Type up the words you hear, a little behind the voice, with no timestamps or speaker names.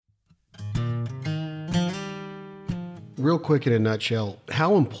real quick in a nutshell,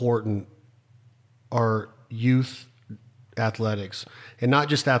 how important are youth athletics, and not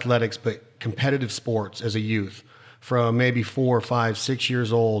just athletics, but competitive sports as a youth from maybe 4, 5, 6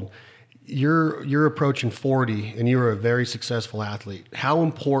 years old? You're approaching 40 and you're a very successful athlete. How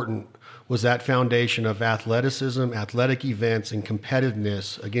important was that foundation of athleticism, athletic events, and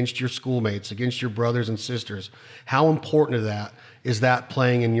competitiveness against your schoolmates, against your brothers and sisters? How important is that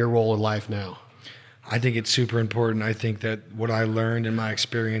playing in your role in life now? I think it's super important. I think that what I learned in my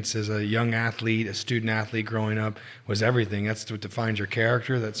experience as a young athlete, a student athlete growing up, was everything. That's what defines your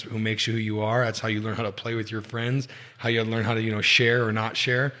character. That's who makes you who you are. That's how you learn how to play with your friends, how you learn how to, share or not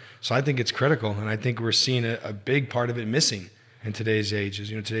share. So I think it's critical, and I think we're seeing a big part of it missing in today's age.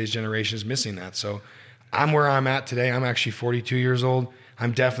 Today's generation is missing that. So I'm where I'm at today. I'm actually 42 years old.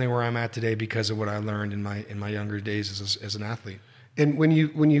 I'm definitely where I'm at today because of what I learned in my younger days as an athlete. And when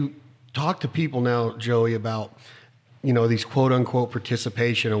you talk to people now, Joey, about these quote unquote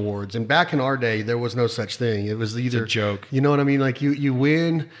participation awards, and back in our day there was no such thing. It was either it's a joke. You know what I mean? Like you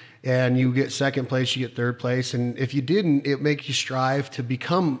win and you get second place, you get third place, and if you didn't, it makes you strive to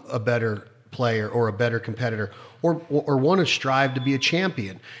become a better player or a better competitor, or want to strive to be a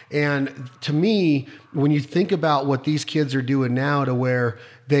champion. And to me, when you think about what these kids are doing now, to where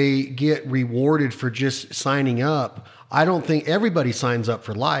they get rewarded for just signing up, I don't think everybody signs up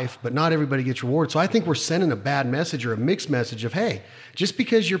for life, but not everybody gets rewarded. So I think we're sending a bad message or a mixed message of, hey, just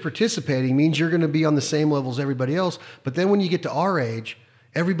because you're participating means you're going to be on the same level as everybody else. But then when you get to our age,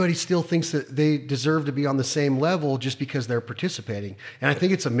 everybody still thinks that they deserve to be on the same level just because they're participating. And I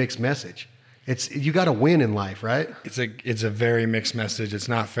think it's a mixed message. You got to win in life, right? It's a very mixed message. It's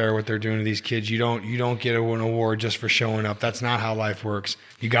not fair what they're doing to these kids. You don't get an award just for showing up. That's not how life works.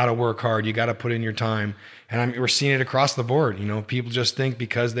 You got to work hard. You got to put in your time. And we're seeing it across the board. People just think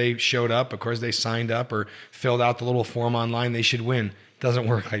because they showed up, because they signed up or filled out the little form online, they should win. It doesn't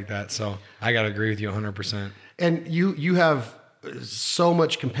work like that. So I got to agree with you 100%. And you have so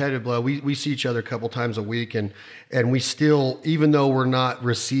much competitive blood. We see each other a couple times a week, and we still, even though we're not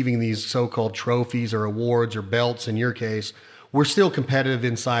receiving these so-called trophies or awards or belts in your case, we're still competitive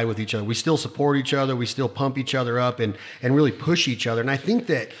inside with each other. We still support each other. We still pump each other up and really push each other. And I think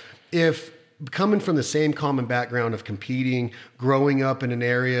that if coming from the same common background of competing, growing up in an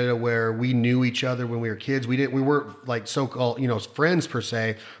area where we knew each other when we were kids, we weren't like so-called, friends per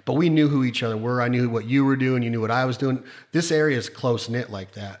se, but we knew who each other were. I knew what you were doing. You knew what I was doing. This area is close knit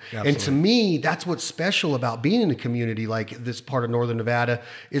like that. Absolutely. And to me, that's what's special about being in a community like this part of Northern Nevada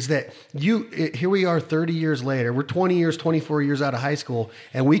is that here we are 30 years later, we're 20 years, 24 years out of high school,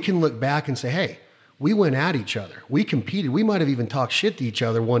 and we can look back and say, hey, we went at each other. We competed. We might have even talked shit to each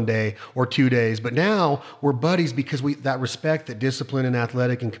other one day or 2 days, but now we're buddies because that respect, that discipline and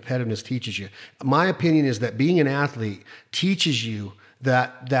athletic and competitiveness teaches you. My opinion is that being an athlete teaches you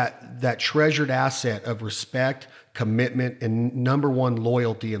that treasured asset of respect, commitment, and number one,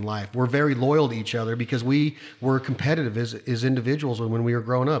 loyalty in life. We're very loyal to each other because we were competitive as individuals when we were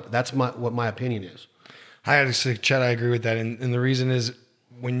growing up. That's what my opinion is. I actually, Chet, I agree with that. And the reason is,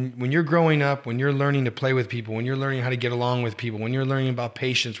 when you're growing up, when you're learning to play with people, when you're learning how to get along with people, when you're learning about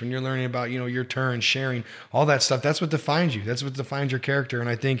patience, when you're learning about, your turn, sharing, all that stuff, that's what defines you. That's what defines your character. And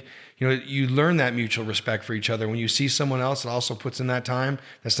I think, you learn that mutual respect for each other. When you see someone else that also puts in that time,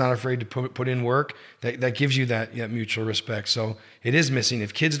 that's not afraid to put in work, that gives you that mutual respect. So it is missing.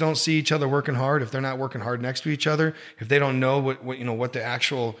 If kids don't see each other working hard, if they're not working hard next to each other, if they don't know what they're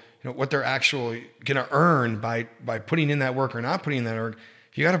actually going to earn by putting in that work or not putting in that work,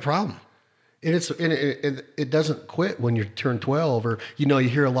 you got a problem. And it doesn't quit when you turn 12, or, you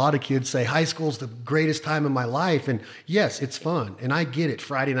hear a lot of kids say high school's the greatest time of my life. And yes, it's fun. And I get it.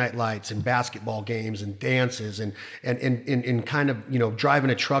 Friday night lights and basketball games and dances and kind of, driving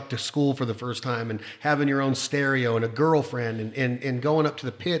a truck to school for the first time and having your own stereo and a girlfriend and going up to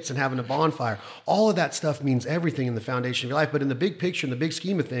the pits and having a bonfire. All of that stuff means everything in the foundation of your life. But in the big picture, in the big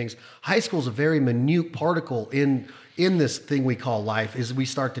scheme of things, high school is a very minute particle in this thing we call life, as we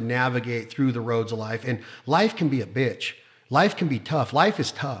start to navigate through the roads of life. And life can be a bitch. Life can be tough. Life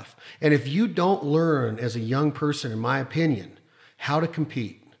is tough. And if you don't learn as a young person, in my opinion, how to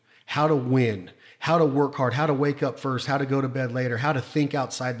compete, how to win, how to work hard, how to wake up first, how to go to bed later, how to think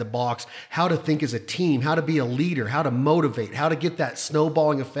outside the box, how to think as a team, how to be a leader, how to motivate, how to get that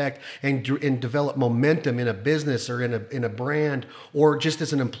snowballing effect and develop momentum in a business or in a brand, or just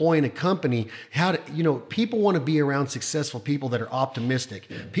as an employee in a company. How to, people want to be around successful people that are optimistic.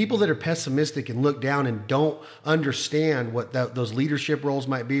 People that are pessimistic and look down and don't understand what those leadership roles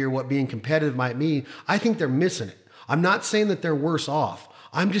might be or what being competitive might mean, I think they're missing it. I'm not saying that they're worse off.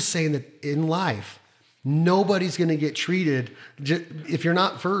 I'm just saying that in life, Nobody's going to get treated. If you're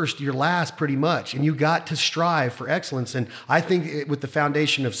not first, you're last pretty much. And you got to strive for excellence. And I think with the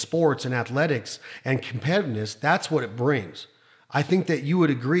foundation of sports and athletics and competitiveness, that's what it brings. I think that you would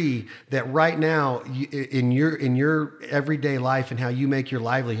agree that right now in your everyday life and how you make your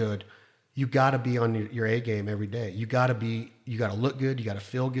livelihood, you got to be on your A game every day. You got to look good. You got to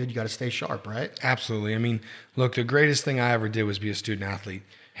feel good. You got to stay sharp, right? Absolutely. I mean, look, the greatest thing I ever did was be a student athlete.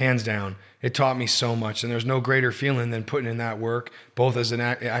 Hands down. It taught me so much, and there's no greater feeling than putting in that work, both as an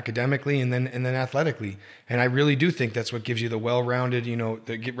academically and then athletically. And I really do think that's what gives you the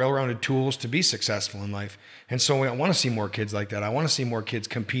well-rounded tools to be successful in life. And so I want to see more kids like that. I want to see more kids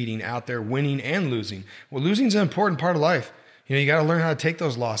competing out there, winning and losing. Well, losing's an important part of life. You got to learn how to take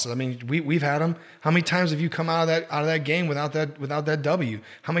those losses. I mean, we've had them. How many times have you come out of that game without that W?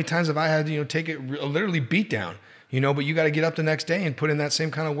 How many times have I had take it literally beat down? But you got to get up the next day and put in that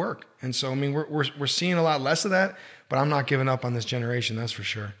same kind of work. And so, I mean, we're seeing a lot less of that, but I'm not giving up on this generation. That's for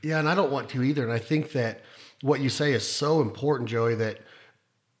sure. Yeah. And I don't want to either. And I think that what you say is so important, Joey, that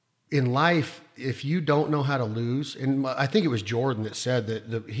in life, if you don't know how to lose, and I think it was Jordan that said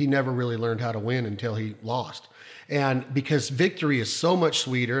that he never really learned how to win until he lost. And because victory is so much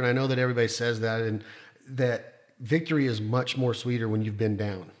sweeter. And I know that everybody says that, and that victory is much more sweeter when you've been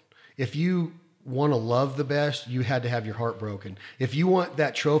down. If you want to love the best, you had to have your heart broken. If you want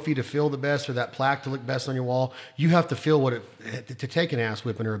that trophy to feel the best or that plaque to look best on your wall, you have to feel to take an ass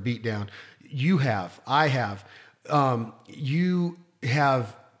whipping or a beat down. I have. You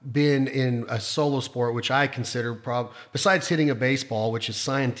have been in a solo sport, which I consider besides hitting a baseball, which is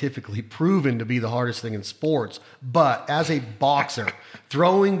scientifically proven to be the hardest thing in sports. But as a boxer,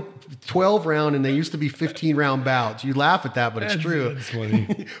 throwing 12 round, and they used to be 15 round bouts. You laugh at that, but it's true. That's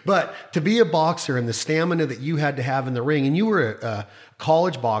funny. But to be a boxer and the stamina that you had to have in the ring, and you were a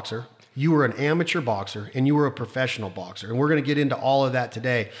college boxer, you were an amateur boxer, and you were a professional boxer. And we're going to get into all of that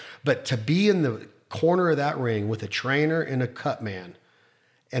today. But to be in the corner of that ring with a trainer and a cut man,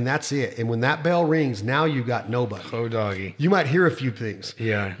 and that's it. And when that bell rings, now you got nobody. Oh, doggy. You might hear a few things.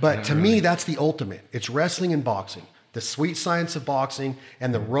 Yeah. But to me, that's the ultimate. It's wrestling and boxing. The sweet science of boxing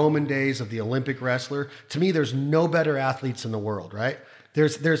and the Roman days of the Olympic wrestler. To me, there's no better athletes in the world, right?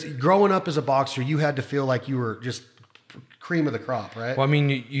 There's growing up as a boxer, you had to feel like you were just cream of the crop, right? Well, I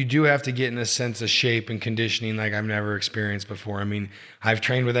mean, you do have to get in a sense of shape and conditioning like I've never experienced before. I mean, I've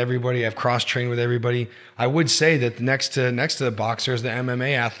trained with everybody. I've cross-trained with everybody. I would say that next to the boxers, the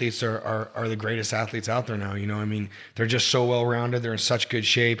MMA athletes are the greatest athletes out there now. I mean, they're just so well-rounded. They're in such good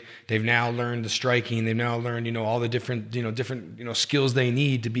shape. They've now learned the striking. They've now learned, all the different skills they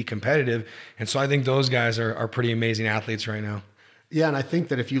need to be competitive. And so I think those guys are pretty amazing athletes right now. Yeah, and I think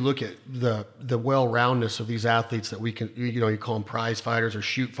that if you look at the well-roundness of these athletes that we can, you call them prize fighters or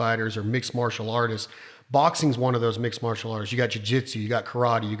shoot fighters or mixed martial artists, boxing's one of those mixed martial arts. You got jiu-jitsu, you got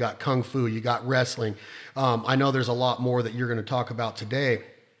karate, you got kung fu, you got wrestling. I know there's a lot more that you're going to talk about today.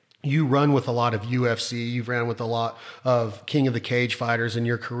 You run with a lot of UFC. You've ran with a lot of King of the Cage fighters in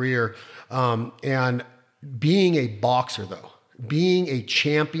your career. And being a boxer, though, being a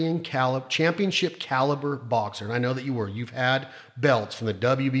championship caliber boxer, and I know that you've had belts from the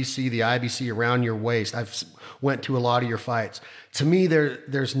WBC, the IBC around your waist. I've went to a lot of your fights. To me,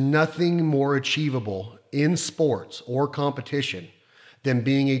 there's nothing more achievable in sports or competition than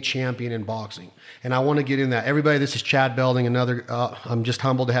being a champion in boxing. And I want to get in that. Everybody, this is Chad Belding. I'm just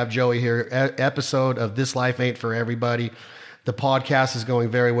humbled to have Joey here. Episode of This Life Ain't For Everybody. The podcast is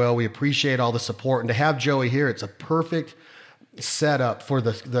going very well. We appreciate all the support. And to have Joey here, it's a perfect setup for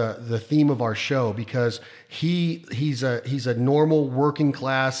the theme of our show, because he's a normal working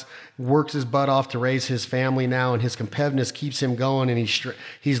class, works his butt off to raise his family now, and his competitiveness keeps him going, and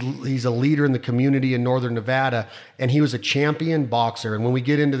he's a leader in the community in Northern Nevada, and he was a champion boxer. And when we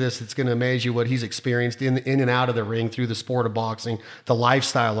get into this, it's going to amaze you what he's experienced in and out of the ring through the sport of boxing, the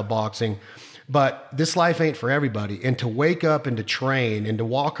lifestyle of boxing. But this life ain't for everybody. And to wake up and to train and to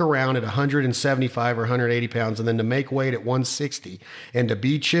walk around at 175 or 180 pounds and then to make weight at 160 and to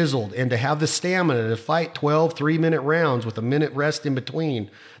be chiseled and to have the stamina to fight 12 3-minute rounds with a minute rest in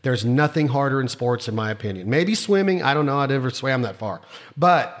between, there's nothing harder in sports, in my opinion. Maybe swimming. I don't know. I never swam that far.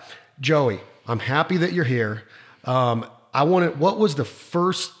 But Joey, I'm happy that you're here. What was the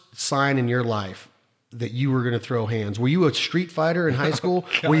first sign in your life that you were going to throw hands? Were you a street fighter in high school?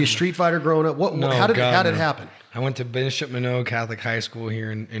 Were you a street fighter growing up? How did it happen? I went to Bishop Manogue Catholic High School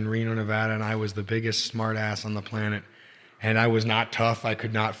here in Reno, Nevada, and I was the biggest smart ass on the planet. And I was not tough. I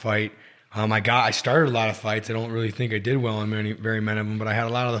could not fight. I started a lot of fights. I don't really think I did well in very many of them, but I had a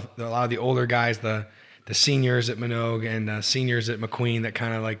lot of the older guys, the seniors at Manogue and seniors at McQueen that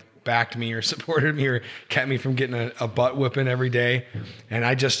kind of like backed me or supported me or kept me from getting a butt whipping every day. And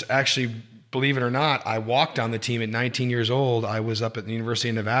I just actually, believe it or not, I walked on the team at 19 years old. I was up at the University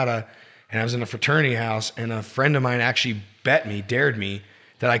of Nevada, and I was in a fraternity house, and a friend of mine actually dared me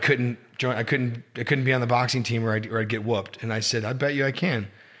that I couldn't join. I couldn't be on the boxing team or I'd get whooped. And I said, I bet you I can.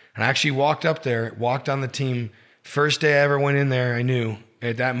 And I actually walked up there, walked on the team. First day I ever went in there, I knew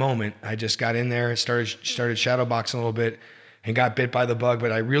at that moment, I just got in there, started shadow boxing a little bit and got bit by the bug.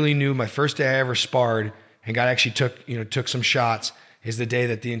 But I really knew my first day I ever sparred and took some shots is the day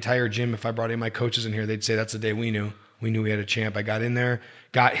that the entire gym, if I brought in my coaches in here, they'd say that's the day we knew we had a champ. I got in there,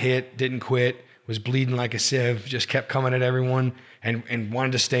 got hit, didn't quit, was bleeding like a sieve, just kept coming at everyone and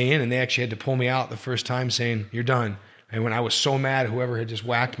wanted to stay in. And they actually had to pull me out the first time saying, you're done. And when I was so mad, whoever had just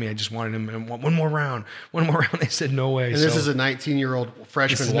whacked me, I just wanted him one more round. They said, no way. And this is a 19-year-old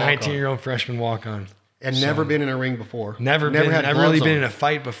freshman walk-on. 19-year-old freshman walk-on. And never been in a ring before. Never really been in a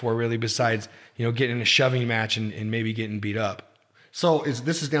fight before, really, besides, getting in a shoving match and maybe getting beat up. So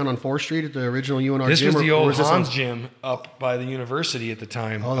this is down on 4th Street at the original UNR this gym? This was the old Hans gym up by the university at the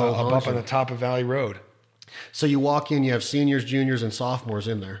time, up on the top of Valley Road. So you walk in, you have seniors, juniors, and sophomores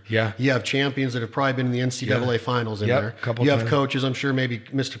in there. Yeah. You have champions that have probably been in the NCAA finals in there. You have coaches. I'm sure maybe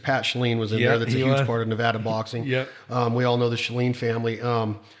Mr. Pat Schelin was in there. That's a huge part of Nevada boxing. Yep. We all know the Schelin family.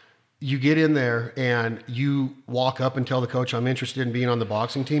 You get in there and you walk up and tell the coach, I'm interested in being on the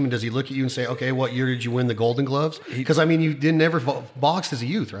boxing team. And does he look at you and say, okay, what year did you win the Golden Gloves? Because, you didn't ever boxed as a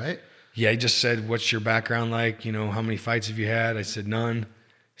youth, right? Yeah, he just said, what's your background like? How many fights have you had? I said, none.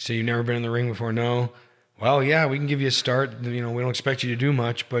 He said, you've never been in the ring before? No. Well, yeah, we can give you a start. We don't expect you to do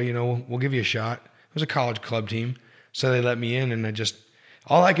much, but, we'll give you a shot. It was a college club team. So they let me in, and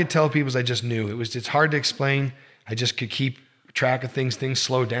all I could tell people is I just knew. It's hard to explain. I just could keep track of things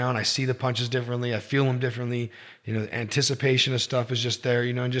slow down. I see the punches differently. I feel them differently. The anticipation of stuff is just there,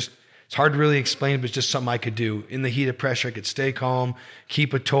 and just, it's hard to really explain, but it's just something I could do. In the heat of pressure, I could stay calm,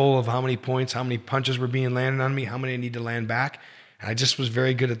 keep a toll of how many points, how many punches were being landed on me, how many I need to land back. And I just was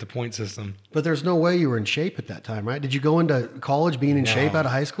very good at the point system. But there's no way you were in shape at that time, right? Did you go into college being in shape out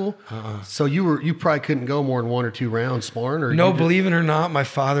of high school? So you probably couldn't go more than 1 or 2 rounds sparring, or no. Believe it or not, my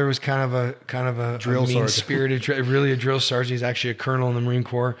father was kind of a drill mean-spirited, really a drill sergeant. He's actually a colonel in the Marine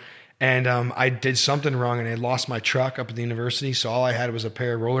Corps, and I did something wrong, and I lost my truck up at the university. So all I had was a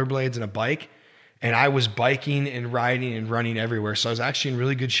pair of rollerblades and a bike, and I was biking and riding and running everywhere. So I was actually in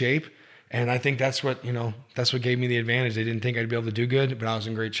really good shape. And I think that's what gave me the advantage. They didn't think I'd be able to do good, but I was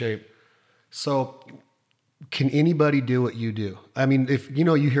in great shape. So can anybody do what you do? If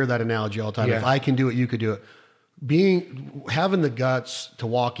you hear that analogy all the time. Yeah. If I can do it, you could do it. Having the guts to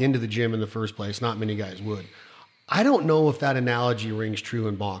walk into the gym in the first place, not many guys would. I don't know if that analogy rings true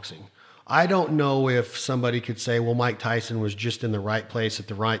in boxing. I don't know if somebody could say, well, Mike Tyson was just in the right place at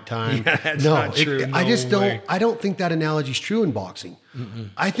the right time. Yeah, that's not true. I don't think that analogy is true in boxing.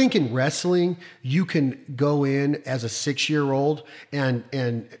 Mm-mm. I think in wrestling, you can go in as a 6-year-old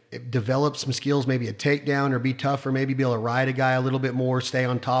and develop some skills, maybe a takedown or be tougher, maybe be able to ride a guy a little bit more, stay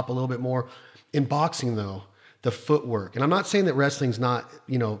on top a little bit more. In boxing, though, the footwork, and I'm not saying that wrestling's not,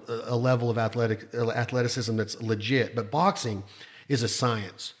 a level of athleticism that's legit, but boxing is a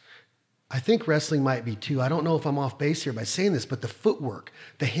science. I think wrestling might be too. I don't know if I'm off base here by saying this, but the footwork,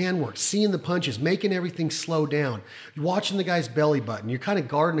 the handwork, seeing the punches, making everything slow down, you're watching the guy's belly button. You're kind of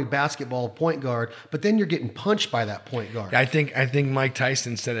guarding a basketball point guard, but then you're getting punched by that point guard. I think Mike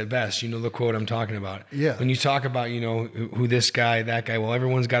Tyson said it best. The quote I'm talking about. Yeah. When you talk about, who this guy, that guy, well,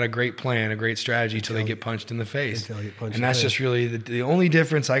 everyone's got a great plan, a great strategy until they get punched in the face. And that's just really the only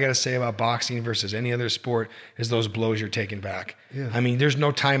difference I got to say about boxing versus any other sport is those blows you're taking back. Yeah. There's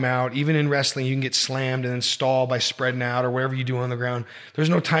no timeout. Even in wrestling, you can get slammed and then stall by spreading out or whatever you do on the ground. There's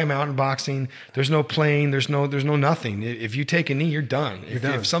no timeout in boxing. There's no playing. There's no nothing. If you take a knee, you're done.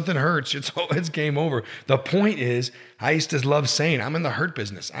 If something hurts, it's game over. The point is, I used to love saying, I'm in the hurt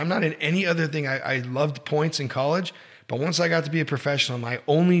business. I'm not in any other thing. I loved points in college, but once I got to be a professional, my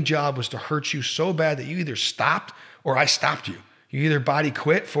only job was to hurt you so bad that you either stopped or I stopped you. You either body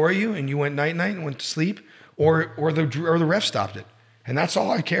quit for you and you went night-night and went to sleep, or the ref stopped it. And that's all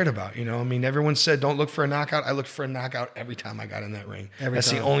I cared about. Everyone said, don't look for a knockout. I looked for a knockout every time I got in that ring.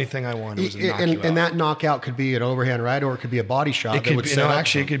 That's the only thing I wanted was to knock you out. And that knockout could be an overhand right, or it could be a body shot. It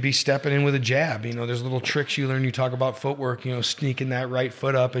could be stepping in with a jab. There's little tricks you learn. You talk about footwork, sneaking that right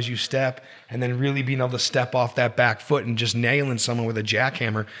foot up as you step, and then really being able to step off that back foot and just nailing someone with a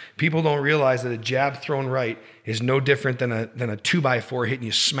jackhammer. People don't realize that a jab thrown right is no different than a 2x4 hitting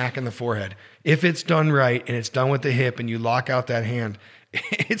you smack in the forehead. If it's done right and it's done with the hip and you lock out that hand,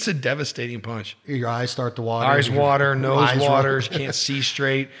 it's a devastating punch. Your eyes start to water. Eyes water, nose eyes waters, can't see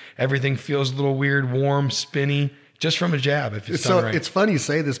straight. Everything feels a little weird, warm, spinny, just from a jab if it's done right. It's funny you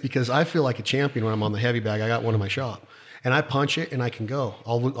say this because I feel like a champion when I'm on the heavy bag. I got one in my shop. And I punch it and I can go.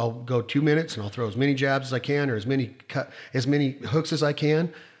 I'll go 2 minutes and I'll throw as many jabs as I can or as many hooks as I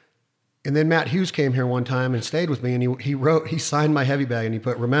can. And then Matt Hughes came here one time and stayed with me, and he signed my heavy bag and he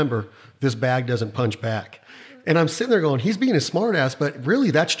put, "Remember, this bag doesn't punch back." And I'm sitting there going, he's being a smart ass, but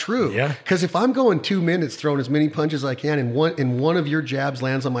really that's true. Yeah. Because if I'm going 2 minutes throwing as many punches as I can and one of your jabs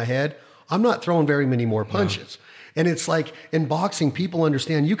lands on my head, I'm not throwing very many more punches. No. And it's like in boxing, people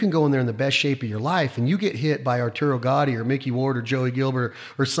understand you can go in there in the best shape of your life and you get hit by Arturo Gatti or Mickey Ward or Joey Gilbert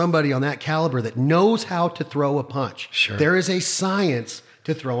or somebody on that caliber that knows how to throw a punch. Sure. There is a science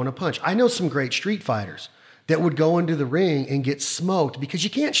to throwing a punch. I know some great street fighters that would go into the ring and get smoked because you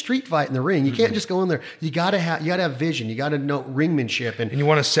can't street fight in the ring. You can't just go in there. You gotta have vision. You gotta know ringmanship, and you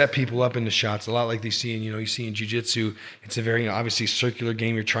want to set people up into shots a lot like you see in jiu-jitsu. It's a very obviously circular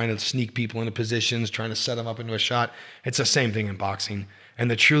game. You're trying to sneak people into positions, trying to set them up into a shot. It's the same thing in boxing. And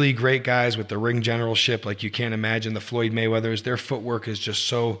the truly great guys with the ring generalship, like you can't imagine, the Floyd Mayweathers, their footwork is just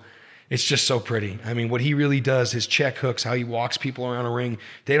so. It's just so pretty. I mean, what he really does, his check hooks, how he walks people around a ring,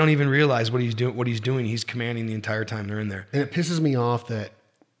 they don't even realize what he's doing. He's commanding the entire time they're in there. And it pisses me off that,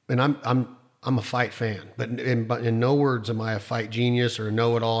 and I'm a fight fan, but in no words am I a fight genius or a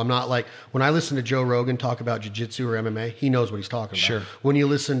know-it-all. I'm not like, when I listen to Joe Rogan talk about jiu-jitsu or MMA, he knows what he's talking about. Sure. When you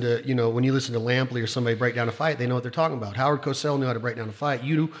listen to Lampley or somebody break down a fight, they know what they're talking about. Howard Cosell knew how to break down a fight.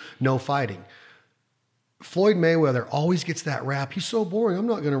 You know fighting. Floyd Mayweather always gets that rap. He's so boring. I'm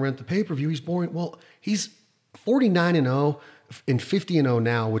not going to rent the pay-per-view. He's boring. Well, he's 49-0 and 50-0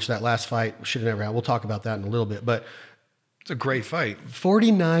 now, which that last fight should have never had. We'll talk about that in a little bit. But it's a great fight.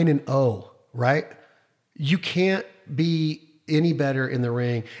 49-0, right? You can't be any better in the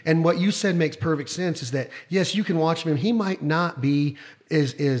ring. And what you said makes perfect sense is that, yes, you can watch him. He might not be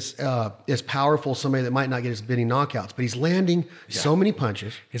as powerful as somebody that might not get as many knockouts, but he's landing so many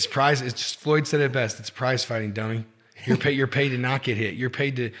punches. It's just, Floyd said it best. It's prize fighting, dummy. You're paid to not get hit.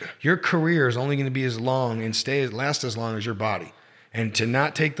 Your career is only going to be as long and last as long as your body. And to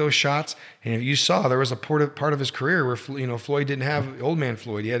not take those shots, and if you saw, there was a part of his career where Floyd didn't have old man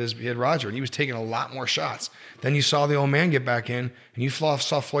Floyd. He had Roger, and he was taking a lot more shots. Then you saw the old man get back in, and you saw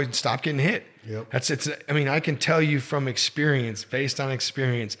Floyd stop getting hit. Yep. I mean, I can tell you from experience, based on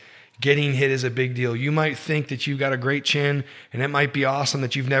experience, getting hit is a big deal. You might think that you've got a great chin, and it might be awesome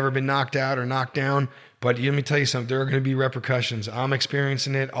that you've never been knocked out or knocked down. But let me tell you something, there are going to be repercussions. I'm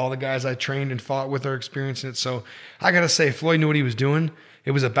experiencing it. All the guys I trained and fought with are experiencing it. So I got to say, Floyd knew what he was doing.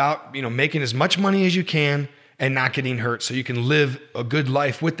 It was about, making as much money as you can and not getting hurt so you can live a good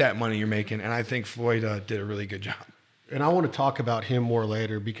life with that money you're making. And I think Floyd did a really good job. And I want to talk about him more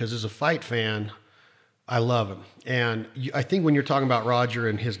later because as a fight fan, I love him. And I think when you're talking about Roger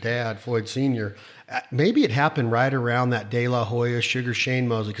and his dad, Floyd Sr., maybe it happened right around that De La Hoya, Sugar Shane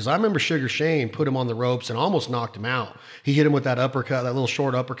Mosley, because I remember Sugar Shane put him on the ropes and almost knocked him out. He hit him with that uppercut, that little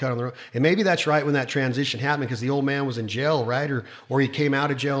short uppercut on the rope. And maybe that's right when that transition happened because the old man was in jail, right? Or he came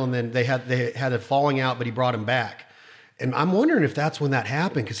out of jail and then they had a falling out, but he brought him back. And I'm wondering if that's when that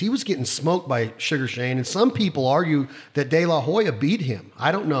happened because he was getting smoked by Sugar Shane. And some people argue that De La Hoya beat him.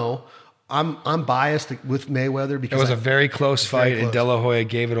 I don't know. I'm biased with Mayweather because it was a very close fight, and De La Hoya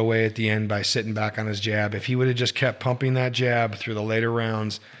gave it away at the end by sitting back on his jab. If he would have just kept pumping that jab through the later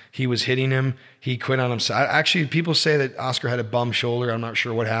rounds, he was hitting him. He quit on himself. Actually, people say that Oscar had a bum shoulder. I'm not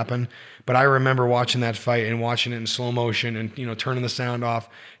sure what happened, but I remember watching that fight and watching it in slow motion and turning the sound off.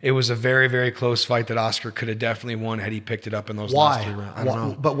 It was a very, very close fight that Oscar could have definitely won had he picked it up in those last 3 rounds. I don't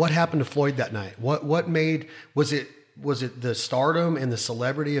know. But what happened to Floyd that night? What made was it the stardom and the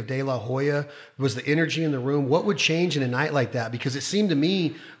celebrity of De La Hoya? Was the energy in the room? What would change in a night like that? Because it seemed to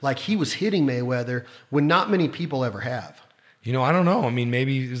me like he was hitting Mayweather when not many people ever have. I don't know. I mean,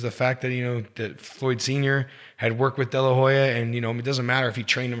 maybe it was the fact that, that Floyd Sr. had worked with De La Hoya and, it doesn't matter if he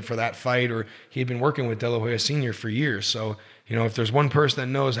trained him for that fight or he had been working with De La Hoya Sr. for years. So, if there's one person that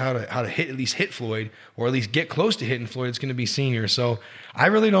knows how to at least hit Floyd or at least get close to hitting Floyd, it's going to be Sr. So I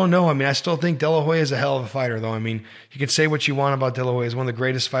really don't know. I mean, I still think De La Hoya is a hell of a fighter, though. I mean, you can say what you want about De La Hoya. He's one of the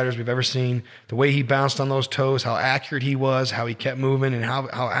greatest fighters we've ever seen. The way he bounced on those toes, how accurate he was, how he kept moving, and how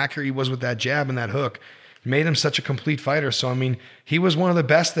accurate he was with that jab and that hook made him such a complete fighter. So, I mean, he was one of the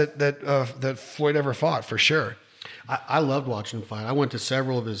best that Floyd ever fought, for sure. I loved watching him fight. I went to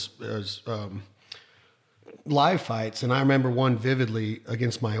several of his live fights, and I remember one vividly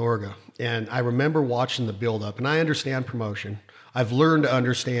against Mayorga. And I remember watching the build-up, and I understand promotion. I've learned to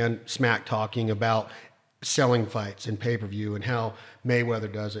understand smack talking about selling fights and pay-per-view and how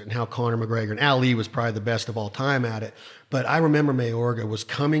Mayweather does it and how Conor McGregor and Ali was probably the best of all time at it. But I remember Mayorga was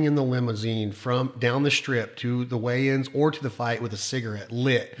coming in the limousine from down the strip to the weigh-ins or to the fight with a cigarette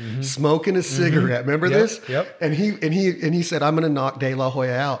lit, smoking a cigarette. Remember this? Yep. And he said, "I'm going to knock De La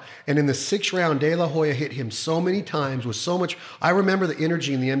Hoya out." And in the 6th round, De La Hoya hit him so many times with so much. I remember the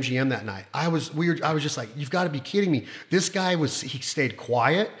energy in the MGM that night. I was just like, "You've got to be kidding me!" This guy he stayed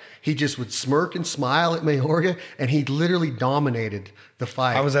quiet. He just would smirk and smile at Mayorga, and he literally dominated the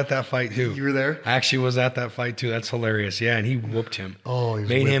fight. I was at that fight too. You were there? I actually was at that fight too. That's hilarious. Yeah, and he whooped him. Oh, he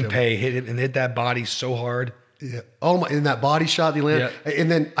made him whipped pay. Hit that body so hard. Yeah. Oh my! In that body shot, the land, and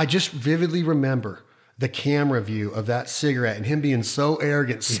then I just vividly remember the camera view of that cigarette and him being so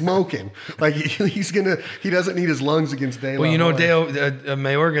arrogant, smoking like he doesn't need his lungs against De La Well, Hoya.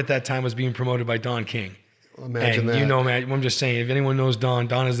 Mayorga at that time was being promoted by Don King. Imagine and that. Man, I'm just saying, if anyone knows Don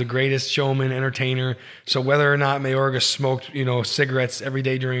is the greatest showman, entertainer. So whether or not Mayorga smoked, cigarettes every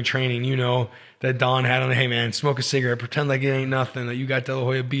day during training, that Don had on, hey man, smoke a cigarette, pretend like it ain't nothing, that you got De La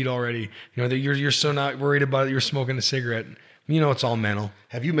Hoya beat already. That you're so not worried about it, you're smoking a cigarette. It's all mental.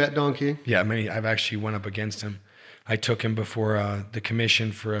 Have you met Don King? Yeah, I've actually went up against him. I took him before the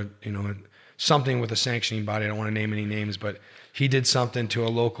commission for something with a sanctioning body. I don't want to name any names, but he did something to a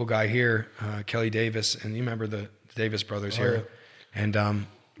local guy here, Kelly Davis, and you remember the Davis brothers here. Yeah.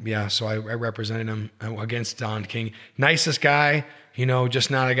 And so I represented him against Don King. Nicest guy,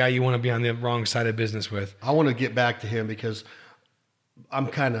 just not a guy you want to be on the wrong side of business with. I want to get back to him because I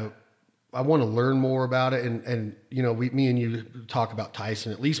want to learn more about it. And me and you talk about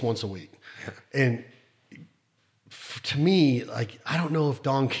Tyson at least once a week. And to me, like, I don't know if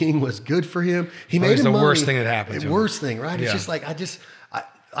Don King was good for him. He made him the money. Worst thing that happened to him. Worst thing, right? Yeah. It's just like,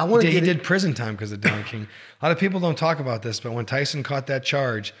 I want to He did prison time because of Don King. A lot of people don't talk about this, but when Tyson caught that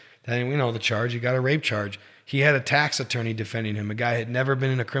charge, then we know the charge, he got a rape charge. He had a tax attorney defending him. A guy had never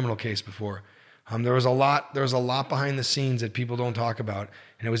been in a criminal case before. There was a lot behind the scenes that people don't talk about.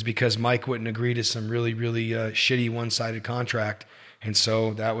 And it was because Mike wouldn't agree to some really, really shitty one-sided contract. And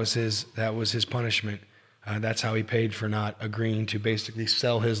so that was his punishment. That's how he paid for not agreeing to basically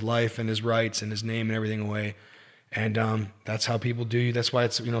sell his life and his rights and his name and everything away. And that's how people do you. That's why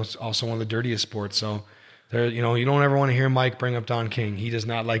it's it's also one of the dirtiest sports. So there, you don't ever want to hear Mike bring up Don King. He does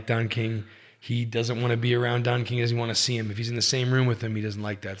not like Don King. He doesn't want to be around Don King. He doesn't want to see him. If he's in the same room with him, he doesn't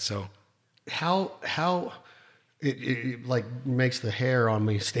like that. So how it like makes the hair on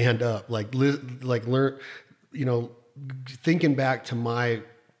me stand up. Like learn, thinking back to my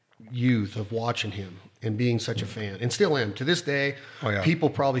youth of watching him and being such a fan, and still am to this day. Oh, yeah. People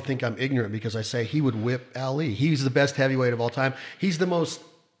probably think I'm ignorant because I say he would whip Ali. He's the best heavyweight of all time. He's the most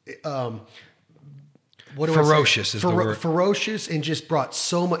ferocious is the word. Ferocious, and just brought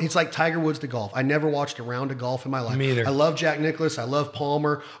so much. It's like Tiger Woods to golf. I never watched a round of golf in my life. Me either. I love Jack Nicklaus. I love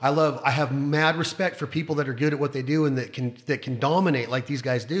Palmer. I have mad respect for people that are good at what they do and that can dominate like these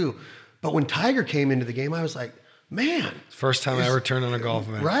guys do. But when Tiger came into the game, I was like, man. First time I ever turned on a golf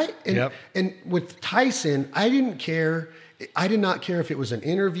event. Right? And with Tyson, I didn't care. I did not care if it was an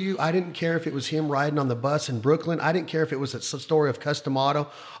interview. I didn't care if it was him riding on the bus in Brooklyn. I didn't care if it was a story of Customato.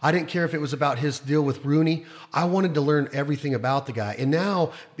 I didn't care if it was about his deal with Rooney. I wanted to learn everything about the guy. And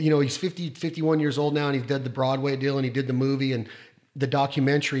now, he's 51 years old now, and he did the Broadway deal, and he did the movie and the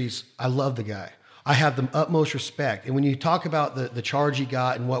documentaries. I love the guy. I have the utmost respect. And when you talk about the charge he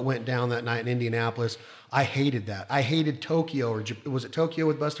got and what went down that night in Indianapolis, I hated that. I hated Tokyo, or was it Tokyo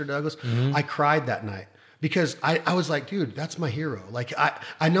with Buster Douglas? Mm-hmm. I cried that night because I was like, dude, that's my hero. Like,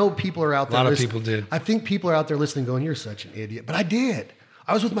 I know people are out there. A lot of people did. I think people are out there listening going, you're such an idiot. But I did.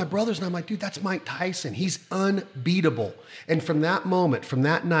 I was with my brothers and I'm like, dude, that's Mike Tyson. He's unbeatable. And from that moment, from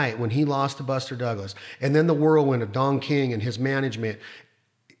that night when he lost to Buster Douglas, and then the whirlwind of Don King and his management,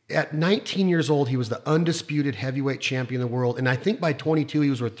 at 19 years old, he was the undisputed heavyweight champion of the world. And I think by 22, he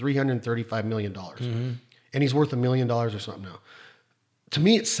was worth $335 million. Mm-hmm. And he's worth $1 million or something now. To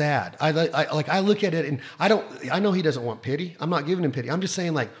me, it's sad. I look at it and I know he doesn't want pity. I'm not giving him pity. I'm just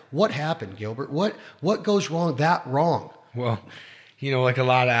saying, like, what happened, Gilbert? What goes wrong wrong? Well, like a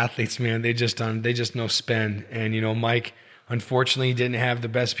lot of athletes, man, they just know spend. And, Mike, unfortunately, didn't have the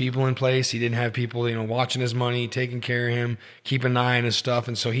best people in place. He didn't have people, watching his money, taking care of him, keeping an eye on his stuff.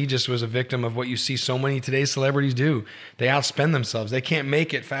 And so he just was a victim of what you see so many today's celebrities do. They outspend themselves. They can't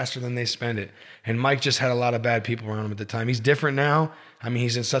make it faster than they spend it. And Mike just had a lot of bad people around him at the time. He's different now. I mean,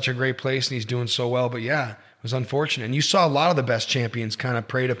 he's in such a great place and he's doing so well. But yeah, it was unfortunate. And you saw a lot of the best champions kind of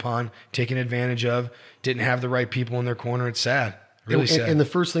preyed upon, taken advantage of, didn't have the right people in their corner. It's sad. Really sad. And the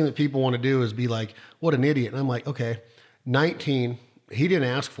first thing that people want to do is be like, what an idiot. And I'm like, okay, 19, he didn't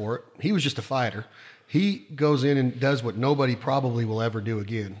ask for it. He was just a fighter. He goes in and does what nobody probably will ever do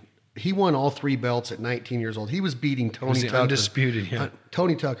again. He won all 3 belts at 19 years old. He was beating Tony Tucker. Undisputed, yeah.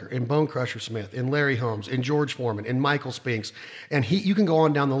 Tony Tucker and Bone Crusher Smith and Larry Holmes and George Foreman and Michael Spinks. And you can go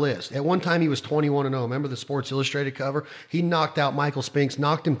on down the list. At one time, he was 21-0. Remember the Sports Illustrated cover? He knocked out Michael Spinks,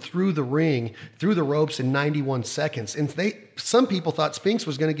 knocked him through the ring, through the ropes in 91 seconds. And some people thought Spinks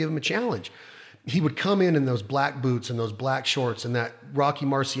was going to give him a challenge. He would come in those black boots and those black shorts and that Rocky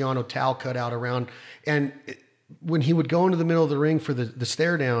Marciano towel cut out around. And when he would go into the middle of the ring for the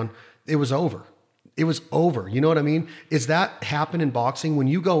stare down, it was over. It was over. You know what I mean? Is that happen in boxing? When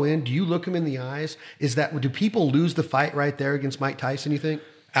you go in, do you look him in the eyes? Do people lose the fight right there against Mike Tyson, you think?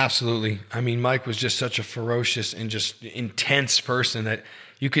 Absolutely. I mean, Mike was just such a ferocious and just intense person that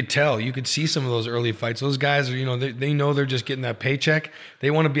you could tell. You could see some of those early fights. Those guys are, they know they're just getting that paycheck. They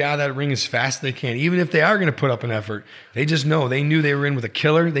want to be out of that ring as fast as they can, even if they are going to put up an effort. They just know. They knew they were in with a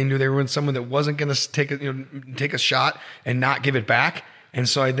killer. They knew they were in someone that wasn't going to take a shot and not give it back. And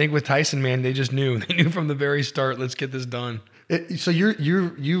so I think with Tyson, man, they just knew. They knew from the very start, let's get this done. So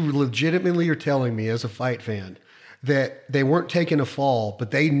you legitimately are telling me as a fight fan that they weren't taking a fall,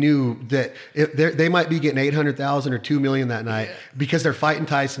 but they knew that they might be getting $800,000 or $2 million that night because they're fighting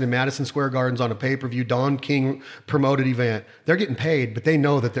Tyson in Madison Square Gardens on a pay-per-view Don King promoted event. They're getting paid, but they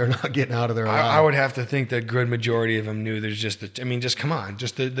know that they're not getting out of there alive. I would have to think that good majority of them knew. There's just come on,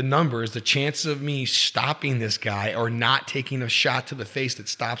 just the numbers, the chances of me stopping this guy or not taking a shot to the face that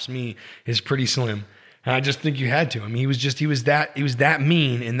stops me is pretty slim. And I just think you had to. I mean, he was that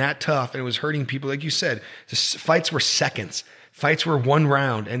mean and that tough, and it was hurting people. Like you said, the fights were seconds. Fights were 1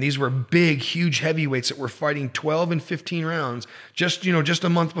 round, and these were big, huge heavyweights that were fighting 12 and 15 rounds just a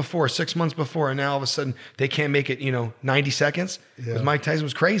month before, 6 months before, and now all of a sudden they can't make it, 90 seconds. Yeah. With Mike Tyson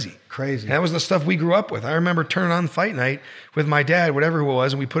was crazy. Crazy. And that was the stuff we grew up with. I remember turning on fight night with my dad, whatever it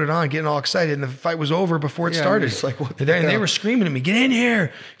was, and we put it on, getting all excited, and the fight was over before it started. It's like, what and they were screaming at me, get in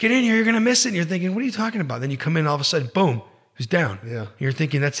here, you're going to miss it. And you're thinking, what are you talking about? Then you come in, all of a sudden, boom. He's down. Yeah. You're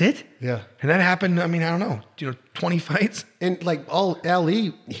thinking, that's it? Yeah. And that happened, I don't know, 20 fights? And like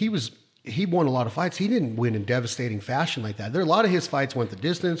Ali, he won a lot of fights. He didn't win in devastating fashion like that. A lot of his fights went the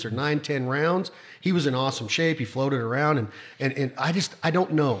distance or 9-10 rounds. He was in awesome shape. He floated around. And I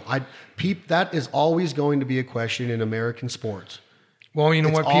don't know. That is always going to be a question in American sports. Well, you know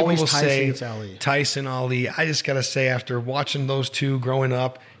what? People will say Ali. Tyson, Ali. I just got to say, after watching those two growing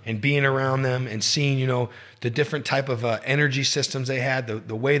up and being around them and seeing, the different type of energy systems they had,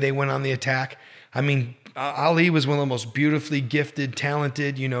 the way they went on the attack. I mean, Ali was one of the most beautifully gifted,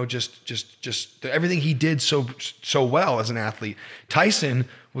 talented, just everything he did so well as an athlete. Tyson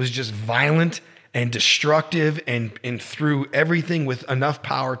was just violent and destructive and threw everything with enough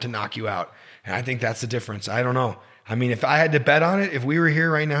power to knock you out. And I think that's the difference. I don't know. I mean, if I had to bet on it, if we were here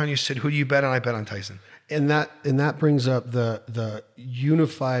right now and you said, who do you bet on? I bet on Tyson. And that brings up the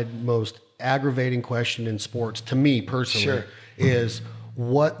unified, most aggravating question in sports, to me personally, is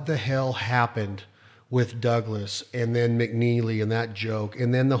what the hell happened with Douglas and then McNeely and that joke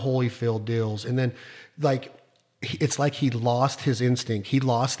and then the Holyfield deals. And then it's like he lost his instinct. He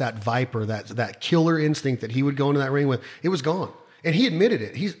lost that viper, that killer instinct that he would go into that ring with. It was gone. And he admitted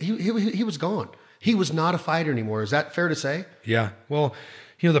it. He was gone. He was not a fighter anymore. Is that fair to say? Yeah. Well,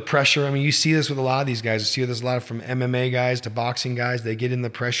 the pressure. I mean, you see this with a lot of these guys. You see this a lot from MMA guys to boxing guys. They get in the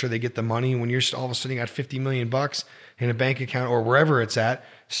pressure. They get the money. When you're all of a sudden got $50 million in a bank account or wherever it's at,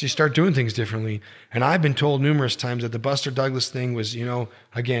 so you start doing things differently. And I've been told numerous times that the Buster Douglas thing was,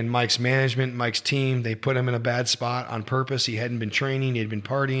 again, Mike's management, Mike's team. They put him in a bad spot on purpose. He hadn't been training. He had been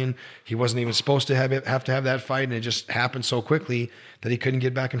partying. He wasn't even supposed to have that fight. And it just happened so quickly that he couldn't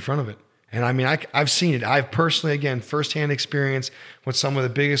get back in front of it. And I mean, I've seen it. I've personally, again, firsthand experience with some of the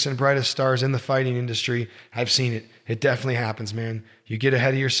biggest and brightest stars in the fighting industry. I've seen it. It definitely happens, man. You get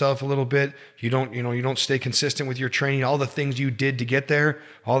ahead of yourself a little bit. You don't stay consistent with your training. All the things you did to get there,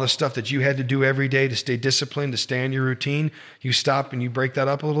 all the stuff that you had to do every day to stay disciplined, to stay on your routine, you stop and you break that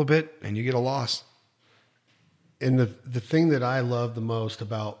up a little bit and you get a loss. And the thing that I love the most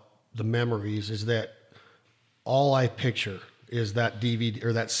about the memories is that all I picture is that DVD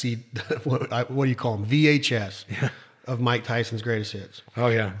or that CD, what do you call them? VHS of Mike Tyson's greatest hits. Oh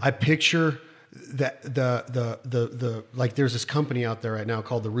yeah. I picture that the like there's this company out there right now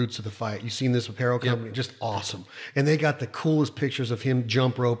called The Roots of the Fight. You've seen this apparel company, just awesome. And they got the coolest pictures of him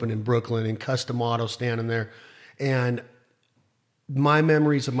jump roping in Brooklyn and Custom Auto standing there. And my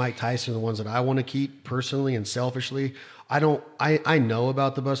memories of Mike Tyson are the ones that I want to keep personally and selfishly. I know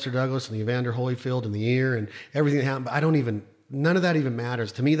about the Buster Douglas and the Evander Holyfield and the ear and everything that happened, but none of that even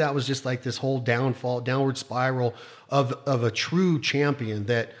matters. To me, that was just like this whole downward spiral of a true champion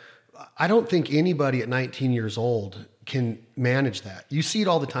that I don't think anybody at 19 years old can manage that. You see it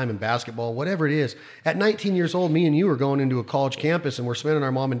all the time in basketball, whatever it is. At 19 years old, me and you are going into a college campus and we're spending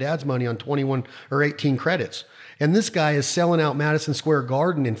our mom and dad's money on 21 or 18 credits. And this guy is selling out Madison Square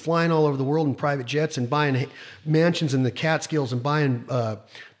Garden and flying all over the world in private jets and buying mansions in the Catskills and buying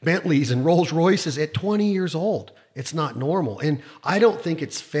Bentleys and Rolls Royces at 20 years old. It's not normal. And I don't think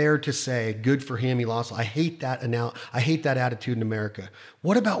it's fair to say, good for him, he lost. I hate that I hate that attitude in America.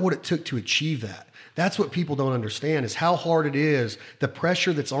 What about what it took to achieve that? That's what people don't understand, is how hard it is, the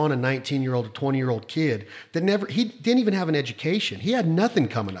pressure that's on a 19-year-old or 20-year-old kid that he didn't even have an education. He had nothing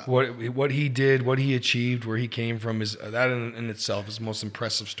coming up. What he did, what he achieved, where he came from, is that in itself is the most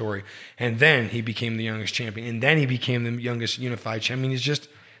impressive story. And then he became the youngest champion. And then he became the youngest unified champion. I mean, it's just,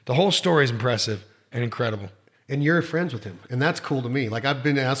 the whole story is impressive and incredible. And you're friends with him. And that's cool to me. Like, I've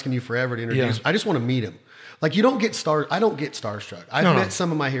been asking you forever to introduce. I just want to meet him. Like, I don't get starstruck. I've met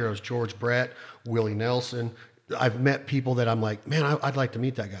some of my heroes, George Brett, Willie Nelson. I've met people that I'm like, man, I'd like to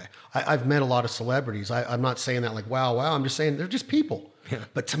meet that guy. I've met a lot of celebrities. I'm not saying that like, wow. I'm just saying they're just people. Yeah.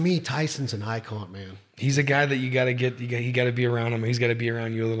 But to me, Tyson's an icon, man. He's a guy that you got to be around him. He's got to be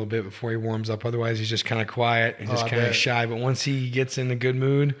around you a little bit before he warms up. Otherwise, he's just kind of quiet and just kind of shy. But once he gets in a good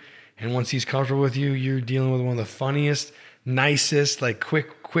mood and once he's comfortable with you, you're dealing with one of the funniest, nicest, like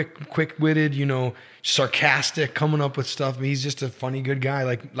quick-witted, sarcastic, coming up with stuff. I mean, he's just a funny, good guy,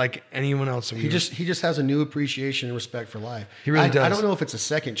 like anyone else. He just has a new appreciation and respect for life. He really does. I don't know if it's a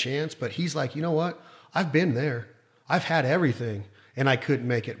second chance, but he's like, you know what? I've been there. I've had everything, and I couldn't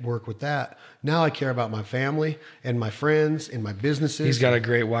make it work with that. Now I care about my family and my friends and my businesses. He's got a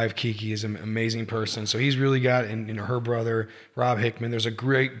great wife, Kiki. He's an amazing person. So he's really got, and her brother, Rob Hickman. There's a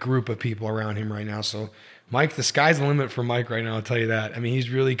great group of people around him right now. So Mike, the sky's the limit for Mike right now, I'll tell you that. I mean, he's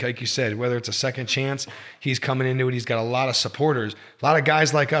really, like you said, whether it's a second chance, he's coming into it. He's got a lot of supporters, a lot of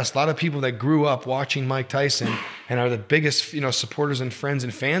guys like us, a lot of people that grew up watching Mike Tyson and are the biggest, supporters and friends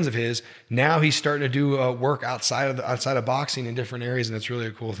and fans of his. Now he's starting to do work outside of boxing in different areas, and it's really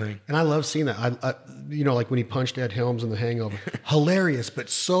a cool thing. And I love seeing that. I like when he punched Ed Helms in The Hangover, hilarious, but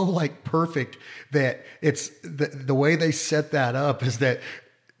so like perfect that it's the way they set that up is that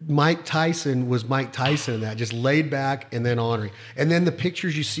Mike Tyson was Mike Tyson in that, just laid back and then honoring. And then the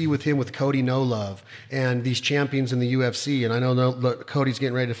pictures you see with him with Cody No Love and these champions in the UFC. And I know Cody's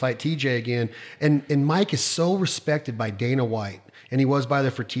getting ready to fight TJ again. And Mike is so respected by Dana White. And he was by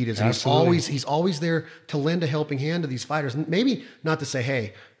the Fertittas. And he's always there to lend a helping hand to these fighters. And maybe not to say,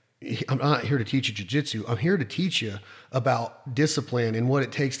 hey, I'm not here to teach you jiu-jitsu. I'm here to teach you about discipline and what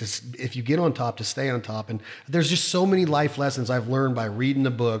it takes to, if you get on top, to stay on top. And there's just so many life lessons I've learned by reading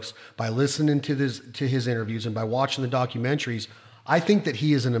the books, by listening to his interviews, and by watching the documentaries. I think that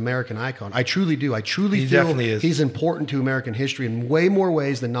he is an American icon. I truly do. I truly feel he's important to American history in way more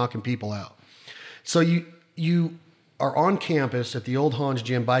ways than knocking people out. So you are on campus at the old Hans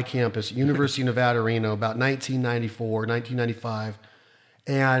Gym by campus, University of Nevada, Reno, about 1994, 1995.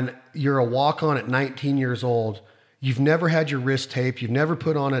 And you're a walk-on at 19 years old. You've never had your wrist taped. You've never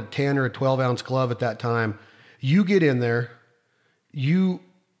put on a 10 or a 12-ounce glove at that time. You get in there.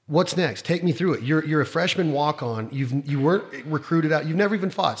 What's next? Take me through it. You're a freshman walk-on. You weren't recruited out. You've never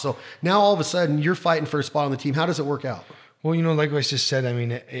even fought. So now all of a sudden you're fighting for a spot on the team. How does it work out? Well, like I just said, I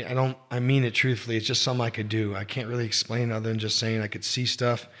mean, I mean it truthfully. It's just something I could do. I can't really explain it other than just saying I could see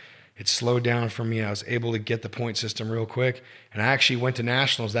stuff. It slowed down for me. I was able to get the point system real quick. And I actually went to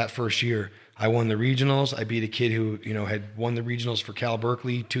nationals that first year. I won the regionals. I beat a kid who, had won the regionals for Cal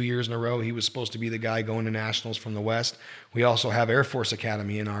Berkeley 2 years in a row. He was supposed to be the guy going to nationals from the West. We also have Air Force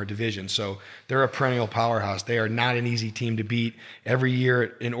Academy in our division. So they're a perennial powerhouse. They are not an easy team to beat. Every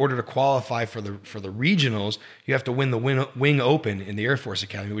year, in order to qualify for the regionals, you have to win the Wing Open in the Air Force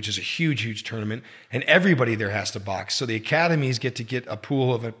Academy, which is a huge, huge tournament. And everybody there has to box. So the academies get a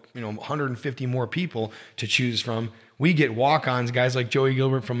pool of 150 more people to choose from. We get walk-ons, guys like Joey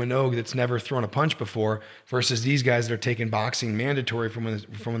Gilbert from Minogue that's never thrown a punch before, versus these guys that are taking boxing mandatory from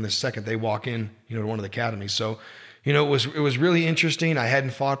when the second they walk in, to one of the academies. So, it was really interesting. I hadn't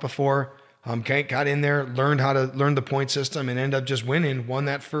fought before. Got in there, learn the point system, and ended up just winning. Won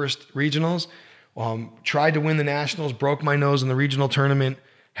that first regionals. Tried to win the nationals. Broke my nose in the regional tournament.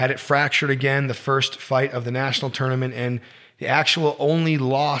 Had it fractured again the first fight of the national tournament, and the actual only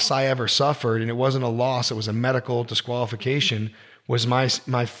loss I ever suffered, and it wasn't a loss, it was a medical disqualification, was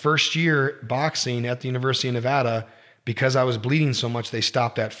my first year boxing at the University of Nevada. Because I was bleeding so much, they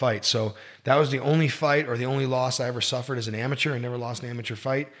stopped that fight. So that was the only fight or the only loss I ever suffered as an amateur. I never lost an amateur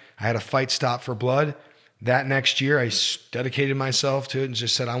fight. I had a fight stop for blood. That next year, I dedicated myself to it and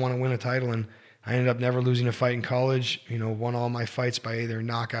just said, I want to win a title. And I ended up never losing a fight in college. Won all my fights by either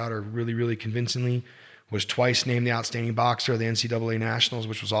knockout or really, really convincingly. Was twice named the outstanding boxer of the NCAA Nationals,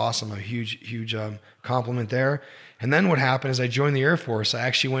 which was awesome. A huge compliment there. And then what happened is I joined the Air Force. I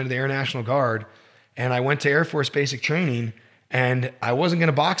actually went to the Air National Guard, and I went to Air Force basic training, and I wasn't going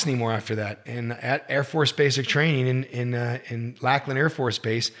to box anymore after that. And at Air Force basic training in Lackland Air Force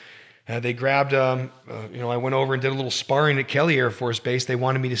Base, they grabbed, I went over and did a little sparring at Kelly Air Force Base. They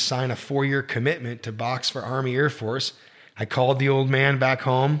wanted me to sign a 4-year commitment to box for Army Air Force. I called the old man back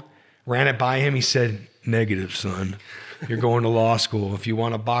home, ran it by him. He said, "Negative, son. You're going to law school. If you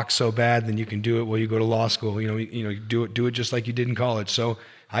want to box so bad, then you can do it while you go to law school. Do it just like you did in college." So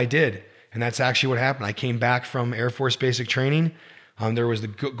I did. And that's actually what happened. I came back from Air Force basic training. There was the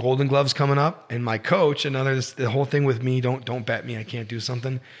Golden Gloves coming up, and my coach, the whole thing with me, don't bet me, I can't do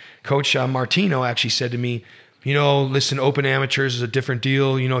something. Coach Martino actually said to me, listen, open amateurs is a different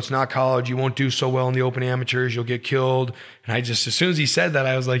deal. It's not college. You won't do so well in the open amateurs. You'll get killed. And I just, as soon as he said that,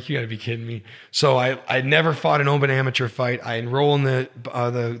 I was like, you gotta be kidding me. So I never fought an open amateur fight. I enroll in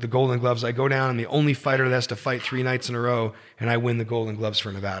the Golden Gloves. I go down. I'm the only fighter that has to fight 3 nights in a row, and I win the Golden Gloves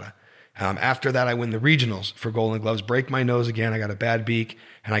for Nevada. After that, I win the regionals for Golden Gloves, break my nose again. I got a bad beak,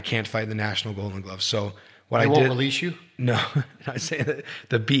 and I can't fight the national Golden Gloves. So they won't release you? No, I say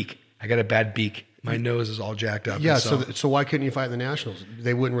the beak. I got a bad beak. My nose is all jacked up. Yeah, so why couldn't you fight in the nationals?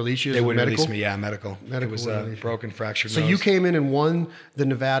 They wouldn't release you? They wouldn't medical? release me. Yeah, medical. It was a broken, fractured nose. So you came in and won the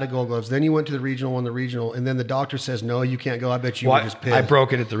Nevada Gold Gloves. Then you went to the regional, won the regional, and then the doctor says, "No, you can't go." I bet you were just pissed. I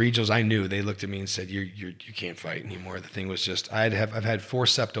broke it at the regionals. I knew. They looked at me and said, "You can't fight anymore." The thing was just, I've had 4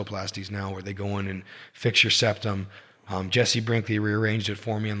 septoplasties now, where they go in and fix your septum. Jesse Brinkley rearranged it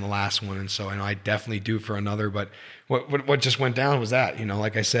for me in the last one, and so I definitely due for another. But what just went down was that,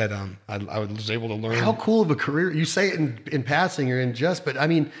 like I said, I was able to learn. How cool of a career! You say it in passing or in jest, but I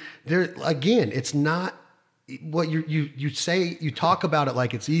mean, there again, it's not what you say. You talk about it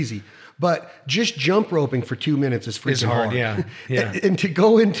like it's easy, but just jump roping for 2 minutes is freaking hard. Yeah. And to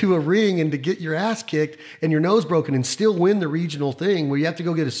go into a ring and to get your ass kicked and your nose broken and still win the regional thing where you have to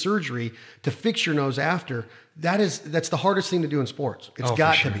go get a surgery to fix your nose after. That's the hardest thing to do in sports. It's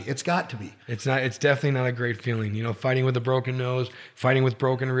got to be. It's got to be. It's definitely not a great feeling. Fighting with a broken nose, fighting with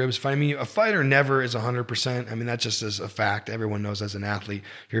broken ribs. A fighter never is 100%. I mean, that just is a fact. Everyone knows as an athlete,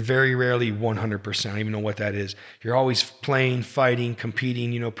 you're very rarely 100%. I don't even know what that is. You're always playing, fighting,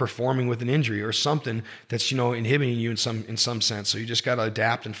 competing, performing with an injury or something that's, inhibiting you in some sense. So you just got to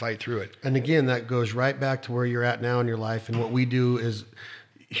adapt and fight through it. And again, that goes right back to where you're at now in your life. And what we do as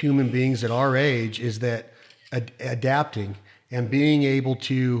human beings at our age is that adapting and being able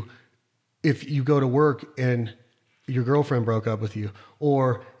to, if you go to work and your girlfriend broke up with you,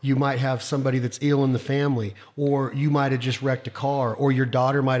 or you might have somebody that's ill in the family, or you might have just wrecked a car, or your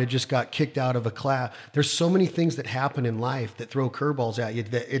daughter might have just got kicked out of a class. There's so many things that happen in life that throw curveballs at you.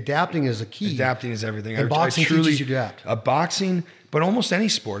 That adapting is a key. Adapting is everything. And boxing teaches you to adapt. Boxing, but almost any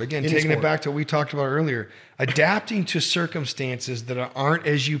sport. Again, taking it back to what we talked about earlier, adapting to circumstances that aren't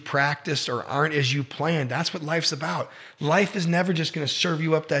as you practiced or aren't as you planned. That's what life's about. Life is never just going to serve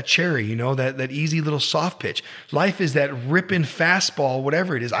you up that cherry, that easy little soft pitch. Life is that ripping fastball,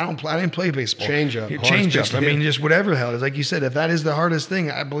 whatever it is. I didn't play baseball. Change up. I mean, just whatever the hell it is. Like you said, if that is the hardest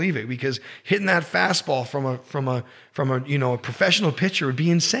thing, I believe it, because hitting that fastball from a professional pitcher would be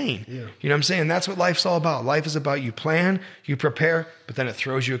insane. Yeah. You know what I'm saying? That's what life's all about. Life is about you plan, you prepare, but then it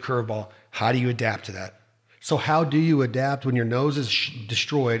throws you a curveball. How do you adapt to that? So how do you adapt when your nose is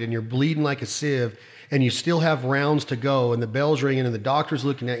destroyed and you're bleeding like a sieve and you still have rounds to go and the bell's ringing and the doctor's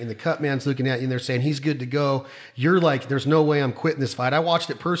looking at you and the cut man's looking at you and they're saying he's good to go? You're like, there's no way I'm quitting this fight. I watched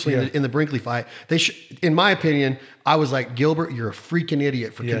it personally in the Brinkley fight. In my opinion, I was like, Gilbert, you're a freaking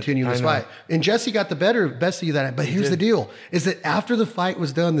idiot for continuing this fight. And Jesse got the best of you that. But here's the deal, is that after the fight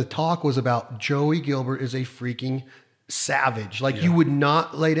was done, the talk was about Joey Gilbert is a freaking savage. You would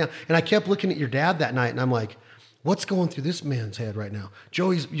not lay down. And I kept looking at your dad that night and I'm like, what's going through this man's head right now?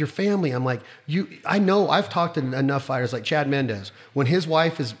 Joey's your family. I'm like, I know I've talked to enough fighters like Chad Mendez. When his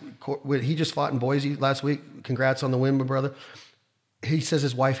wife when he just fought in Boise last week, congrats on the win, my brother. He says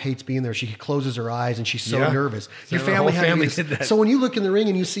his wife hates being there. She closes her eyes and she's so nervous. So your family did that. So when you look in the ring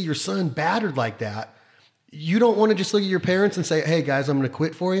and you see your son battered like that, you don't want to just look at your parents and say, hey guys, I'm going to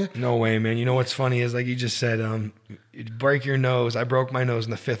quit for you? No way, man. You know what's funny is, like you just said, break your nose. I broke my nose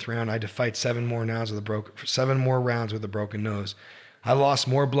in the 5th round. I had to fight 7 more rounds with a broken nose. I lost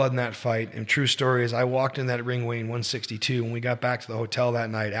more blood in that fight. And true story is, I walked in that ring weighing 162. When we got back to the hotel that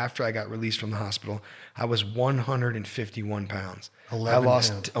night, after I got released from the hospital, I was 151 pounds. I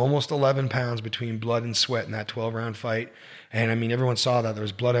lost almost 11 pounds between blood and sweat in that 12-round fight. And I mean, everyone saw that. There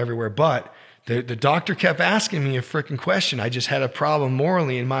was blood everywhere. But the doctor kept asking me a freaking question. I just had a problem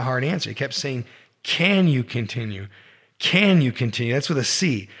morally in my hard answer. He kept saying, can you continue? Can you continue? That's with a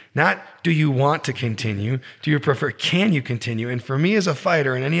C. Not do you want to continue? Do you prefer, can you continue? And for me as a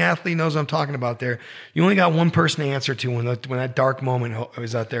fighter, and any athlete knows what I'm talking about there, you only got one person to answer to when that dark moment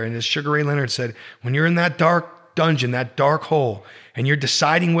was out there. And as Sugar Ray Leonard said, when you're in that dark dungeon, that dark hole, and you're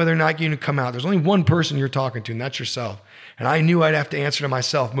deciding whether or not you're going to come out, there's only one person you're talking to, and that's yourself. And I knew I'd have to answer to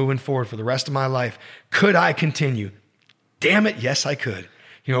myself moving forward for the rest of my life. Could I continue? Damn it, yes, I could.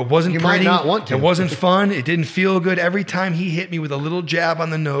 You know, it wasn't pretty. Might not want to. It wasn't fun. It didn't feel good. Every time he hit me with a little jab on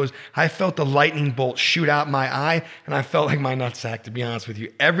the nose, I felt the lightning bolt shoot out my eye, and I felt like my nutsack, to be honest with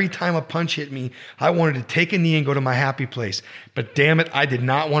you. Every time a punch hit me, I wanted to take a knee and go to my happy place. But damn it, I did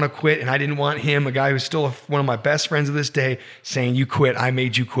not want to quit, and I didn't want him, a guy who's still one of my best friends of this day, saying, you quit, I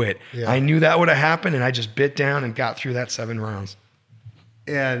made you quit. Yeah. I knew that would have happened, and I just bit down and got through that 7 rounds.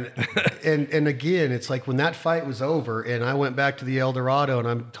 And again, it's like when that fight was over and I went back to the El Dorado and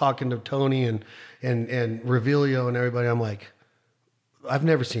I'm talking to Tony and Revilio and everybody, I'm like, I've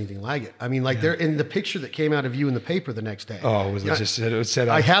never seen anything like it. I mean, like they're in the picture that came out of you in the paper the next day. Oh, it said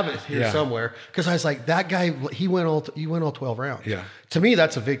I have it here somewhere because I was like, that guy, he went all 12 rounds. Yeah. To me,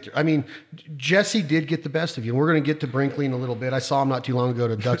 that's a victory. I mean, Jesse did get the best of you. And we're going to get to Brinkley in a little bit. I saw him not too long ago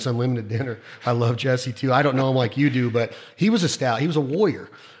to Ducks Unlimited dinner. I love Jesse too. I don't know him like you do, but he was a stout. He was a warrior.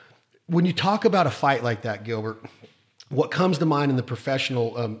 When you talk about a fight like that, Gilbert, what comes to mind in the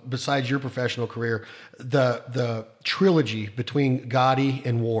professional, besides your professional career, the trilogy between Gotti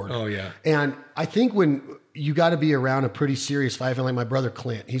and Ward. Oh yeah. And I think when you got to be around a pretty serious fight fan like my brother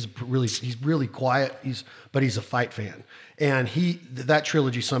Clint, he's really quiet. But he's a fight fan, and that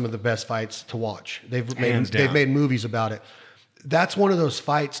trilogy some of the best fights to watch. They've made movies about it. That's one of those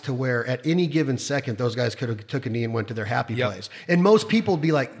fights to where at any given second, those guys could have took a knee and went to their happy place. And most people would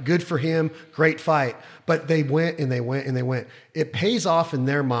be like, good for him, great fight. But they went and they went and they went. It pays off in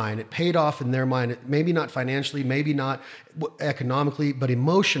their mind. It paid off in their mind. Maybe not financially, maybe not economically, but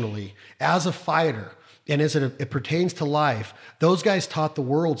emotionally. As a fighter, and as it pertains to life, those guys taught the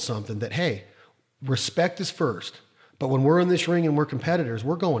world something that, hey, respect is first. But when we're in this ring and we're competitors,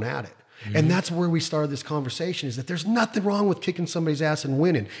 we're going at it. Mm-hmm. And that's where we started this conversation, is that there's nothing wrong with kicking somebody's ass and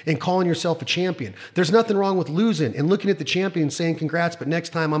winning and calling yourself a champion. There's nothing wrong with losing and looking at the champion and saying, congrats, but next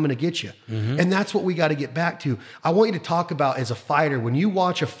time I'm going to get you. Mm-hmm. And that's what we got to get back to. I want you to talk about, as a fighter, when you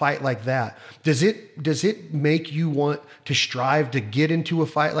watch a fight like that, does it make you want to strive to get into a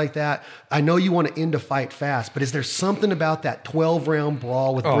fight like that? I know you want to end a fight fast, but is there something about that 12-round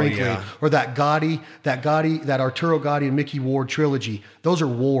brawl with Brinkley or that Arturo Gotti and Mickey Ward trilogy? Those are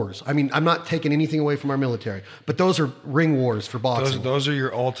wars. I mean, I'm not taking anything away from our military, but those are ring wars for boxing. Those are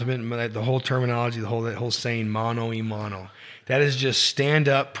your ultimate, the whole terminology, that whole saying, mano y mano. That is just stand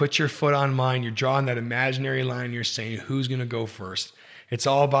up, put your foot on mine. You're drawing that imaginary line. You're saying who's going to go first. It's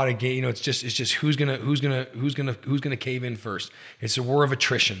all about a game. You know, it's just who's gonna cave in first. It's a war of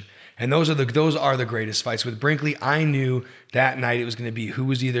attrition. And those are the greatest fights. With Brinkley, I knew that night it was going to be who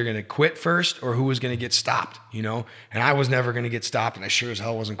was either going to quit first or who was going to get stopped, you know? And I was never going to get stopped, and I sure as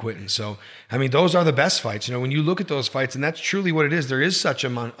hell wasn't quitting. So, I mean, those are the best fights. You know, when you look at those fights, and that's truly what it is, there is such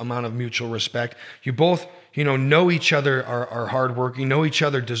amount of mutual respect. You both, know each other are hardworking, know each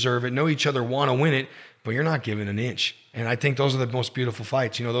other deserve it, know each other want to win it, but you're not giving an inch. And I think those are the most beautiful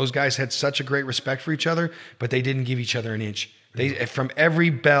fights. You know, those guys had such a great respect for each other, but they didn't give each other an inch. They from every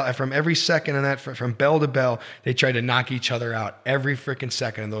second in that, from bell to bell, they tried to knock each other out every freaking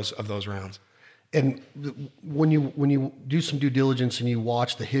second of those rounds. And when you do some due diligence and you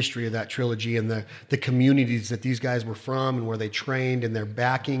watch the history of that trilogy and the communities that these guys were from and where they trained and their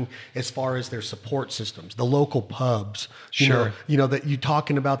backing as far as their support systems, the local pubs, sure. That you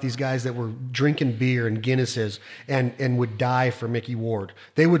talking about these guys that were drinking beer and Guinnesses and would die for Mickey Ward.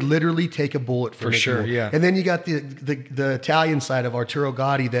 They would literally take a bullet for Mickey sure, Ward. Yeah. And then you got the Italian side of Arturo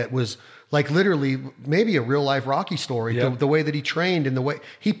Gotti that was like literally maybe a real life Rocky story, yep. the way that he trained and the way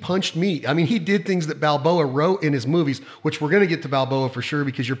he punched meat. I mean, he did things that Balboa wrote in his movies, which we're going to get to Balboa for sure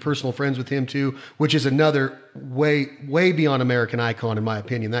because you're personal friends with him too, which is another way beyond American icon in my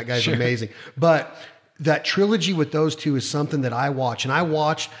opinion. That guy's amazing. But that trilogy with those two is something that I watch. And I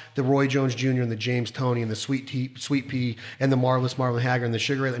watched the Roy Jones Jr. and the James Toney and the Sweet Pea and the Marvelous Marlon Hagler and the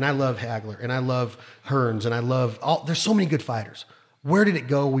Sugar Ray. And I love Hagler and I love Hearns and I love there's so many good fighters. Where did it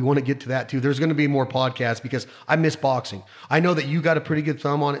go? We want to get to that too. There's going to be more podcasts because I miss boxing. I know that you got a pretty good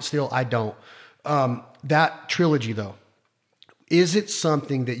thumb on it still. I don't. That trilogy though, is it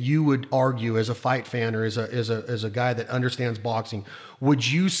something that you would argue as a fight fan or as a guy that understands boxing? Would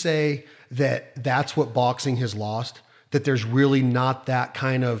you say that that's what boxing has lost? that there's really not that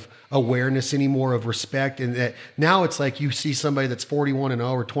kind of awareness anymore of respect, and that now it's like you see somebody that's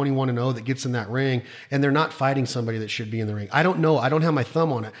 41-0 or 21-0 that gets in that ring and they're not fighting somebody that should be in the ring. I don't know. I don't have my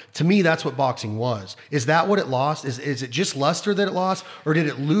thumb on it. To me, that's what boxing was. Is that what it lost? Is it just luster that it lost, or did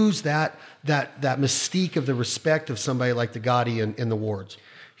it lose that mystique of the respect of somebody like the Gotti and the Wards?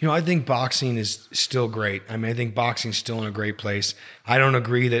 You know, I think boxing is still great. I mean, I think boxing's still in a great place. I don't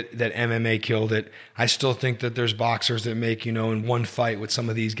agree that MMA killed it. I still think that there's boxers that make, you know, in one fight with some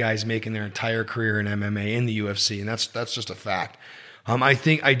of these guys making their entire career in MMA in the UFC, and that's just a fact.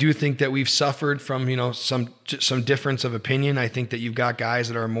 I do think that we've suffered from, you know, some difference of opinion. I think that you've got guys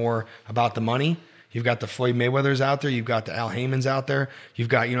that are more about the money. You've got the Floyd Mayweathers out there. You've got the Al Haymans out there. You've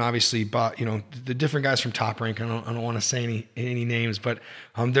got, you know, obviously, you know, the different guys from Top Rank. I don't want to say any names, but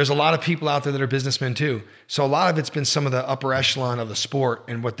there's a lot of people out there that are businessmen too. So a lot of it's been some of the upper echelon of the sport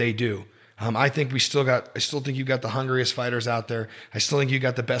and what they do. I think I still think you've got the hungriest fighters out there. I still think you've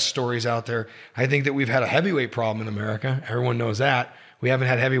got the best stories out there. I think that we've had a heavyweight problem in America. Everyone knows that. We haven't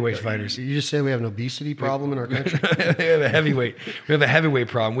had heavyweight fighters. You just say we have an obesity problem in our country? We have a heavyweight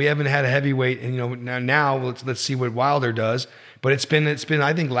problem. We haven't had a heavyweight, and you know, now let's see what Wilder does. But it's been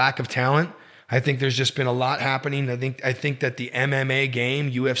I think lack of talent. I think there's just been a lot happening. I think that the MMA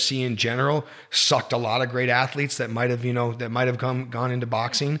game, UFC in general, sucked a lot of great athletes that might have gone into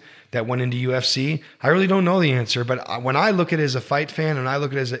boxing, that went into UFC. I really don't know the answer, but when I look at it as a fight fan and I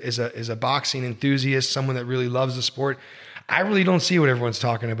look at it as a boxing enthusiast, someone that really loves the sport, I really don't see what everyone's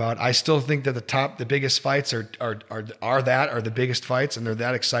talking about. I still think that the biggest fights are the biggest fights, and they're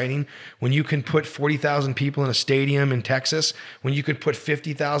that exciting. When you can put 40,000 people in a stadium in Texas, when you could put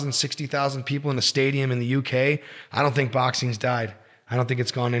 50,000, 60,000 people in a stadium in the UK, I don't think boxing's died. I don't think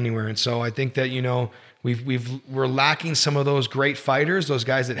it's gone anywhere. And so I think that, you know, we're lacking some of those great fighters, those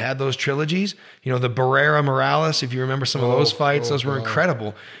guys that had those trilogies. You know, the Barrera Morales, if you remember some of those fights, those were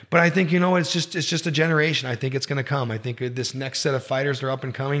incredible. But I think, you know, it's just a generation. I think it's going to come. I think this next set of fighters that are up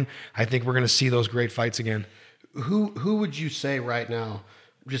and coming, I think we're going to see those great fights again. Who would you say right now?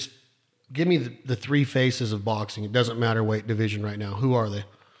 Just give me the three faces of boxing. It doesn't matter weight division right now. Who are they?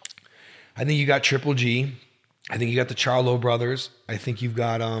 I think you got Triple G. I think you got the Charlo brothers. I think you've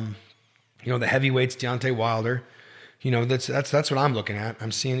got you know, the heavyweights, Deontay Wilder. You know, that's what I'm looking at.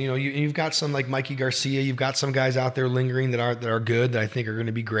 I'm seeing, you know, you've got some like Mikey Garcia. You've got some guys out there lingering that are good, that I think are going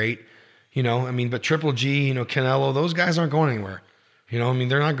to be great. You know, I mean, but Triple G, you know, Canelo, those guys aren't going anywhere. You know, I mean,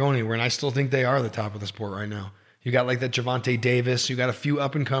 they're not going anywhere, and I still think they are the top of the sport right now. You got like that Gervonta Davis. You got a few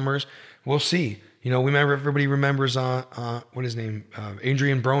up and comers. We'll see. You know, everybody remembers what his name,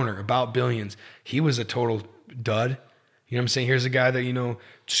 Adrian Broner, About Billions. He was a total dud. You know what I'm saying? Here's a guy that, you know,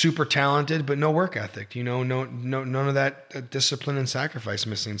 super talented, but no work ethic, you know, none of that discipline and sacrifice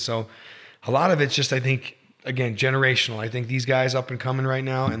missing. So a lot of it's just, I think, again, generational. I think these guys up and coming right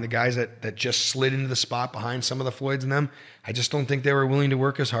now, and the guys that just slid into the spot behind some of the Floyds and them, I just don't think they were willing to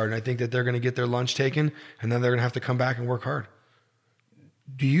work as hard. And I think that they're going to get their lunch taken, and then they're going to have to come back and work hard.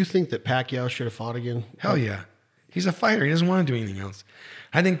 Do you think that Pacquiao should have fought again? Hell yeah. He's a fighter. He doesn't want to do anything else.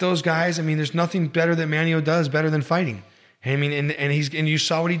 I think those guys, I mean, there's nothing better that Manio does better than fighting. I mean, and you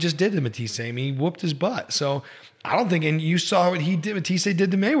saw what he just did to Matisse. I mean, he whooped his butt. So I don't think, and you saw what Matisse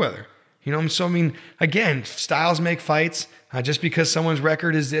did to Mayweather. You know, so I mean, again, styles make fights. Just because someone's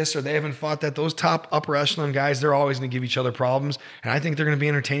record is this or they haven't fought that, those top upper echelon guys, they're always going to give each other problems. And I think they're going to be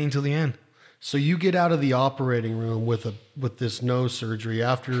entertaining till the end. So you get out of the operating room with this nose surgery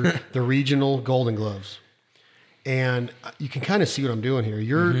after the regional Golden Gloves. And you can kind of see what I'm doing here.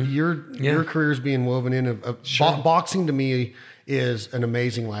 Your career is being woven in. Boxing to me is an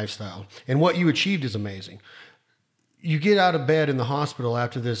amazing lifestyle, and what you achieved is amazing. You get out of bed in the hospital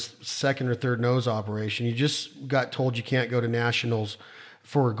after this second or third nose operation. You just got told you can't go to nationals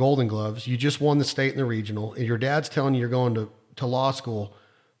for Golden Gloves. You just won the state and the regional, and your dad's telling you you're going to law school,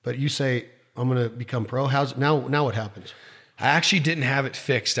 but you say, "I'm going to become pro." Now what happens? I actually didn't have it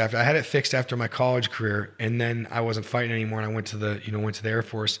fixed I had it fixed after my college career, and then I wasn't fighting anymore, and I went to the Air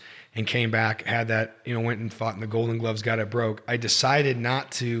Force and came back, had that, went and fought in the Golden Gloves, got it broke. I decided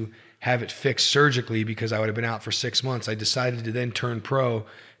not to have it fixed surgically because I would have been out for 6 months. I decided to then turn pro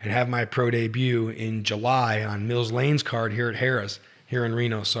and have my pro debut in July on Mills Lane's card here at Harrah's here in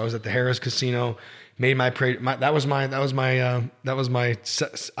Reno. So I was at the Harrah's Casino, made that was my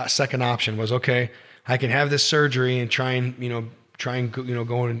second option was, okay, I can have this surgery and try and go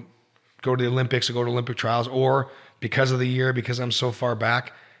to the Olympics or go to Olympic trials, or because of the year, because I'm so far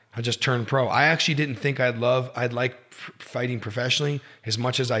back, I just turned pro. I actually didn't think I'd like fighting professionally as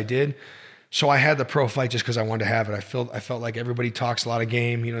much as I did. So I had the pro fight just because I wanted to have it. I felt like everybody talks a lot of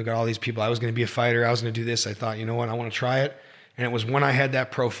game, got all these people. I was going to be a fighter. I was going to do this. I thought, you know what? I want to try it. And it was when I had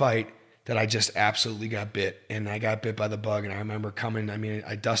that pro fight that I just absolutely got bit. And I got bit by the bug. And I remember coming,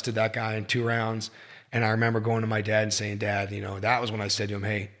 I dusted that guy in 2 rounds. And I remember going to my dad and saying, Dad, that was when I said to him,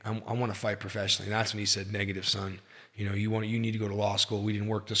 hey, I want to fight professionally. And that's when he said, negative, son. You need to go to law school. We didn't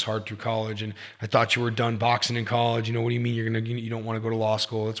work this hard through college. And I thought you were done boxing in college. What do you mean you don't want to go to law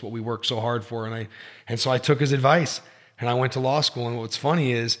school? That's what we worked so hard for. And so I took his advice and I went to law school. And what's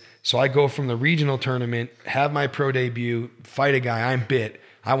funny is, so I go from the regional tournament, have my pro debut, fight a guy, I'm bit.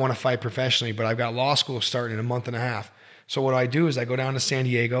 I want to fight professionally, but I've got law school starting in a month and a half. So what I do is I go down to San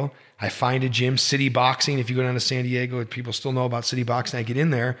Diego. I find a gym, City Boxing. If you go down to San Diego, people still know about City Boxing. I get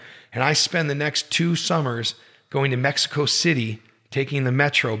in there and I spend the next 2 summers going to Mexico City, taking the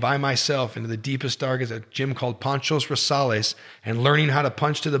metro by myself into the deepest, darkest, a gym called Panchos Rosales, and learning how to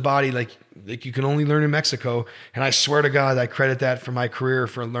punch to the body like you can only learn in Mexico. And I swear to God, I credit that for my career,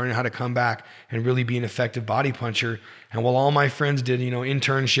 for learning how to come back and really be an effective body puncher. And while all my friends did,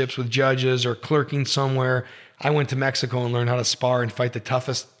 internships with judges or clerking somewhere, I went to Mexico and learned how to spar and fight the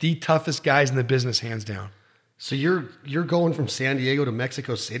toughest guys in the business, hands down. So you're going from San Diego to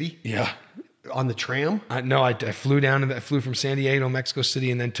Mexico City? Yeah. On the tram? No, I flew from San Diego to Mexico City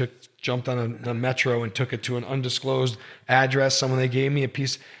and then jumped on the metro and took it to an undisclosed address. They gave me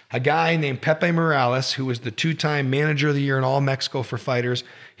a guy named Pepe Morales, who was the 2-time manager of the year in all Mexico for fighters.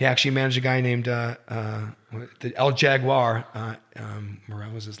 He actually managed a guy named El Jaguar.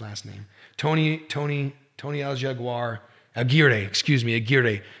 What was his last name? Tony El Jaguar. Aguirre.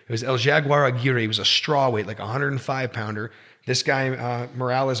 It was El Jaguar Aguirre. He was a strawweight, like a 105-pounder. This guy,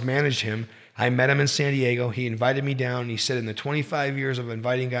 Morales, managed him. I met him in San Diego. He invited me down. He said in the 25 years of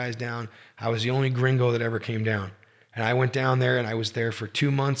inviting guys down, I was the only gringo that ever came down. And I went down there and I was there for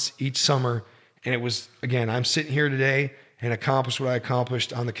 2 months each summer. And it was, again, I'm sitting here today and accomplished what I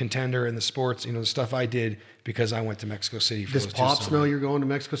accomplished on the Contender and the sports, the stuff I did because I went to Mexico City for Does Pops know you're going to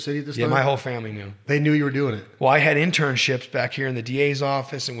Mexico City this time? Yeah, my whole family knew. They knew you were doing it. Well, I had internships back here in the DA's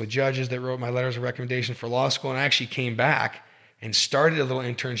office and with judges that wrote my letters of recommendation for law school. And I actually came back and started a little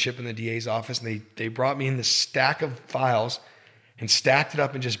internship in the DA's office. And they brought me in this stack of files and stacked it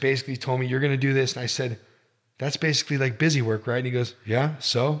up and just basically told me, you're going to do this. And I said, that's basically like busy work, right? And he goes, yeah,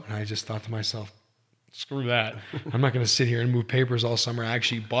 so? And I just thought to myself, screw that. I'm not going to sit here and move papers all summer. I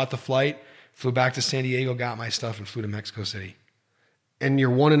actually bought the flight, flew back to San Diego, got my stuff, and flew to Mexico City. And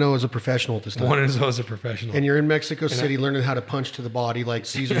you're 1-0 as a professional at this time. 1-0 as a professional. And you're in Mexico City learning how to punch to the body like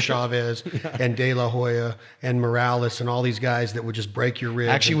Cesar Chavez and De La Hoya and Morales and all these guys that would just break your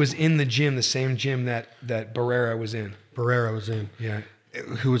ribs. Actually was in the gym, the same gym that Barrera was in. Barrera was in. Yeah.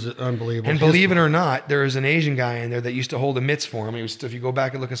 Who was unbelievable. And believe it or not, there was an Asian guy in there that used to hold the mitts for him. If you go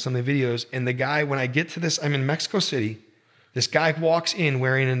back and look at some of the videos, and the guy, when I get to this, I'm in Mexico City, this guy walks in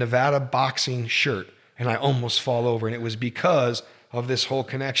wearing a Nevada boxing shirt, and I almost fall over. And it was because of this whole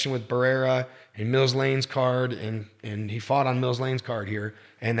connection with Barrera and Mills Lane's card, and he fought on Mills Lane's card here,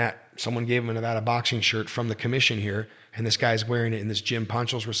 and that someone gave him a Nevada boxing shirt from the commission here, and this guy's wearing it in this gym,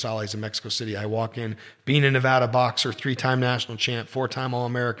 Panchos Rosales in Mexico City. I walk in, being a Nevada boxer, 3-time national champ, 4-time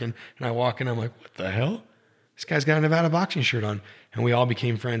All-American, and I walk in, I'm like, what the hell? This guy's got a Nevada boxing shirt on, and we all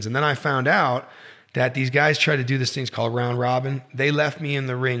became friends. And then I found out that these guys try to do this thing called round robin. They left me in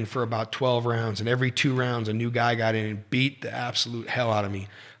the ring for about 12 rounds, and every 2 rounds, a new guy got in and beat the absolute hell out of me.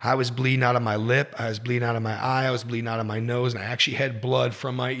 I was bleeding out of my lip. I was bleeding out of my eye. I was bleeding out of my nose, and I actually had blood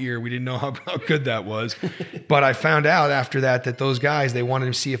from my ear. We didn't know how good that was. But I found out after that those guys, they wanted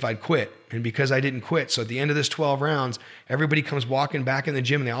to see if I'd quit. And because I didn't quit, so at the end of this 12 rounds, everybody comes walking back in the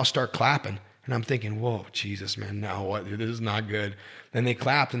gym, and they all start clapping. And I'm thinking, whoa, Jesus, man, no, what? This is not good. Then they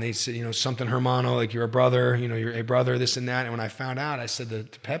clapped, and they said, something Hermano, like you're a brother, you're a brother, this and that. And when I found out, I said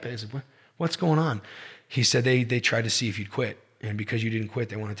to Pepe, I said, what's going on? He said, they tried to see if you'd quit. And because you didn't quit,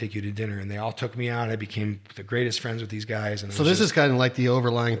 they want to take you to dinner. And they all took me out. I became the greatest friends with these guys. And so this is kind of like the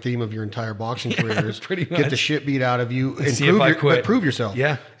overlying theme of your entire boxing career is pretty much. Get the shit beat out of you and see if I quit. But prove yourself.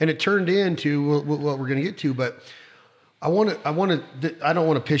 Yeah. And it turned into what we're going to get to. But I don't want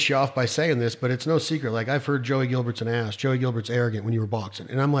to piss you off by saying this, but it's no secret. Like I've heard Joey Gilbert's an ass. Joey Gilbert's arrogant when you were boxing.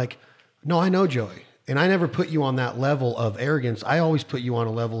 And I'm like, no, I know Joey. And I never put you on that level of arrogance. I always put you on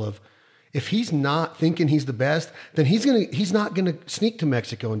a level of, if he's not thinking he's the best, then he's not gonna sneak to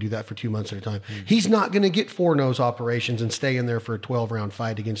Mexico and do that for 2 months at a time. Mm-hmm. He's not gonna get 4 nose operations and stay in there for a 12-round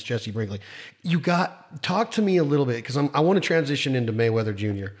fight against Jesse Brinkley. Talk to me a little bit because I want to transition into Mayweather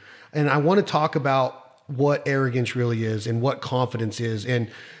Jr. and I want to talk about what arrogance really is and what confidence is. And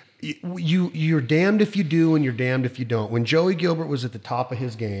you're damned if you do and you're damned if you don't. When Joey Gilbert was at the top of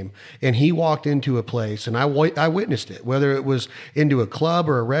his game and he walked into a place, and I witnessed it, whether it was into a club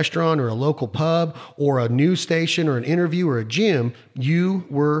or a restaurant or a local pub or a news station or an interview or a gym, you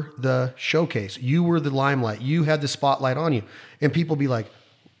were the showcase. You were the limelight. You had the spotlight on you. And people be like,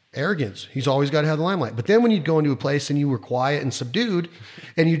 arrogance. He's always got to have the limelight. But then when you'd go into a place and you were quiet and subdued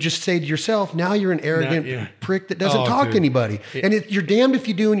and you just say to yourself, now you're an arrogant prick that doesn't talk to anybody. And you're damned if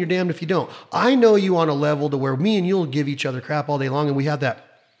you do and you're damned if you don't. I know you on a level to where me and you'll give each other crap all day long, and we have that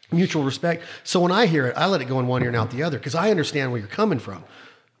mutual respect. So when I hear it, I let it go in one ear and out the other because I understand where you're coming from.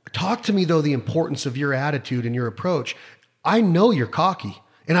 Talk to me, though, the importance of your attitude and your approach. I know you're cocky.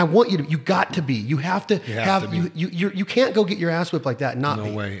 And I want you to, you got to be, you have to you can't go get your ass whipped like that and not be.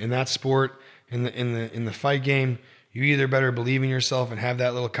 No way. In that sport, in the fight game, you either better believe in yourself and have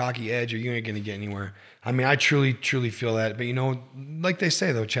that little cocky edge, or you ain't going to get anywhere. I mean, I truly feel that. But like they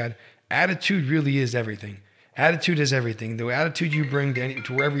say though, Chad, attitude really is everything. Attitude is everything. The attitude you bring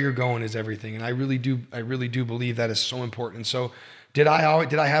to wherever you're going is everything. And I really do believe that is so important. So did I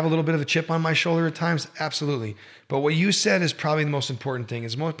have a little bit of a chip on my shoulder at times? Absolutely. But what you said is probably the most important thing.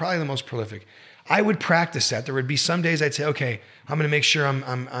 It's probably the most prolific. I would practice that. There would be some days I'd say, okay, I'm going to make sure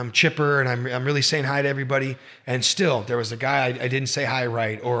I'm chipper and I'm really saying hi to everybody. And still, there was a guy I didn't say hi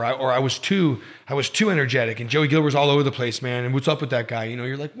right, or I was too energetic. And Joey Gilbert was all over the place, man. And what's up with that guy?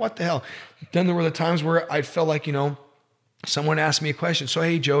 You're like, what the hell? Then there were the times where I felt like someone asked me a question. So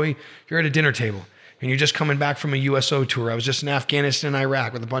hey, Joey, you're at a dinner table. And you're just coming back from a USO tour. I was just in Afghanistan and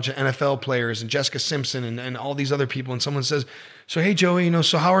Iraq with a bunch of NFL players and Jessica Simpson and all these other people. And someone says, so, hey, Joey,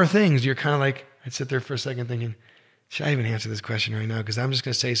 so how are things? You're kind of like, I'd sit there for a second thinking, should I even answer this question right now? Because I'm just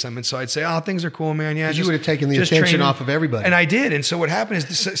going to say something. So I'd say, oh, things are cool, man. Yeah. You would have taken the attention off of everybody. And I did. And so what happened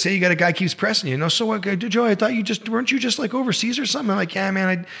is, say you got a guy keeps pressing you. So what, Joey, I thought weren't you just like overseas or something? I'm like, yeah,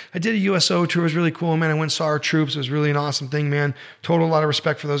 man, I did a USO tour. It was really cool, man. I went and saw our troops. It was really an awesome thing, man. Total lot of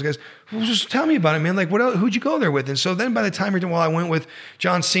respect for those guys. Well, just tell me about it, man. Like, what else, who'd you go there with? And so then by the time I went with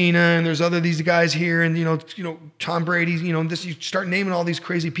John Cena and there's these guys here and, Tom Brady, you start naming all these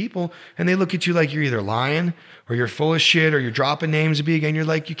crazy people and they look at you like you're either lying or you're full of shit or you're dropping names to be again. You're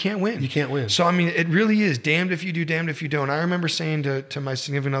like, you can't win. You can't win. So, I mean, it really is damned if you do, damned if you don't. I remember saying to my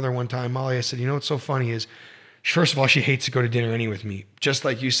significant other one time, Molly, I said, what's so funny is, first of all, she hates to go to dinner any with me, just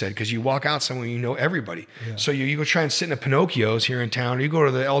like you said, because you walk out somewhere, you know everybody. Yeah. So you go try and sit in a Pinocchio's here in town, or you go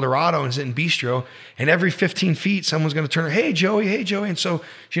to the El Dorado and sit in Bistro, and every 15 feet, someone's going to turn, hey, Joey. And so,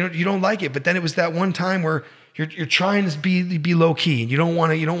 you don't like it. But then it was that one time where you're trying to be low key. You don't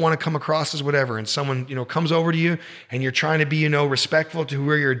want to come across as whatever. And someone, comes over to you and you're trying to be, respectful to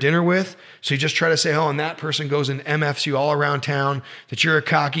whoever you're at dinner with. So you just try to say, oh, and that person goes and MFs you all around town, that you're a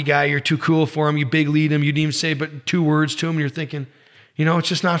cocky guy. You're too cool for him. You big lead him. You didn't even say but 2 words to him. And you're thinking, it's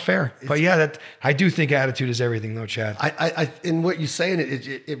just not fair. But yeah, I do think attitude is everything though, Chad. I in what you're saying,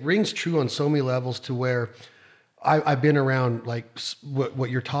 it rings true on so many levels to where I've been around like what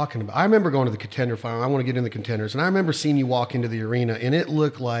you're talking about. I remember going to the Contender Final. I want to get in the Contenders. And I remember seeing you walk into the arena and it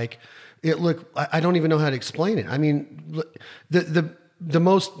looked, I don't even know how to explain it. I mean, the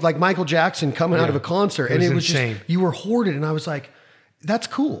most like Michael Jackson coming out of a concert. And it was insane. You were hoarded. And I was like, that's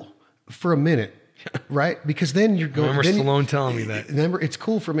cool for a minute. Right? Because then you're going. I remember Stallone telling me that. Remember, it's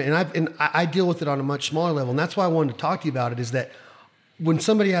cool for me. And I deal with it on a much smaller level. And that's why I wanted to talk to you about it is that when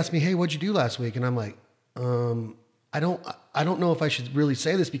somebody asks me, hey, what'd you do last week? And I'm like, I don't know if I should really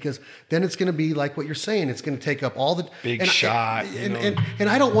say this because then it's going to be like what you're saying. It's going to take up all the big shot. And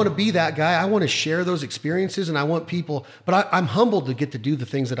I don't want to be that guy. I want to share those experiences and I want people, but I'm humbled to get to do the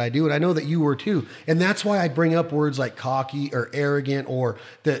things that I do. And I know that you were too. And that's why I bring up words like cocky or arrogant or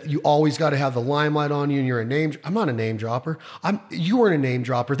that you always got to have the limelight on you and you're a name. I'm not a name dropper. You weren't a name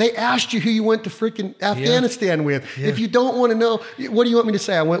dropper. They asked you who you went to freaking Afghanistan with. Yeah. If you don't want to know, what do you want me to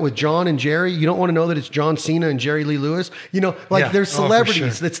say? I went with John and Jerry. You don't want to know that it's John Cena and Jerry Lee Lewis. There's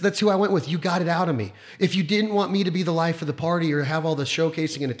celebrities. Sure. That's who I went with. You got it out of me. If you didn't want me to be the life of the party or have all the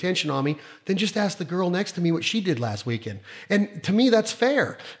showcasing and attention on me, then just ask the girl next to me what she did last weekend. And to me, that's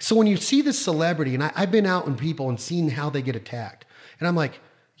fair. So when you see this celebrity, and I've been out with people and seen how they get attacked, and I'm like,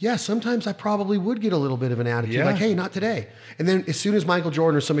 yeah, sometimes I probably would get a little bit of an attitude, like, hey, not today. And then as soon as Michael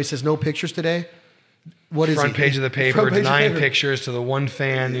Jordan or somebody says no pictures today, what is front page of the paper, 9 pictures to the one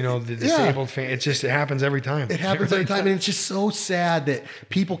fan, the disabled fan. It happens every time. It happens every time. And it's just so sad that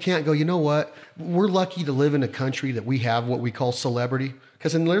people can't go, you know what? We're lucky to live in a country that we have what we call celebrity.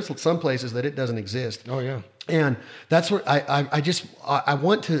 Because there's some places that it doesn't exist. Oh, yeah. And that's where I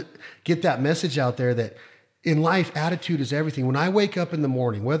want to get that message out there that in life, attitude is everything. When I wake up in the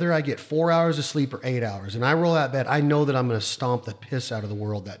morning, whether I get 4 hours of sleep or 8 hours, and I roll out of bed, I know that I'm going to stomp the piss out of the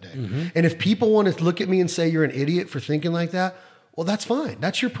world that day. And if people want to look at me and say you're an idiot for thinking like that, well, that's fine.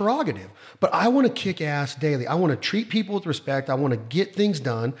 That's your prerogative. But I want to kick ass daily. I want to treat people with respect. I want to get things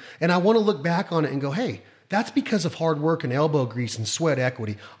done. And I want to look back on it and go, hey, that's because of hard work and elbow grease and sweat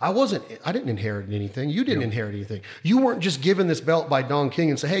equity. I didn't inherit anything. You didn't inherit anything. You weren't just given this belt by Don King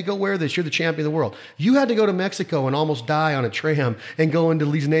and say, hey, go wear this. You're the champion of the world. You had to go to Mexico and almost die on a tram and go into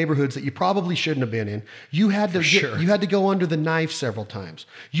these neighborhoods that you probably shouldn't have been in. You had to you had to go under the knife several times.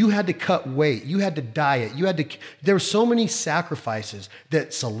 You had to cut weight. You had to diet. There were so many sacrifices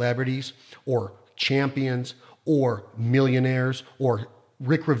that celebrities or champions or millionaires or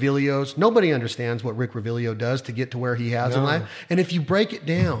Rick Revilio's. Nobody understands what Rick Revilio does to get to where he has in life. And if you break it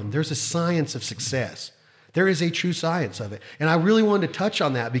down, there's a science of success. There is a true science of it. And I really wanted to touch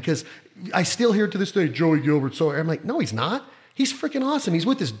on that because I still hear to this day, Joey Gilbert. So I'm like, no, he's not. He's freaking awesome. He's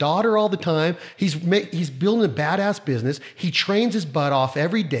with his daughter all the time. He's building a badass business. He trains his butt off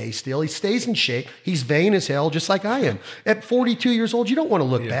every day still. He stays in shape. He's vain as hell, just like I am. At 42 years old, you don't want to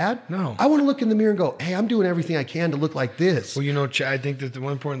look bad. No. I want to look in the mirror and go, hey, I'm doing everything I can to look like this. Well, you know, I think that the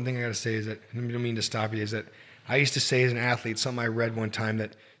one important thing I got to say is that, and I don't mean to stop you, is that I used to say as an athlete, something I read one time,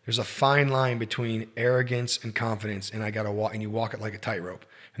 that there's a fine line between arrogance and confidence, and you walk it like a tightrope.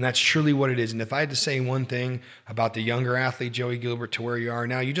 And that's truly what it is. And if I had to say one thing about the younger athlete, Joey Gilbert, to where you are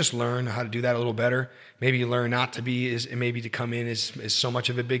now, you just learn how to do that a little better. Maybe you learn not to be maybe to come in as so much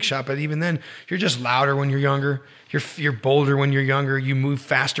of a big shot. But even then, you're just louder when you're younger. You're bolder when you're younger. You move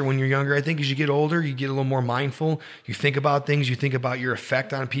faster when you're younger. I think as you get older, you get a little more mindful. You think about things. You think about your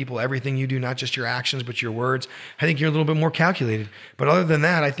effect on people, everything you do, not just your actions, but your words. I think you're a little bit more calculated. But other than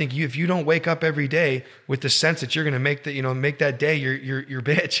that, I think if you don't wake up every day with the sense that you're going to make that day your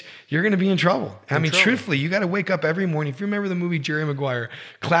bitch, you're going to be in trouble. Truthfully, you got to wake up every morning. If you remember the movie Jerry Maguire,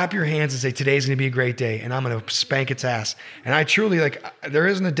 clap your hands and say, today's going to be a great day, and I'm going to spank its ass. And I truly, there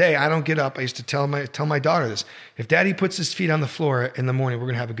isn't a day I don't get up. I used to tell my daughter this. If Daddy puts his feet on the floor in the morning, we're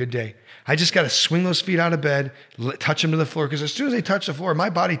going to have a good day. I just got to swing those feet out of bed, touch them to the floor, because as soon as they touch the floor,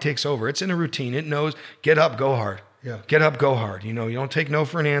 my body takes over. It's in a routine. It knows, get up, go hard. Yeah. Get up, go hard. You don't take no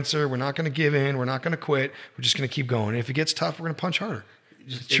for an answer. We're not going to give in. We're not going to quit. We're just going to keep going. And if it gets tough, we're going to punch harder.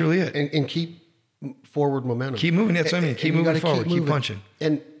 It's truly it. And keep forward momentum. Keep moving. That's what I mean. Keep moving forward. Keep punching.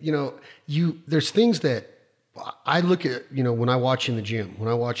 And, there's things that I look at, when I watch you in the gym, when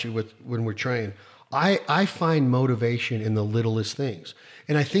I watch you when we're training, I find motivation in the littlest things.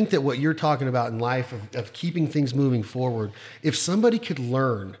 And I think that what you're talking about in life of keeping things moving forward, if somebody could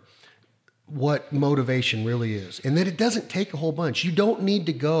learn what motivation really is, and that it doesn't take a whole bunch. You don't need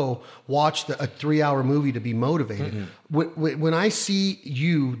to go watch a 3-hour movie to be motivated. Mm-hmm. When I see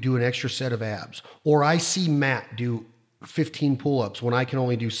you do an extra set of abs, or I see Matt do 15 pull-ups when I can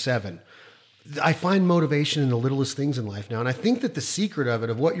only do 7, I find motivation in the littlest things in life now. And I think that the secret of it,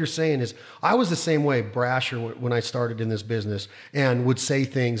 of what you're saying, is I was the same way, brasher, when I started in this business, and would say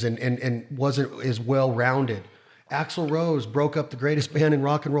things and wasn't as well-rounded. Axl Rose broke up the greatest band in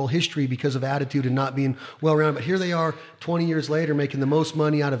rock and roll history because of attitude and not being well-rounded. But here they are 20 years later making the most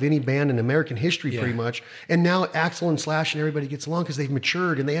money out of any band in American history pretty much. And now Axl and Slash and everybody gets along because they've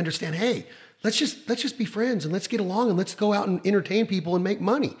matured and they understand, hey, let's just be friends and let's get along and let's go out and entertain people and make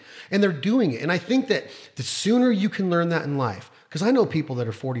money. And they're doing it. And I think that the sooner you can learn that in life, because I know people that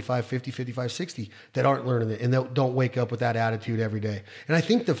are 45, 50, 55, 60 that aren't learning it and don't wake up with that attitude every day. And I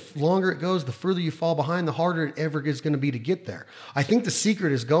think the longer it goes, the further you fall behind, the harder it ever is going to be to get there. I think the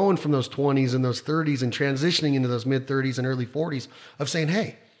secret is going from those 20s and those 30s and transitioning into those mid-30s and early 40s of saying,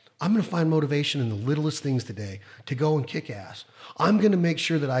 hey, I'm going to find motivation in the littlest things today to go and kick ass. I'm going to make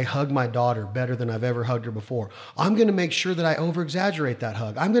sure that I hug my daughter better than I've ever hugged her before. I'm going to make sure that I over-exaggerate that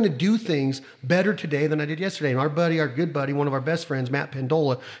hug. I'm going to do things better today than I did yesterday. And our good buddy, one of our best friends, Matt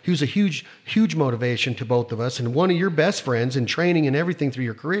Pendola, who's a huge, huge motivation to both of us, and one of your best friends in training and everything through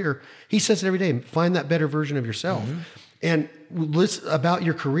your career, he says it every day, find that better version of yourself. Mm-hmm. And listen about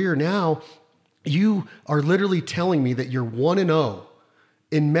your career now, you are literally telling me that you're 1-0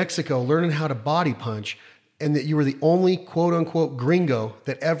 in Mexico learning how to body punch, and that you were the only quote unquote gringo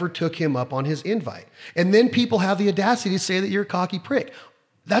that ever took him up on his invite. And then people have the audacity to say that you're a cocky prick.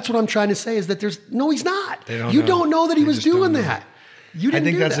 That's what I'm trying to say, is that he's not. You don't know that he was doing that. I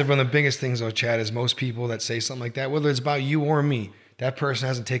think that's one of the biggest things though, Chad, is most people that say something like that, whether it's about you or me, that person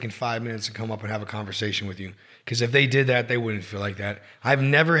hasn't taken 5 minutes to come up and have a conversation with you. Because if they did that, they wouldn't feel like that. I've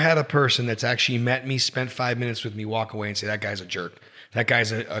never had a person that's actually met me, spent 5 minutes with me, walk away and say, that guy's a jerk. That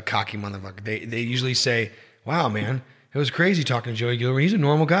guy's a cocky motherfucker. They usually say, wow, man, It was crazy talking to Joey Gilbert. He's a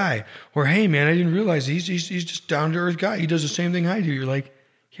normal guy. Or, hey, man, I didn't realize he's just down-to-earth guy. He does the same thing I do. You're like,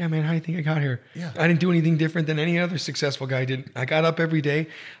 yeah, man, how do you think I got here? Yeah. I didn't do anything different than any other successful guy did. I got up every day.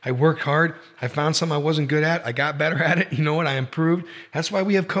 I worked hard. I found something I wasn't good at. I got better at it. You know what? I improved. That's why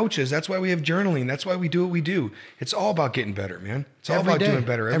we have coaches. That's why we have journaling. That's why we do what we do. It's all about getting better, man. It's all about doing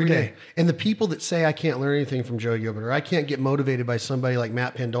better every day. And the people that say I can't learn anything from Joe Gilbert or I can't get motivated by somebody like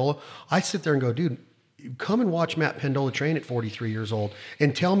Matt Pendola, I sit there and go, dude, come and watch Matt Pendola train at 43 years old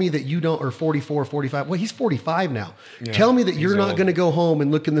and tell me that you don't, or 44, 45. Well, he's 45 now. Yeah, tell me that you're not going to go home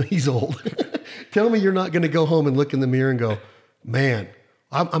and look in the, he's old. Tell me you're not going to go home and look in the mirror and go, man,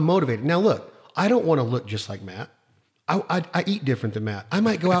 I'm motivated. Now look, I don't want to look just like Matt. I eat different than Matt. I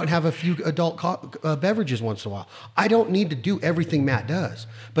might go out and have a few adult beverages once in a while. I don't need to do everything Matt does,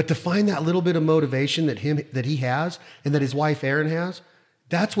 but to find that little bit of motivation that he has and that his wife Erin has,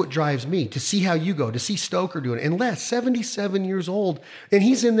 that's what drives me, to see how you go, to see Stoker doing it. And Les, 77 years old, and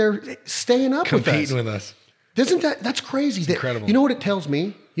he's in there staying up competing with us. That's crazy. That's incredible. You know what it tells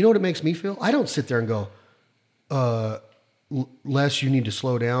me? You know what it makes me feel? I don't sit there and go, Les, you need to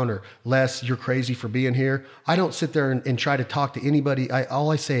slow down, or Les, you're crazy for being here. I don't sit there and try to talk to anybody.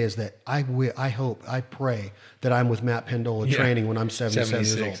 All I say is that I hope, I pray that I'm with Matt Pendola training when I'm 77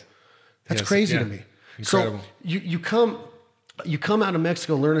 years old. That's crazy to me. Incredible. So you come out of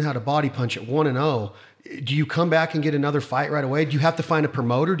Mexico learning how to body punch at 1-0. Do you come back and get another fight right away? Do you have to find a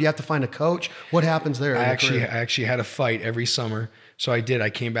promoter? Do you have to find a coach? What happens there? I actually had a fight every summer. So I did. I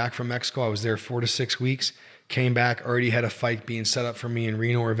came back from Mexico. I was there 4 to 6 weeks. Came back, already had a fight being set up for me in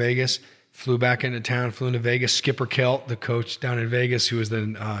Reno or Vegas. Flew back into town, flew into Vegas. Skipper Kelt, the coach down in Vegas, who was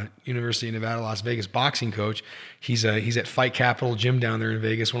the University of Nevada, Las Vegas boxing coach. He's at Fight Capital Gym down there in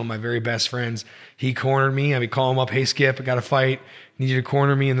Vegas, one of my very best friends. He cornered me. I would call him up, hey, Skip, I got a fight. Need you to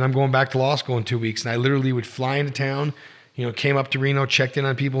corner me, and then I'm going back to law school in 2 weeks. And I literally would fly into town, came up to Reno, checked in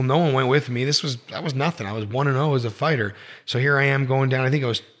on people. No one went with me. That was nothing. I was 1-0 as a fighter. So here I am going down. I think I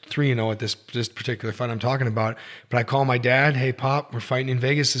was 3-0 at this particular fight I'm talking about. But I call my dad, hey, Pop, we're fighting in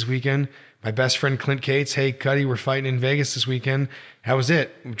Vegas this weekend. My best friend, Clint Cates, hey, Cuddy, we're fighting in Vegas this weekend. That was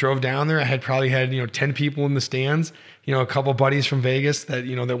it. We drove down there. I probably had 10 people in the stands, a couple buddies from Vegas that,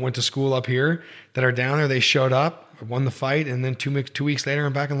 that went to school up here that are down there. They showed up, won the fight, and then 2 weeks later,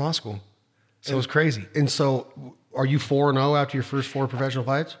 I'm back in law school. So it was crazy. And so are you 4-0 after your first 4 professional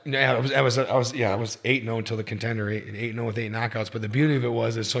fights? Yeah, I was 8-0 until the Contender, 8-0 with 8 knockouts. But the beauty of it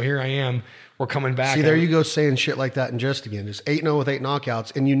was so here I am. We're coming back. See, there you go saying shit like that in Just again. Just 8-0 with 8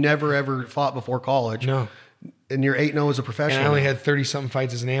 knockouts, and you never ever fought before college. No. And you're 8-0 as a professional. And I only had 30-something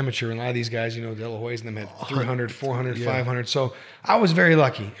fights as an amateur, and a lot of these guys, De La Hoya's and them had 300, 400, 500. So I was very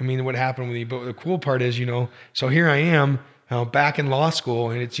lucky. I mean, what happened with me. But the cool part is, so here I am, back in law school,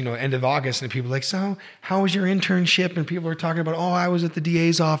 and it's, end of August, and people are like, so how was your internship? And people are talking about, I was at the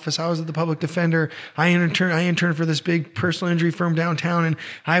DA's office. I was at the public defender. I interned for this big personal injury firm downtown, and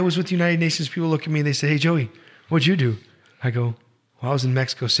I was with the United Nations. People look at me, they say, hey, Joey, what'd you do? I go, well, I was in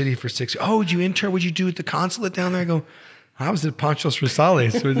Mexico City for 6 years. Oh, did you intern? What'd you do at the consulate down there? I go, I was at Panchos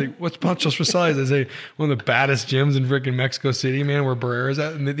Rosales. So he's like, what's Panchos Rosales? I say, one of the baddest gyms in freaking Mexico City, man, where Barrera's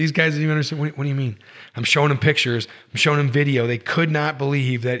at. And these guys didn't even understand, what do you mean? I'm showing them pictures. I'm showing them video. They could not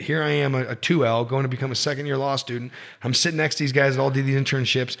believe that here I am, a 2L, going to become a second-year law student. I'm sitting next to these guys that all did these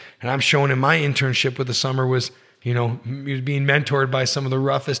internships, and I'm showing them my internship with the summer was, he was being mentored by some of the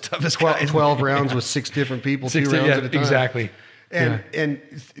roughest, toughest guys. 12 rounds with 6 different people, 2 rounds at a time. Exactly. And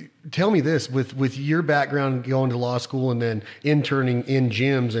tell me this, with your background going to law school and then interning in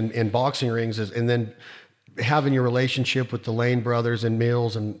gyms and boxing rings, and then having your relationship with the Lane brothers and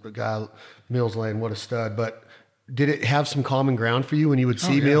Mills, and the guy, Mills Lane, what a stud. But did it have some common ground for you when you would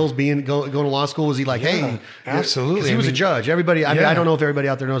see Mills going to law school? Was he like, hey, absolutely? He was a judge. Everybody, I don't know if everybody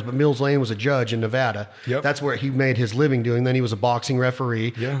out there knows, but Mills Lane was a judge in Nevada. Yep. That's where he made his living doing. Then he was a boxing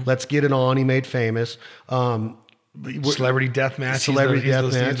referee. Yeah. Let's get it on. He made famous. Celebrity Deathmatch.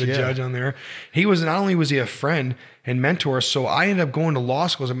 He's the judge on there. He was, not only was he a friend and mentor, so I ended up going to law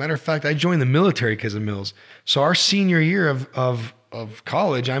school. As a matter of fact, I joined the military because of Mills. So our senior year of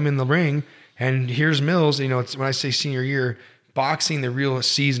college, I'm in the ring, and here's Mills. It's, when I say senior year, boxing, the real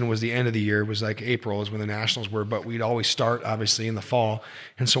season was the end of the year. It was like April is when the nationals were, but we'd always start obviously in the fall.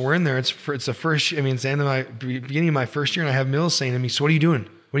 And so we're in there. It's the first. It's the end of beginning of my first year, and I have Mills saying to me, "So what are you doing?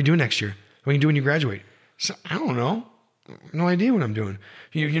 What are you doing next year? What are you doing when you graduate?" So, I don't know. No idea what I'm doing.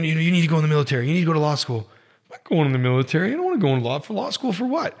 You need to go in the military. You need to go to law school. I'm not going in the military. I don't want to go in law school for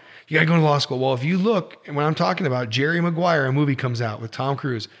what? You got to go to law school. Well, if you look, and when I'm talking about Jerry Maguire, a movie comes out with Tom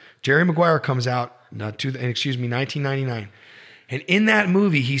Cruise. Jerry Maguire comes out, 1999. And in that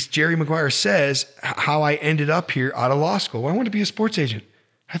movie, Jerry Maguire says how I ended up here out of law school. Well, I wanted to be a sports agent.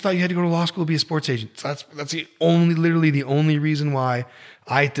 I thought you had to go to law school to be a sports agent. So that's literally the only reason why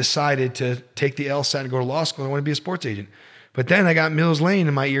I decided to take the LSAT and go to law school. I want to be a sports agent. But then I got Mills Lane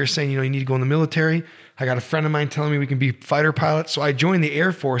in my ear saying, you need to go in the military. I got a friend of mine telling me we can be fighter pilots. So I joined the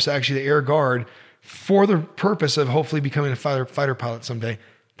Air Force, actually the Air Guard, for the purpose of hopefully becoming a fighter pilot someday.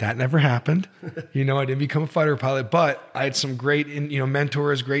 That never happened. I didn't become a fighter pilot, but I had some great,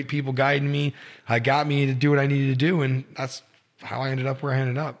 mentors, great people guiding me. I got me to do what I needed to do. And that's how I ended up where I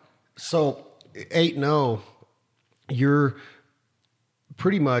ended up. So 8-0, you're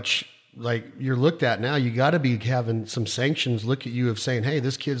pretty much like you're looked at now. You got to be having some sanctions look at you of saying, hey,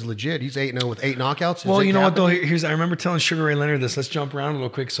 this kid's legit. He's 8-0 with 8 knockouts. Well, you know what though? I remember telling Sugar Ray Leonard this. Let's jump around a little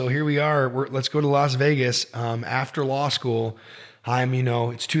quick. So here we are. Let's go to Las Vegas after law school.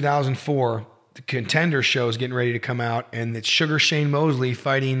 It's 2004. The Contender show is getting ready to come out, and it's Sugar Shane Mosley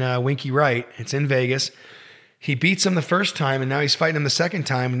fighting Winky Wright. It's in Vegas. He beats him the first time, and now he's fighting him the second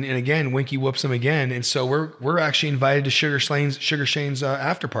time, and again, Winky whoops him again. And so we're actually invited to Sugar Shane's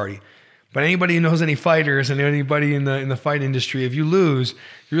after party. But anybody who knows any fighters and anybody in the fight industry, if you lose,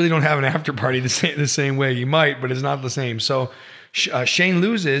 you really don't have an after party the same way. You might, but it's not the same. So Shane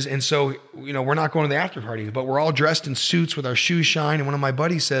loses, and so we're not going to the after party, but we're all dressed in suits with our shoes shine. And one of my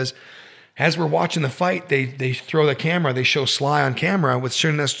buddies says, as we're watching the fight, they throw the camera, they show Sly on camera with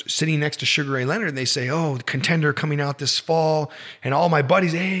sitting next to Sugar Ray Leonard, and they say, oh, the Contender coming out this fall. And all my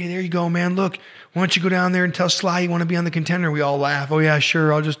buddies, hey, there you go, man, look, why don't you go down there and tell Sly you want to be on the Contender? We all laugh. Oh yeah,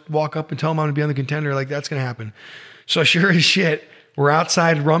 sure, I'll just walk up and tell him I'm going to be on the Contender. Like, that's going to happen. So sure as shit, we're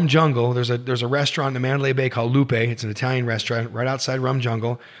outside Rum Jungle. There's a restaurant in the Mandalay Bay called Lupe. It's an Italian restaurant right outside Rum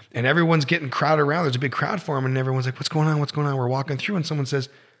Jungle. And everyone's getting crowded around. There's a big crowd for him, and everyone's like, what's going on? What's going on? We're walking through, and someone says,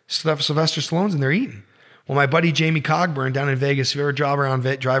 Sylvester Stallone's and they're eating. Well, my buddy Jamie Cogburn down in Vegas, if you ever drive around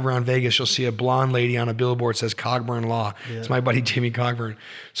Vegas, you'll see a blonde lady on a billboard that says Cogburn Law. Yeah. It's my buddy Jamie Cogburn.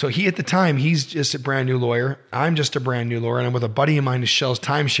 So he, at the time, he's just a brand new lawyer. I'm just a brand new lawyer, and I'm with a buddy of mine who sells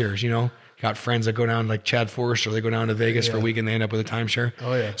timeshares, Got friends that go down like Chad Forrester. They go down to Vegas for a week and they end up with a timeshare.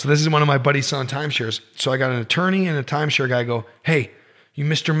 Oh, yeah. So this is one of my buddies selling timeshares. So I got an attorney and a timeshare guy go, hey, you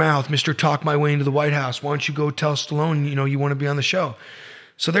Mr. Mouth, Mr. Talk my way into the White House. Why don't you go tell Stallone, you want to be on the show?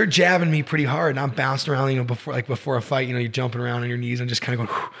 So they're jabbing me pretty hard, and I'm bouncing around, before a fight, you're jumping around on your knees and just kind of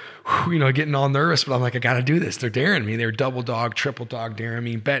going, getting all nervous. But I'm like, I got to do this. They're daring me. They're double dog, triple dog daring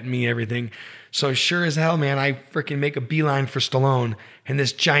me, betting me everything. So sure as hell, man, I freaking make a beeline for Stallone, and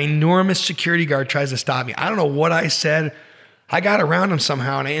this ginormous security guard tries to stop me. I don't know what I said. I got around him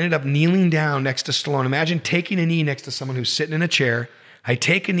somehow, and I ended up kneeling down next to Stallone. Imagine taking a knee next to someone who's sitting in a chair. I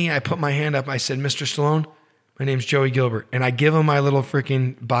take a knee, I put my hand up, I said, Mr. Stallone, my name's Joey Gilbert. And I give him my little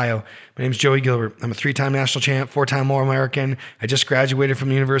freaking bio. My name's Joey Gilbert. I'm a 3-time national champ, 4-time All-American. I just graduated from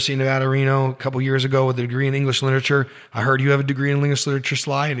the University of Nevada, Reno a couple years ago with a degree in English literature. I heard you have a degree in English literature,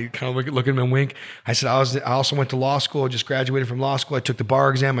 Sly. And he kind of looked at me and wink. I said, I also went to law school. I just graduated from law school. I took the bar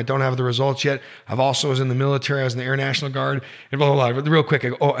exam. I don't have the results yet. I've also was in the military. I was in the Air National Guard. And blah, blah, blah. Real quick,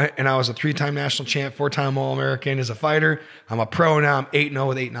 and I was a 3-time national champ, 4-time All-American as a fighter. I'm a pro now. I'm 8-0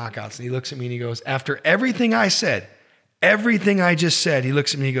 with 8 knockouts. And he looks at me and he goes, after everything I said, everything I just said, he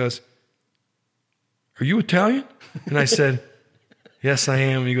looks at me, he goes, are you Italian? And I said, yes, I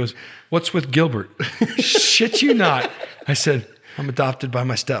am. And he goes, what's with Gilbert? Shit you not. I said, I'm adopted by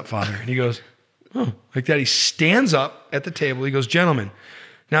my stepfather. And he goes, oh, like that. He stands up at the table. He goes, gentlemen,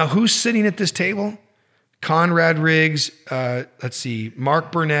 now who's sitting at this table? Conrad Riggs,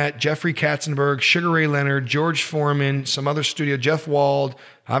 Mark Burnett, Jeffrey Katzenberg, Sugar Ray Leonard, George Foreman, some other studio, Jeff Wald,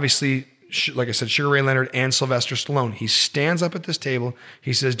 obviously, like I said, Sugar Ray Leonard and Sylvester Stallone. He stands up at this table.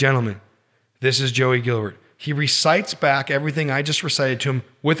 He says, gentlemen, this is Joey Gilbert. He recites back everything I just recited to him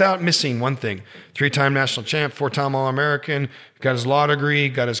without missing one thing. 3-time national champ, 4-time All-American, got his law degree,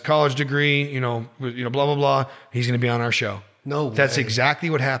 got his college degree, blah, blah, blah. He's going to be on our show. No way. That's exactly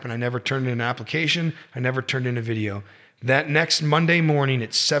what happened. I never turned in an application. I never turned in a video. That next Monday morning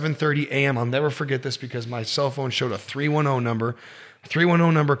at 7:30 a.m., I'll never forget this because my cell phone showed a 310 number.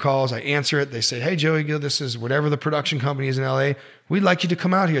 310 number calls. I answer it. They say, hey, Joey, this is whatever the production company is in LA. We'd like you to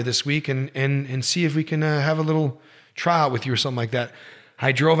come out here this week and see if we can have a little tryout with you or something like that.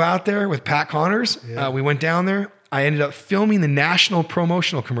 I drove out there with Pat Connors. Yeah. We went down there. I ended up filming the national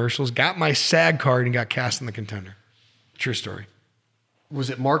promotional commercials, got my SAG card, and got cast in the Contender. True story. Was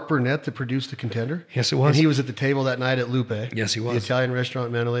it Mark Burnett that produced the Contender? Yes, it was. And he was at the table that night at Lupe. Yes, he was. The Italian restaurant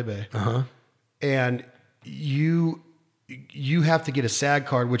in Mandalay Bay. Uh-huh. And you you have to get a SAG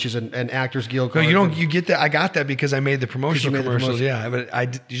card, which is an Actors Guild No, card. you don't. You get that. I got that because I made the promotional made the commercials. promotion. Yeah,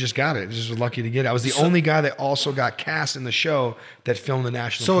 but you just got it. I just was lucky to get it. I was the only guy that also got cast in the show that filmed the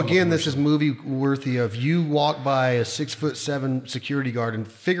national. So promo again, this commercial. is movie worthy of you walk by a 6'7" security guard and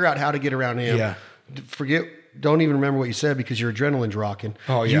figure out how to get around him. Yeah. Don't even remember what you said because your adrenaline's rocking.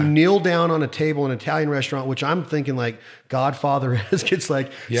 Oh, yeah. You kneel down on a table in an Italian restaurant, which I'm thinking like Godfather gets like,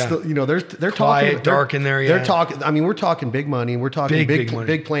 Yeah. still, you know, they're Quiet, talking dark in there, They're yeah. talking. I mean, we're talking big money. We're talking Big money.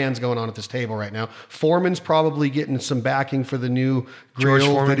 big plans going on at this table right now. Foreman's probably getting some backing for the new George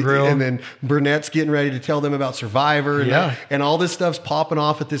grill, Foreman grill. and then Burnett's getting ready to tell them about Survivor, and, Yeah. and all this stuff's popping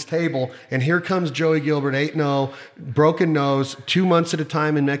off at this table. And here comes Joey Gilbert, 8-0, broken nose, 2 months at a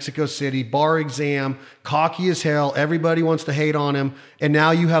time in Mexico City, bar exam, cocky as hell. Everybody wants to hate on him. And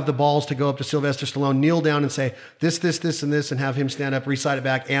now you have the balls to go up to Sylvester Stallone, kneel down and say this, and this, and have him stand up, recite it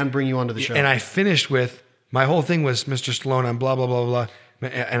back, and bring you onto the show. And I finished with, my whole thing was, Mr. Stallone, I'm blah, blah, blah, blah,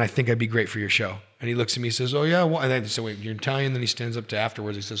 and I think I'd be great for your show. And he looks at me and says, oh, yeah, why? And I said, wait, you're Italian? Then he stands up to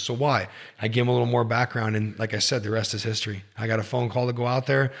afterwards. He says, so why? I give him a little more background. And like I said, the rest is history. I got a phone call to go out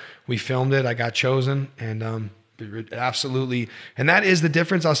there. We filmed it. I got chosen. And absolutely. And that is the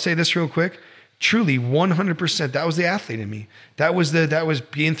difference. I'll say this real quick. Truly, 100%. That was the athlete in me. That was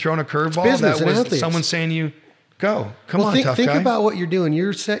being thrown a curveball. business That and was athletes. someone saying to you, go. Come on, tough think guy. about what you're doing.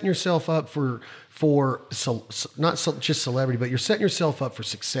 You're setting yourself up for just celebrity, but you're setting yourself up for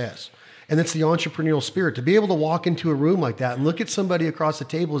success. And it's the entrepreneurial spirit. To be able to walk into a room like that and look at somebody across the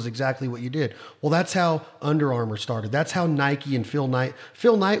table is exactly what you did. Well, that's how Under Armour started. That's how Nike and Phil Knight.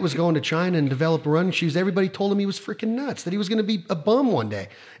 Phil Knight was going to China and develop running shoes. Everybody told him he was freaking nuts, that he was going to be a bum one day.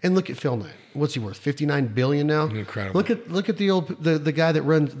 And look at Phil Knight. What's he worth? $59 billion now? Incredible. Look at the guy that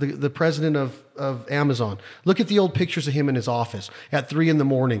runs the president of Amazon. Look at the old pictures of him in his office at 3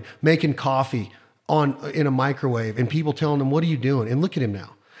 a.m. making coffee in a microwave, and people telling him, "What are you doing?" And look at him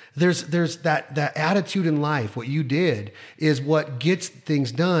now. There's that attitude in life. What you did is what gets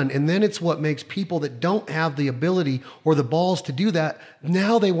things done, and then it's what makes people that don't have the ability or the balls to do that,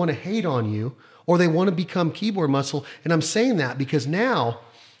 now they want to hate on you or they want to become keyboard muscle. And I'm saying that because now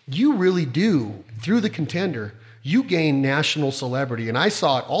you really do, through the Contender, you gain national celebrity, and I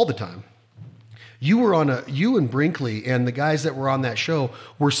saw it all the time. You and Brinkley and the guys that were on that show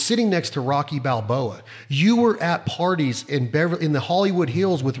were sitting next to Rocky Balboa. You were at parties in the Hollywood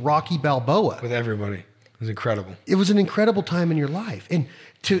Hills with Rocky Balboa. With everybody. It was incredible. It was an incredible time in your life. And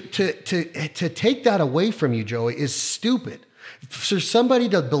to take that away from you, Joey, is stupid. For somebody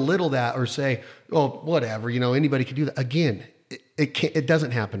to belittle that or say, oh, whatever, anybody could do that. Again, it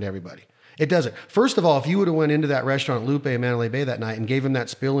doesn't happen to everybody. It doesn't. First of all, if you would have went into that restaurant at Lupe in Mandalay Bay that night and gave him that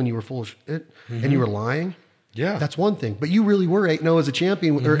spill and you were full of shit and you were lying, yeah, that's one thing. But you really were 8-0 as a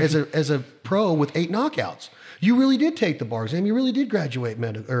champion or as a pro with 8 knockouts. You really did take the bar exam. You really did graduate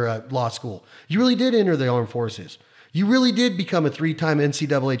law school. You really did enter the armed forces. You really did become a 3-time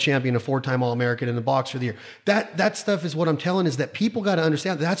NCAA champion, a 4-time All-American, and the boxer of the year. That stuff is what I'm telling is that people got to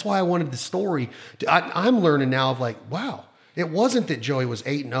understand. That's why I wanted the story. I'm learning now of like, wow. It wasn't that Joey was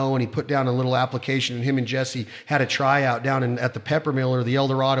 8-0 and he put down a little application and him and Jesse had a tryout down at the Peppermill or the El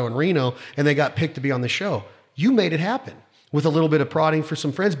Dorado in Reno and they got picked to be on the show. You made it happen with a little bit of prodding for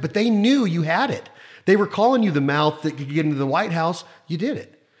some friends, but they knew you had it. They were calling you the mouth that could get into the White House. You did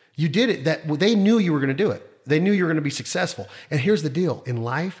it. You did it. They knew you were going to do it. They knew you were going to be successful. And here's the deal. In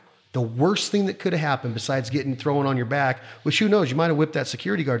life, the worst thing that could have happened besides getting thrown on your back, which who knows, you might have whipped that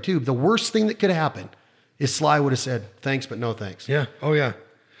security guard too. The worst thing that could have happened is Sly would have said, thanks, but no thanks. Yeah. Oh, yeah.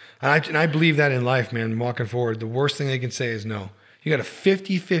 And I believe that in life, man, walking forward. The worst thing they can say is no. You got a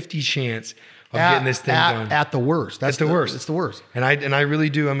 50-50 chance of getting this thing done. At the worst. That's the worst. It's the worst. And I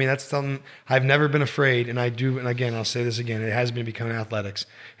really do. I mean, that's something I've never been afraid. And I do. And again, I'll say this again. It has been becoming athletics.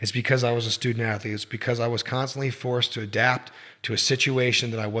 It's because I was a student athlete. It's because I was constantly forced to adapt to a situation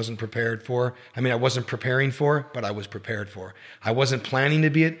that I wasn't prepared for. I mean, I wasn't preparing for, but I was prepared for. I wasn't planning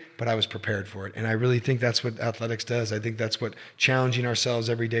to be it, but I was prepared for it. And I really think that's what athletics does. I think that's what challenging ourselves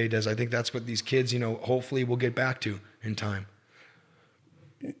every day does. I think that's what these kids, hopefully will get back to in time.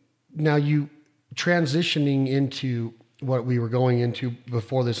 Now you transitioning into what we were going into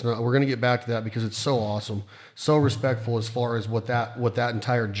before this, we're going to get back to that because it's so awesome, so respectful as far as what that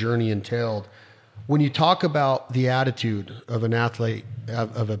entire journey entailed. When you talk about the attitude of an athlete,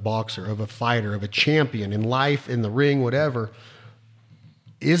 of a boxer, of a fighter, of a champion in life, in the ring, whatever,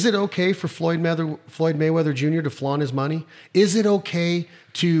 is it okay for Floyd Mayweather Jr. to flaunt his money? Is it okay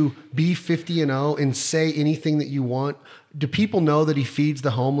to be 50-0 and say anything that you want? Do people know that he feeds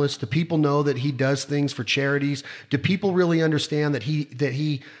the homeless? Do people know that he does things for charities? Do people really understand that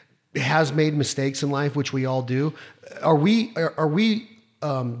he has made mistakes in life, which we all do. Are we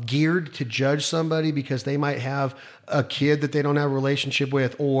geared to judge somebody because they might have a kid that they don't have a relationship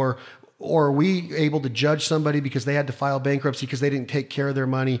with, or are we able to judge somebody because they had to file bankruptcy because they didn't take care of their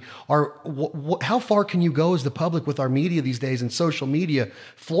money? Or how far can you go as the public with our media these days and social media?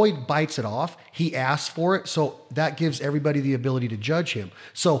 Floyd bites it off. He asks for it. So that gives everybody the ability to judge him.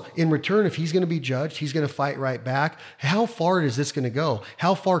 So in return, if he's going to be judged, he's going to fight right back. How far is this going to go?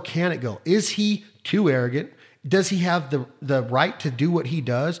 How far can it go? Is he too arrogant? Does he have the right to do what he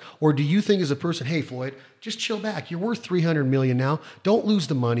does? Or do you think as a person, hey, Floyd, just chill back. You're worth $300 million now. Don't lose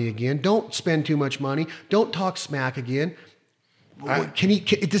the money again. Don't spend too much money. Don't talk smack again.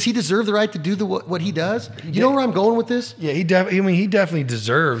 Does he deserve the right to do what he does? You know where I'm going with this? Yeah, he definitely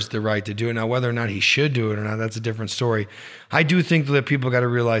deserves the right to do it. Now, whether or not he should do it or not, that's a different story. I do think that people got to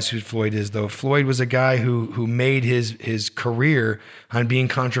realize who Floyd is, though. Floyd was a guy who made his career on being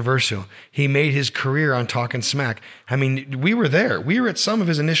controversial. He made his career on talking smack. I mean, we were there. We were at some of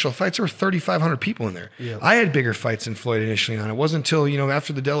his initial fights. There were 3,500 people in there. Yeah. I had bigger fights than Floyd initially on. It wasn't until,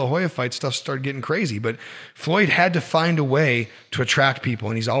 after the De La Hoya fight, stuff started getting crazy. But Floyd had to find a way to attract people,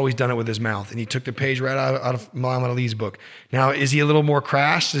 and he's always done it with his mouth. And he took the page right out of Muhammad Ali's book. Now, is he a little more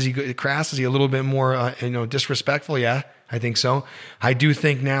crass? Is he a little bit more disrespectful? Yeah, I think so. I do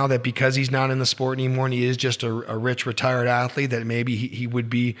think now that because he's not in the sport anymore and he is just a rich retired athlete, that maybe he would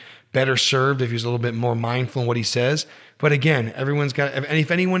be better served if he was a little bit more mindful in what he says. But again, everyone's got, and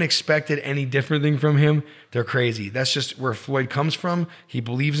if anyone expected any different thing from him, they're crazy. That's just where Floyd comes from. He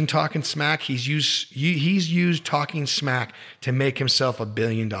believes in talking smack. He's used talking smack to make himself $1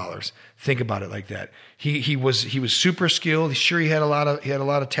 billion. Think about it like that. He was super skilled. Sure, he had a lot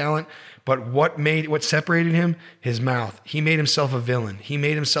of talent. But what separated him? His mouth. He made himself a villain. He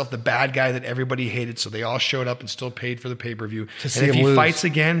made himself the bad guy that everybody hated, so they all showed up and still paid for the pay-per-view. And if he fights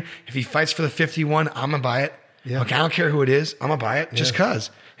again, if he fights for the 51, I'm going to buy it. Yeah. Okay, I don't care who it is. I'm going to buy it just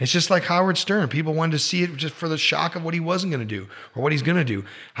because. It's just like Howard Stern. People wanted to see it just for the shock of what he wasn't going to do or what he's going to do.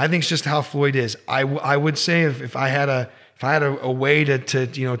 I think it's just how Floyd is. I would say if I had a way to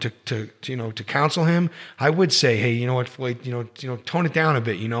counsel him, I would say, hey, you know what, Floyd, tone it down a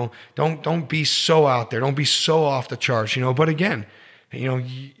bit, don't be so out there. Don't be so off the charts, but again,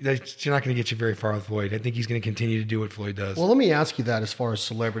 that's not going to get you very far with Floyd. I think he's going to continue to do what Floyd does. Well, let me ask you that as far as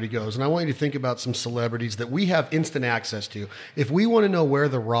celebrity goes. And I want you to think about some celebrities that we have instant access to. If we want to know where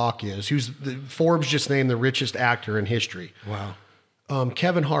The Rock is, Forbes just named the richest actor in history. Wow.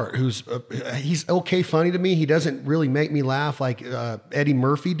 Kevin Hart, he's okay funny to me. He doesn't really make me laugh like Eddie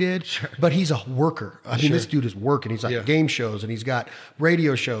Murphy did, but he's a worker. I mean, this dude is working. He's got game shows, and he's got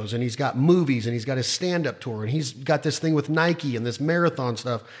radio shows, and he's got movies, and he's got his stand-up tour, and he's got this thing with Nike and this marathon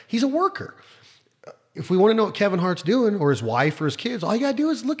stuff. He's a worker. If we want to know what Kevin Hart's doing, or his wife or his kids, all you got to do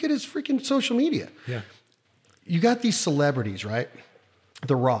is look at his freaking social media. Yeah. You got these celebrities, right?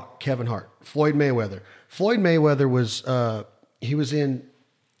 The Rock, Kevin Hart, Floyd Mayweather. Floyd Mayweather was... he was in,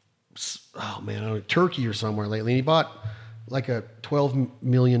 Turkey or somewhere lately, and he bought like a $12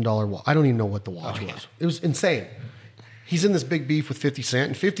 million watch. I don't even know what the watch was. It was insane. He's in this big beef with 50 Cent,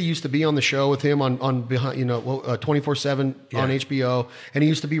 and 50 used to be on the show with him on behind 24/7 on HBO, and he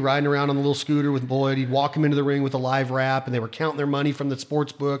used to be riding around on the little scooter with Boyd. He'd walk him into the ring with a live rap, and they were counting their money from the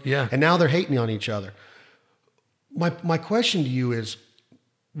sports book. Yeah. And now they're hating on each other. My question to you is,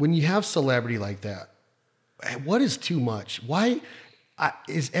 when you have celebrity like that, what is too much? Why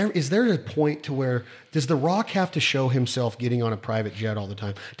is there a point to where does The Rock have to show himself getting on a private jet all the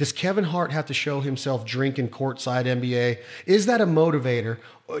time? Does Kevin Hart have to show himself drinking courtside NBA? Is that a motivator?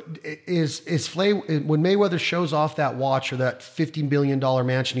 When Mayweather shows off that watch or that $50 billion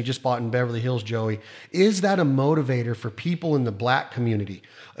mansion he just bought in Beverly Hills, Joey, is that a motivator for people in the black community,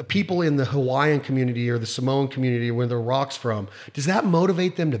 people in the Hawaiian community or the Samoan community where The Rock's from? Does that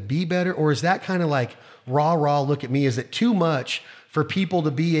motivate them to be better, or is that kind of like rah, look at me? Is it too much for people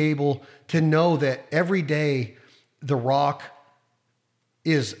to be able to know that every day The Rock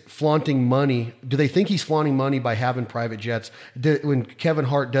is flaunting money? Do they think he's flaunting money by having private jets? When Kevin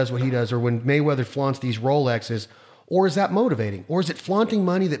Hart does what he does, or when Mayweather flaunts these Rolexes, or is that motivating? Or is it flaunting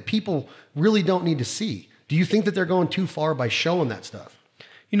money that people really don't need to see? Do you think that they're going too far by showing that stuff?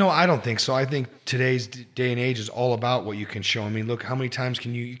 I don't think so. I think today's day and age is all about what you can show. I mean, look, how many times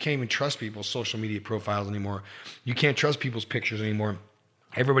you can't even trust people's social media profiles anymore. You can't trust people's pictures anymore.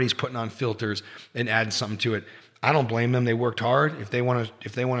 Everybody's putting on filters and adding something to it. I don't blame them. They worked hard. If they want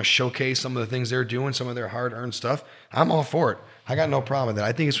to showcase some of the things they're doing, some of their hard-earned stuff, I'm all for it. I got no problem with that.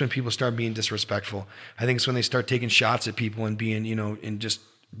 I think it's when people start being disrespectful. I think it's when they start taking shots at people and being, and just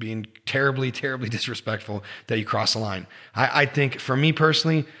being terribly, terribly disrespectful that he crossed the line. I think for me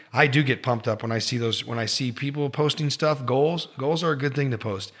personally, I do get pumped up when I see people posting stuff. Goals are a good thing to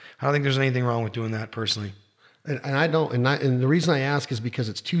post. I don't think there's anything wrong with doing that personally. And I don't, and the reason I ask is because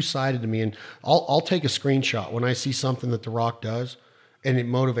it's two-sided to me. And I'll take a screenshot when I see something that The Rock does, and it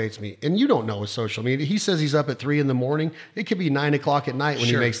motivates me. And you don't know his social media. He says he's up at 3 a.m. It could be 9 o'clock at night when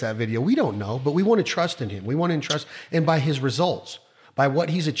he makes that video. We don't know, but we want to trust in him. We want to trust, and by his results, by what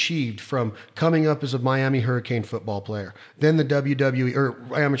he's achieved from coming up as a Miami Hurricane football player, then the WWE or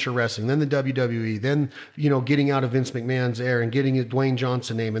amateur wrestling, then the WWE, then, getting out of Vince McMahon's air and getting a Dwayne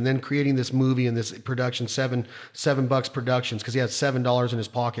Johnson name, and then creating this movie and this production, $7 Productions, because he had $7 in his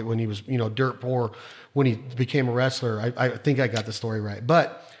pocket when he was, dirt poor when he became a wrestler. I think I got the story right.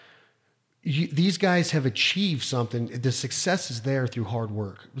 But these guys have achieved something. The success is there through hard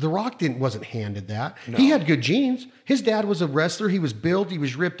work. The Rock wasn't handed that. No. He had good genes. His dad was a wrestler. He was built. He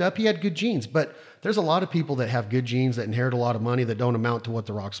was ripped up. He had good genes. But there's a lot of people that have good genes that inherit a lot of money that don't amount to what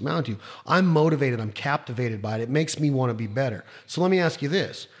The Rock's amount to. I'm motivated. I'm captivated by it. It makes me want to be better. So let me ask you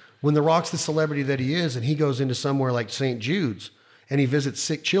this. When The Rock's the celebrity that he is and he goes into somewhere like St. Jude's and he visits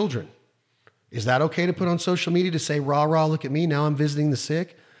sick children, is that okay to put on social media to say, rah, rah, look at me, now I'm visiting the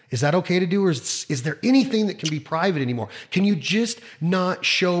sick? Is that okay to do, or is there anything that can be private anymore? Can you just not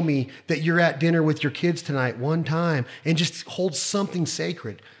show me that you're at dinner with your kids tonight one time and just hold something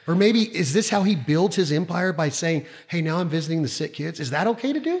sacred? Or maybe is this how he builds his empire, by saying, hey, now I'm visiting the sick kids? Is that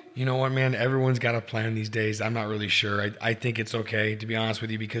okay to do? You know what, man? Everyone's got a plan these days. I'm not really sure. I think it's okay, to be honest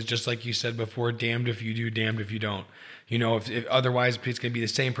with you, because just like you said before, damned if you do, damned if you don't. If otherwise it's going to be the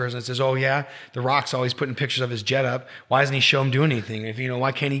same person that says, oh yeah, The Rock's always putting pictures of his jet up. Why doesn't he show him doing anything?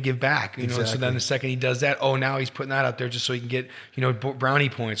 Why can't he give back? Exactly. So then the second he does that, now he's putting that out there just so he can get, brownie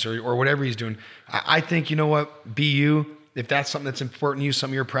points or whatever he's doing. I think, be you. If that's something that's important to you,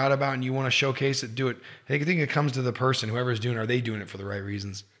 something you're proud about and you want to showcase it, do it. I think it comes to the person, whoever's doing it, are they doing it for the right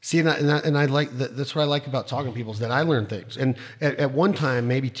reasons? See, and I like that. That's what I like about talking to people, is that I learn things. And at one time,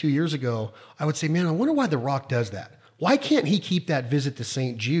 maybe 2 years ago, I would say, man, I wonder why The Rock does that. Why can't he keep that visit to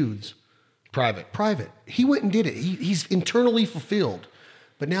St. Jude's private? He went and did it. He's internally fulfilled.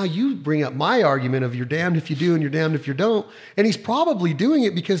 But now you bring up my argument of you're damned if you do and you're damned if you don't. And he's probably doing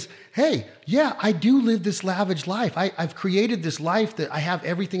it because, hey, yeah, I do live this lavish life. I've created this life that I have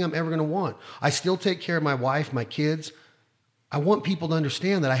everything I'm ever going to want. I still take care of my wife, my kids. I want people to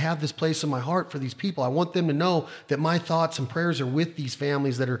understand that I have this place in my heart for these people. I want them to know that my thoughts and prayers are with these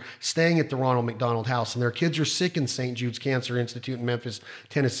families that are staying at the Ronald McDonald House and their kids are sick in St. Jude's Cancer Institute in Memphis,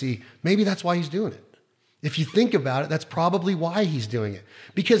 Tennessee. Maybe that's why he's doing it. If you think about it, that's probably why he's doing it.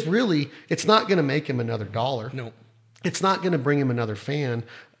 Because really, it's not going to make him another dollar. No. It's not going to bring him another fan.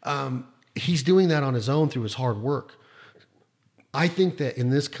 He's doing that on his own through his hard work. I think that in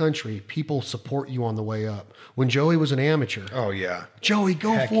this country, people support you on the way up. When Joey was an amateur. Oh, yeah. Joey,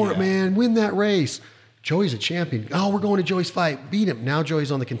 go for it, man. Win that race. Joey's a champion. Oh, we're going to Joey's fight. Beat him. Now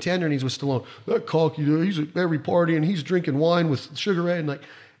Joey's on the Contender and he's with Stallone. That cocky dude, he's at every party and he's drinking wine with Sugar Ray. And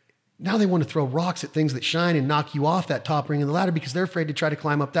now they want to throw rocks at things that shine and knock you off that top ring of the ladder because they're afraid to try to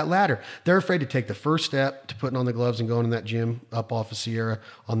climb up that ladder. They're afraid to take the first step to putting on the gloves and going in that gym up off of Sierra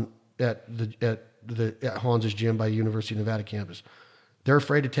at Hans's gym by University of Nevada campus. They're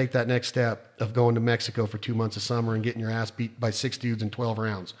afraid to take that next step of going to Mexico for 2 months of summer and getting your ass beat by 6 dudes in 12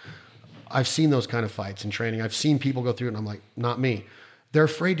 rounds. I've seen those kind of fights in training. I've seen people go through it and I'm like, not me. They're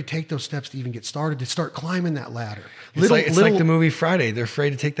afraid to take those steps to even get started, to start climbing that ladder. It's like the movie Friday. They're afraid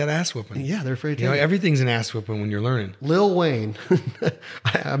to take that ass whooping. Yeah, they're afraid to take it. Everything's an ass whooping when you're learning. Lil Wayne,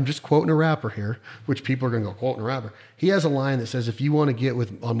 I'm just quoting a rapper here, which people are going to go, quoting a rapper. He has a line that says, if you want to get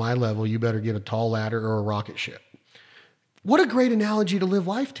on my level, you better get a tall ladder or a rocket ship. What a great analogy to live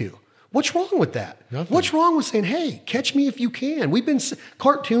life to. What's wrong with that? Nothing. What's wrong with saying, hey, catch me if you can?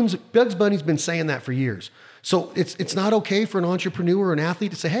 Cartoons, Bugs Bunny's been saying that for years. So it's not okay for an entrepreneur or an athlete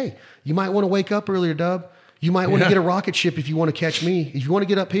to say, hey, you might want to wake up earlier, Dub. You might want to get a rocket ship if you want to catch me. If you want to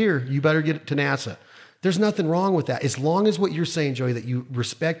get up here, you better get to NASA. There's nothing wrong with that. As long as what you're saying, Joey, that you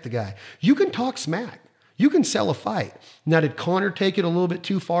respect the guy. You can talk smack. You can sell a fight. Now, did Conor take it a little bit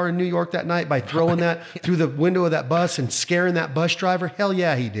too far in New York that night by throwing that through the window of that bus and scaring that bus driver? Hell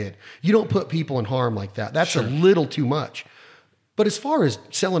yeah, he did. You don't put people in harm like that. That's a little too much. But as far as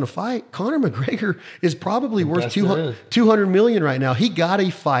selling a fight, Conor McGregor is probably worth $200 million right now. He got a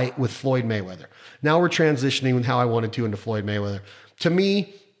fight with Floyd Mayweather. Now we're transitioning with how I wanted to into Floyd Mayweather. To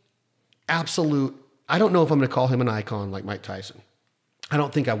me, absolute. I don't know if I'm going to call him an icon like Mike Tyson. I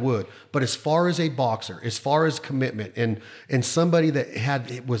don't think I would. But as far as a boxer, as far as commitment and somebody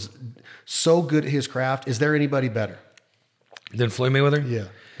that was so good at his craft, is there anybody better? than Floyd Mayweather? Yeah.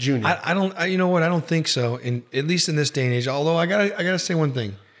 Junior. You know what? I don't think so. At least in this day and age. Although I gotta say one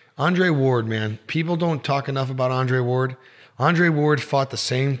thing. Andre Ward, man. People don't talk enough about Andre Ward. Andre Ward fought the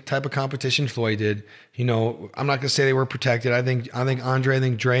same type of competition Floyd did. You know, I'm not gonna say they were protected. I think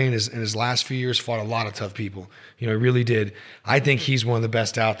Dre in his last few years fought a lot of tough people. You know, he really did. I think he's one of the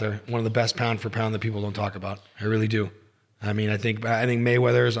best out there, one of the best pound for pound that people don't talk about. I really do. I mean, I think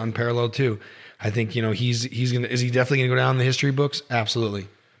Mayweather is unparalleled too. I think, you know, is he definitely gonna go down in the history books? Absolutely.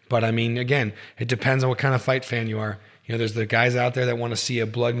 But I mean, again, it depends on what kind of fight fan you are. You know, there's the guys out there that want to see a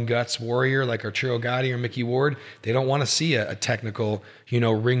blood and guts warrior like Arturo Gatti or Mickey Ward. They don't want to see a technical, you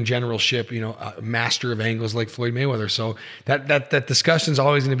know, ring generalship, you know, a master of angles like Floyd Mayweather. So that discussion's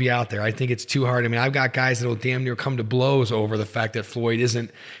always going to be out there. I think it's too hard. I mean, I've got guys that will damn near come to blows over the fact that Floyd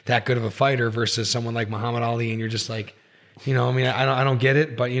isn't that good of a fighter versus someone like Muhammad Ali, and you're just like, you know, I mean, I don't get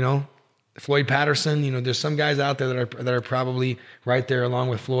it, but you know, Floyd Patterson, you know, there's some guys out there that are probably right there along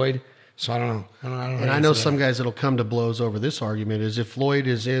with Floyd. So I don't know. And I know some guys that'll come to blows over this argument is if Floyd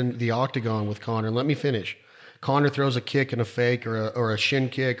is in the octagon with Conor, and let me finish. Conor throws a kick and a fake or a shin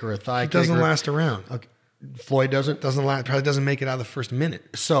kick or a thigh kick. It doesn't last around. Okay. Floyd doesn't? Doesn't last, probably doesn't make it out of the first minute.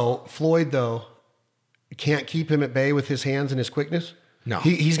 So Floyd, though, can't keep him at bay with his hands and his quickness? No.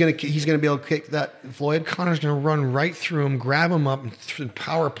 He's gonna be able to kick that Floyd? Conor's going to run right through him, grab him up, and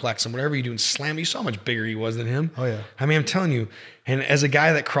powerplex him, whatever you do, and slam him. You saw how much bigger he was than him. Oh, yeah. I mean, I'm telling you, and as a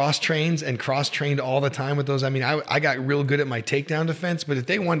guy that cross-trained all the time with those, I mean, I got real good at my takedown defense, but if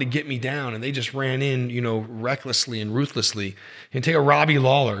they wanted to get me down and they just ran in, you know, recklessly and ruthlessly, and take a Robbie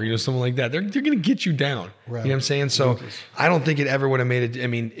Lawler, you know, something like that, they're going to get you down. Right. You know what I'm saying? So I don't think it ever would have made it. I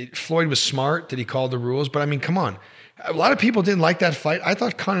mean, Floyd was smart that he called the rules, but I mean, come on. A lot of people didn't like that fight. I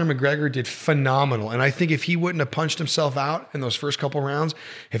thought Conor McGregor did phenomenal. And I think if he wouldn't have punched himself out in those first couple rounds,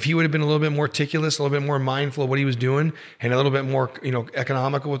 if he would have been a little bit more meticulous, a little bit more mindful of what he was doing, and a little bit more, you know,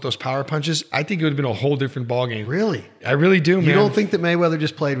 economical with those power punches, I think it would have been a whole different ballgame. Really? I really do, man. You don't think that Mayweather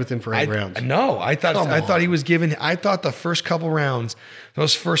just played with him for 8 rounds? No, I thought he was given. I thought the first couple rounds,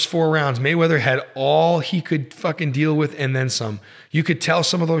 those first 4 rounds, Mayweather had all he could fucking deal with and then some. You could tell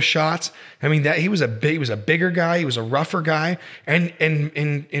some of those shots. I mean, that he was a bigger guy, he was a rougher guy, and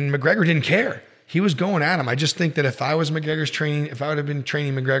McGregor didn't care. He was going at him. I just think that if I was McGregor's training, if I would have been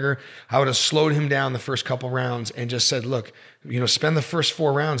training McGregor, I would have slowed him down the first couple rounds and just said, look, you know, spend the first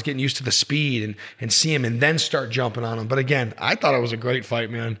 4 rounds getting used to the speed and see him and then start jumping on him. But again, I thought it was a great fight,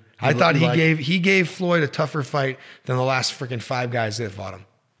 man. I thought he gave Floyd a tougher fight than the last freaking 5 guys that fought him.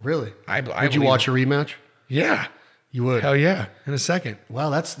 Really? Would you watch a rematch? Yeah. You would? Hell yeah, in a second. Well,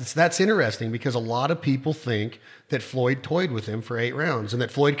 that's interesting because a lot of people think that Floyd toyed with him for 8 rounds and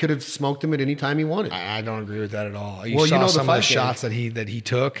that Floyd could have smoked him at any time he wanted. I don't agree with that at all. You saw some of the shots that he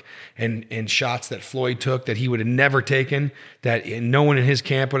took and shots that Floyd took that he would have never taken, that no one in his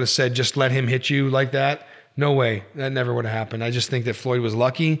camp would have said, just let him hit you like that. No way. That never would have happened. I just think that Floyd was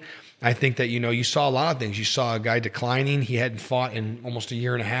lucky. I think that, you know, you saw a lot of things. You saw a guy declining. He hadn't fought in almost a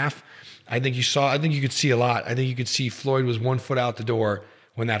year and a half. I think you could see a lot. I think you could see Floyd was 1 foot out the door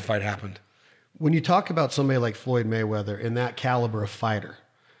when that fight happened. When you talk about somebody like Floyd Mayweather and that caliber of fighter,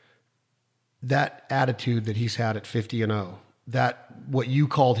 that attitude that he's had at 50-0, that what you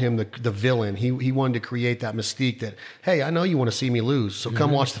called him the villain, he wanted to create that mystique that, hey, I know you want to see me lose, so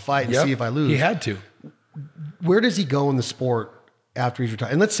come watch the fight and see if I lose. He had to. Where does he go in the sport after he's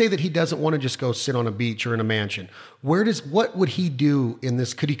retired? And let's say that he doesn't want to just go sit on a beach or in a mansion. What would he do in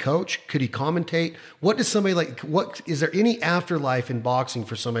this? Could he coach? Could he commentate? What is there any afterlife in boxing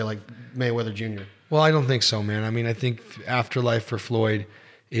for somebody like Mayweather Jr.? Well, I don't think so, man. I mean, I think afterlife for Floyd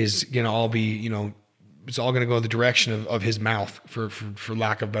is going to all be, you know, it's all going to go the direction of his mouth, for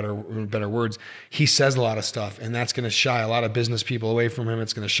lack of better words. He says a lot of stuff, and that's going to shy a lot of business people away from him.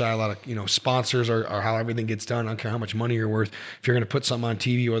 It's going to shy a lot of, you know, sponsors or how everything gets done. I don't care how much money you're worth. If you're going to put something on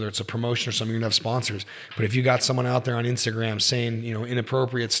TV, whether it's a promotion or something, you're going to have sponsors. But if you got someone out there on Instagram saying, you know,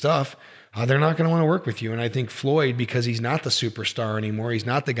 inappropriate stuff, they're not going to want to work with you. And I think Floyd, because he's not the superstar anymore, he's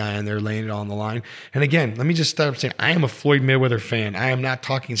not the guy in there laying it all on the line. And again, let me just start saying, I am a Floyd Mayweather fan. I am not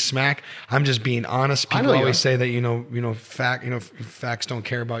talking smack. I'm just being honest. People always say that, facts don't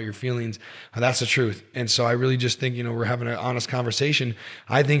care about your feelings. That's the truth. And so I really just think, you know, we're having an honest conversation.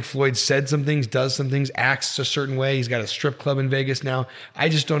 I think Floyd said some things, does some things, acts a certain way. He's got a strip club in Vegas now. I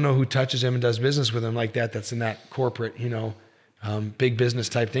just don't know who touches him and does business with him like that. That's in that corporate, you know, big business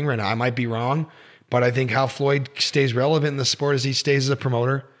type thing right now. I might be wrong, but I think how Floyd stays relevant in the sport is he stays as a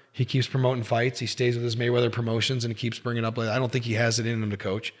promoter. He keeps promoting fights. He stays with his Mayweather promotions and he keeps bringing up. I don't think he has it in him to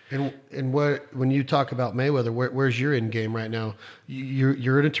coach. And when you talk about Mayweather, where's your end game right now?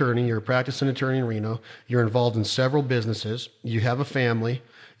 You're an attorney. You're a practicing attorney in Reno. You're involved in several businesses. You have a family.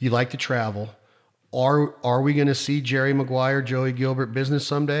 You like to travel. Are we going to see Jerry Maguire, Joey Gilbert business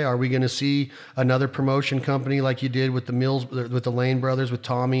someday? Are we going to see another promotion company like you did with the Mills, with the Lane brothers, with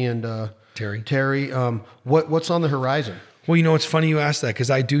Tommy and Terry? What's on the horizon? Well, it's funny you asked that because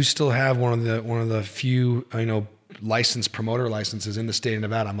I do still have one of the few licensed promoter licenses in the state of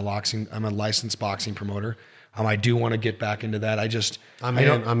Nevada. I'm a licensed boxing promoter. I do want to get back into that. I'm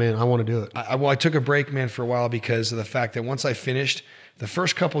in. I want to do it. I took a break, man, for a while because of the fact that once I finished the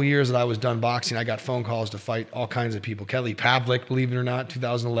first couple years that I was done boxing, I got phone calls to fight all kinds of people. Kelly Pavlik, believe it or not,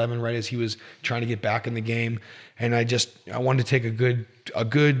 2011, right as he was trying to get back in the game. And I wanted to take a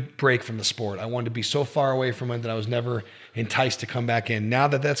good break from the sport. I wanted to be so far away from it that I was never enticed to come back in. Now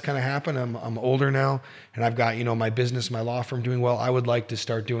that that's kind of happened, I'm older now and I've got, my business, my law firm doing well. I would like to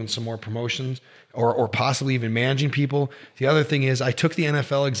start doing some more promotions or possibly even managing people. The other thing is I took the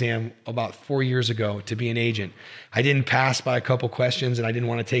NFL exam about 4 years ago to be an agent. I didn't pass by a couple questions and I didn't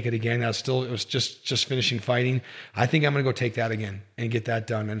want to take it again. It was just finishing fighting. I think I'm going to go take that again and get that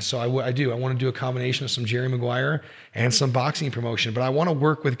done. And so I want to do a combination of some Jerry Maguire and some boxing promotion, but I want to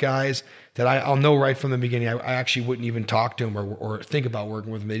work with guys that I'll know right from the beginning. I actually wouldn't even talk to them or think about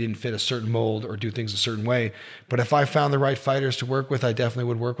working with them. They didn't fit a certain mold or do things a certain way. But if I found the right fighters to work with, I definitely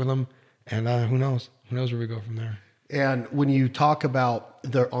would work with them. And who knows? Who knows where we go from there? And when you talk about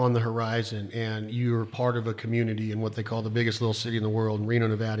on the horizon and you're part of a community in what they call the biggest little city in the world, in Reno,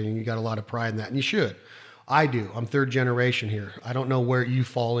 Nevada, and you got a lot of pride in that, and you should. I do. I'm third generation here. I don't know where you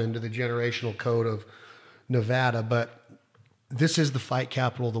fall into the generational code of Nevada, but this is the fight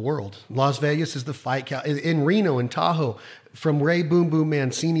capital of the world. Las Vegas is the fight capital. In Reno, in Tahoe, from Ray Boom Boom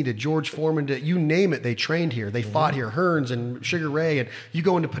Mancini to George Foreman to you name it, they trained here. They fought here. Hearns and Sugar Ray, and you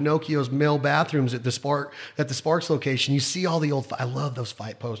go into Pinocchio's male bathrooms at the Sparks location. You see all the old. I love those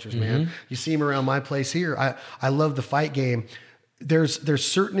fight posters, man. You see them around my place here. I love the fight game. There's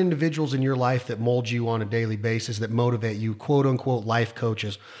certain individuals in your life that mold you on a daily basis, that motivate you, quote unquote life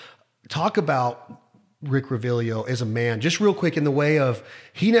coaches. Talk about Rick Revilio as a man, just real quick, in the way of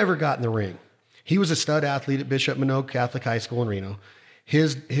he never got in the ring. He was a stud athlete at Bishop Manogue Catholic High School in Reno.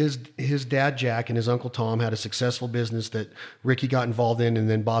 His dad, Jack, and his uncle Tom had a successful business that Ricky got involved in and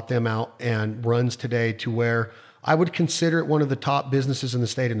then bought them out and runs today to where I would consider it one of the top businesses in the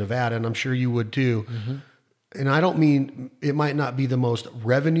state of Nevada, and I'm sure you would too. And I don't mean it might not be the most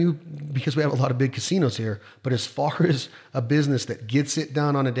revenue because we have a lot of big casinos here, but as far as a business that gets it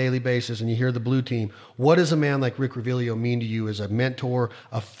done on a daily basis, and you hear the blue team, what does a man like Rick Revilio mean to you as a mentor,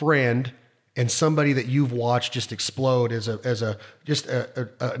 a friend, and somebody that you've watched just explode as an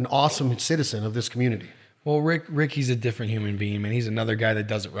awesome citizen of this community? Well, Rick, he's a different human being, man. He's another guy that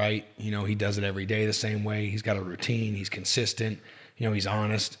does it right. He does it every day the same way. He's got a routine. He's consistent. He's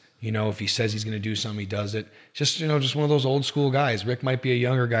honest. If he says he's going to do something, he does it. Just one of those old school guys. Rick might be a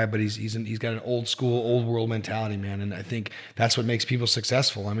younger guy, but he's got an old school, old world mentality, man. And I think that's what makes people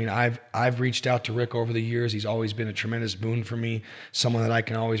successful. I mean, I've reached out to Rick over the years. He's always been a tremendous boon for me, someone that I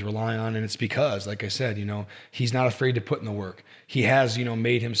can always rely on. And it's because, like I said, he's not afraid to put in the work. He has,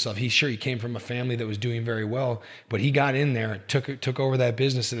 made himself. He came from a family that was doing very well, but he got in there, took over that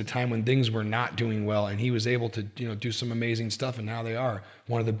business at a time when things were not doing well, and he was able to, do some amazing stuff. And now they are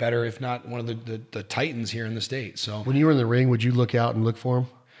one of the better, if not one of the titans here in the state. So when you were in the ring, would you look out and look for him?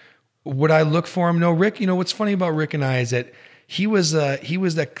 Would I look for him? No, Rick. What's funny about Rick and I is that he was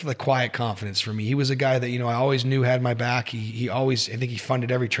the quiet confidence for me. He was a guy that I always knew had my back. He always, I think he funded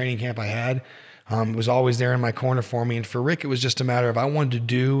every training camp I had. Was always there in my corner for me. And for Rick, it was just a matter of I wanted to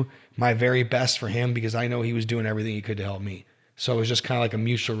do my very best for him because I know he was doing everything he could to help me. So it was just kind of like a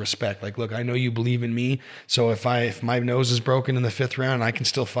mutual respect. Like, look, I know you believe in me. So if my nose is broken in the 5th round and I can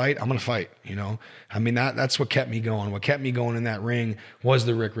still fight, I'm going to fight, I mean, that's what kept me going. What kept me going in that ring was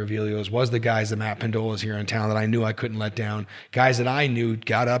the Rick Revilios, was the guys, the Matt Pendolas here in town that I knew I couldn't let down. Guys that I knew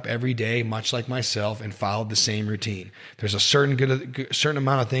got up every day, much like myself, and followed the same routine. There's a certain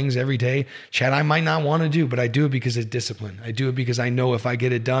amount of things every day, Chad, I might not want to do, but I do it because it's discipline. I do it because I know if I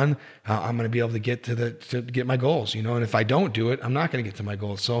get it done, I'm going to be able to get to get my goals, And if I don't do it, I'm not going to get to my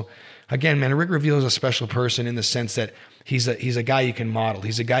goals. So again, man, Rick Revilio is a special person in the sense that he's a guy you can model.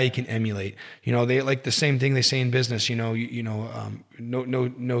 He's a guy you can emulate. They like the same thing they say in business, no use,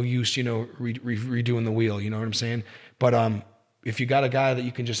 redoing the wheel. You know what I'm saying? But, if you got a guy that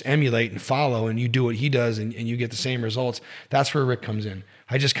you can just emulate and follow and you do what he does and you get the same results, that's where Rick comes in.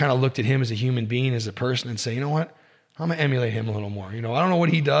 I just kind of looked at him as a human being, as a person, and say, you know what? I'm going to emulate him a little more. You know, I don't know what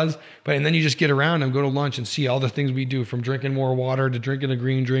he does, and then you just get around him, go to lunch and see all the things we do, from drinking more water to drinking a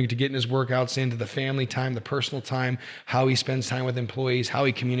green drink to getting his workouts in, to the family time, the personal time, how he spends time with employees, how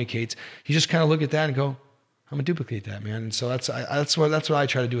he communicates. You just kind of look at that and go, I'm going to duplicate that, man. And so that's what I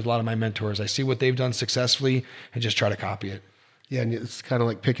try to do with a lot of my mentors. I see what they've done successfully and just try to copy it. Yeah, and it's kind of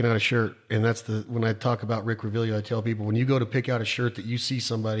like picking out a shirt. And that's when I talk about Rick Revilio, I tell people, when you go to pick out a shirt that you see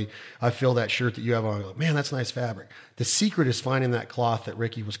somebody, I feel that shirt that you have on, I go, man, that's nice fabric. The secret is finding that cloth that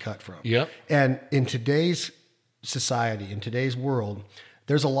Ricky was cut from. Yep. And in today's society, in today's world,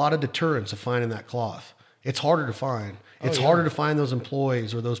 there's a lot of deterrence of finding that cloth. It's harder to find. It's harder to find those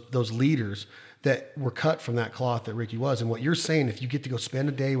employees or those leaders that were cut from that cloth that Ricky was. And what you're saying, if you get to go spend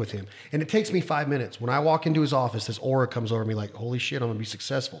a day with him, and it takes me 5 minutes. When I walk into his office, this aura comes over me like, holy shit, I'm going to be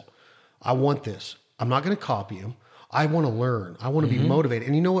successful. I want this. I'm not going to copy him. I want to learn. I want to be motivated.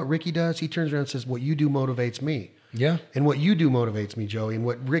 And you know what Ricky does? He turns around and says, what you do motivates me. Yeah. And what you do motivates me, Joey. And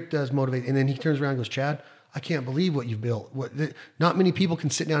what Rick does motivates. And then he turns around and goes, Chad, I can't believe what you've built. Not many people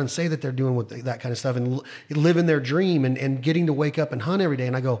can sit down and say that they're doing that kind of stuff and living their dream and getting to wake up and hunt every day.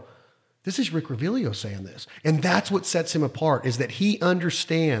 And I go, this is Rick Revilio saying this. And that's what sets him apart, is that he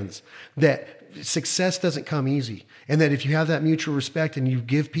understands that success doesn't come easy. And that if you have that mutual respect and you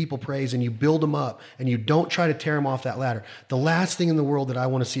give people praise and you build them up and you don't try to tear them off that ladder, the last thing in the world that I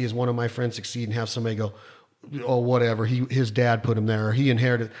want to see is one of my friends succeed and have somebody go, oh, whatever, his dad put him there or he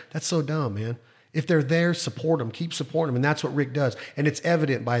inherited. That's so dumb, man. If they're there, support them, keep supporting them. And that's what Rick does. And it's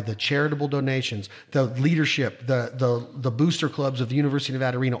evident by the charitable donations, the leadership, the booster clubs of the University of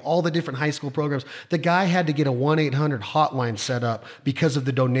Nevada, Reno, all the different high school programs. The guy had to get a 1-800 hotline set up because of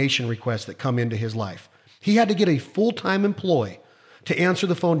the donation requests that come into his life. He had to get a full-time employee to answer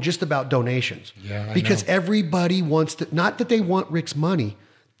the phone just about donations. Yeah, because everybody wants to, not that they want Rick's money,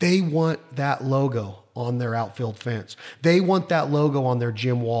 they want that logo on their outfield fence. They want that logo on their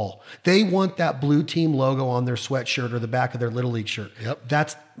gym wall. They want that blue team logo on their sweatshirt or the back of their Little League shirt. Yep.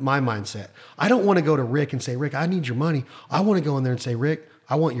 That's my mindset. I don't want to go to Rick and say, Rick, I need your money. I want to go in there and say, Rick,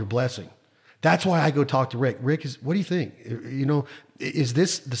 I want your blessing. That's why I go talk to Rick. Rick, what do you think? You know, is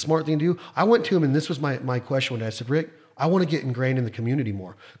this the smart thing to do? I went to him and this was my question one day. I said, Rick, I want to get ingrained in the community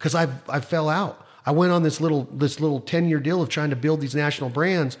more because I fell out. I went on this little 10-year deal of trying to build these national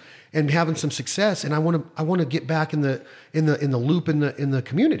brands and having some success, and I want to get back in the loop in the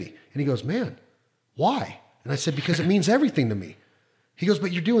community. And he goes, man, why? And I said, because it means everything to me. He goes,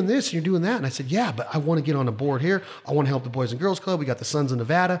 but you're doing this and you're doing that. And I said, yeah, but I want to get on a board here. I want to help the Boys and Girls Club. We got the Sons of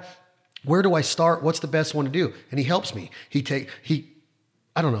Nevada. Where do I start? What's the best one to do? And he helps me.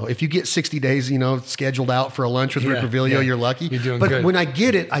 I don't know, if you get 60 days, scheduled out for a lunch with Rick Revilio, you're lucky. You're doing but good. When I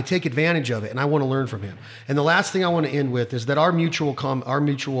get it, I take advantage of it and I want to learn from him. And the last thing I want to end with is that our mutual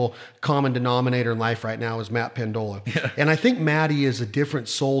common denominator in life right now is Matt Pendola. Yeah. And I think Matty is a different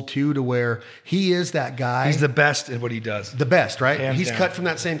soul too, to where he is that guy. He's the best at what he does. The best, right? Hands He's down. cut from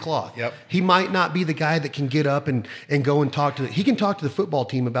that same cloth. Yep. He might not be the guy that can get up and go and talk he can talk to the football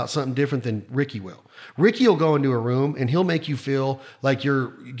team about something different than Ricky will. Ricky will go into a room and he'll make you feel like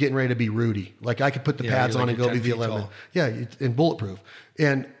you're getting ready to be Rudy. Like I could put the pads on and go be the 11. Yeah, and bulletproof.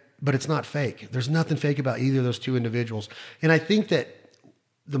 But it's not fake. There's nothing fake about either of those two individuals. And I think that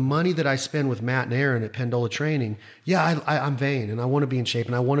the money that I spend with Matt and Aaron at Pendola Training, I'm vain and I want to be in shape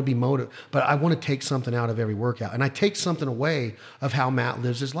and I want to be motivated, but I want to take something out of every workout. And I take something away of how Matt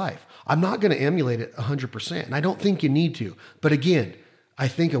lives his life. I'm not going to emulate it 100%. And I don't think you need to. But again, I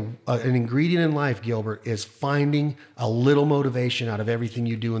think an ingredient in life, Gilbert, is finding a little motivation out of everything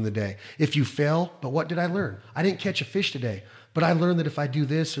you do in the day. If you fail, but what did I learn? I didn't catch a fish today, but I learned that if I do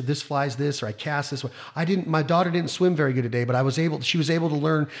this or this flies this or I cast this way, my daughter didn't swim very good today, but she was able to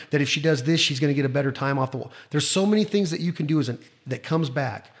learn that if she does this, she's going to get a better time off the wall. There's so many things that you can do that comes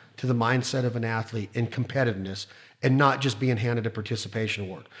back to the mindset of an athlete and competitiveness and not just being handed a participation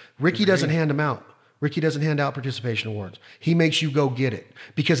award. Ricky doesn't hand them out. Ricky doesn't hand out participation awards. He makes you go get it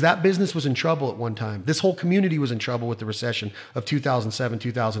because that business was in trouble at one time. This whole community was in trouble with the recession of 2007,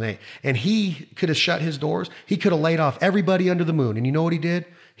 2008. And he could have shut his doors. He could have laid off everybody under the moon. And you know what he did?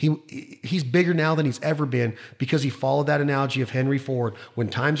 He's bigger now than he's ever been because he followed that analogy of Henry Ford. When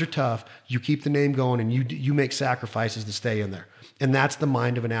times are tough, you keep the name going and you make sacrifices to stay in there. And that's the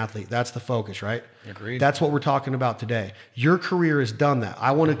mind of an athlete. That's the focus, right? Agreed. That's what we're talking about today. Your career has done that.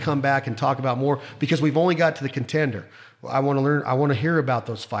 I want to come back and talk about more because we've only got to the contender. I want to learn. I want to hear about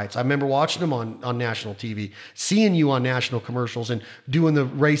those fights. I remember watching them on national TV, seeing you on national commercials and doing the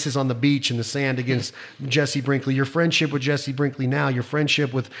races on the beach in the sand against Jesse Brinkley. Your friendship with Jesse Brinkley now, your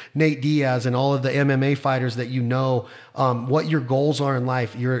friendship with Nate Diaz and all of the MMA fighters that you know, what your goals are in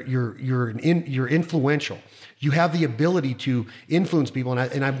life. You're influential. You have the ability to influence people.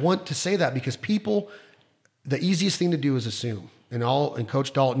 And I want to say that because people, the easiest thing to do is assume. And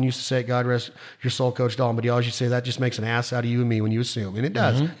Coach Dalton used to say, God rest your soul, Coach Dalton, but he always used to say that just makes an ass out of you and me when you assume. And it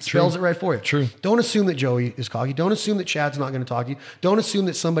does. It spells it right for you. True. Don't assume that Joey is cocky. Don't assume that Chad's not going to talk to you. Don't assume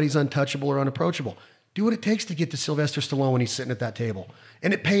that somebody's untouchable or unapproachable. Do what it takes to get to Sylvester Stallone when he's sitting at that table.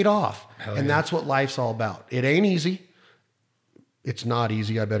 And it paid off. That's what life's all about. It ain't easy. It's not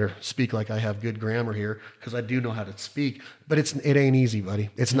easy. I better speak like I have good grammar here because I do know how to speak, but it ain't easy, buddy.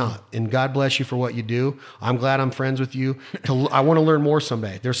 It's not. And God bless you for what you do. I'm glad I'm friends with you. I want to learn more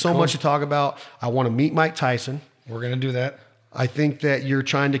someday. There's so much to talk about. I want to meet Mike Tyson. We're going to do that. I think that you're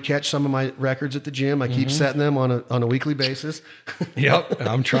trying to catch some of my records at the gym. I keep setting them on a weekly basis. Yep.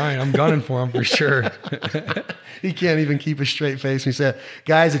 I'm trying. I'm gunning for him for sure. He can't even keep a straight face. He said,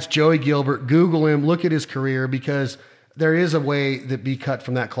 guys, it's Joey Gilbert. Google him. Look at his career because there is a way that be cut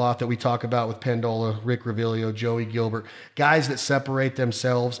from that cloth that we talk about with Pendola, Rick Revilio, Joey Gilbert, guys that separate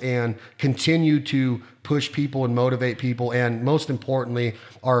themselves and continue to push people and motivate people. And most importantly,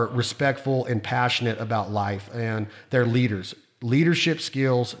 are respectful and passionate about life, and they're leaders. Leadership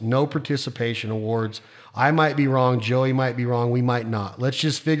skills, no participation awards. I might be wrong. Joey might be wrong. We might not. Let's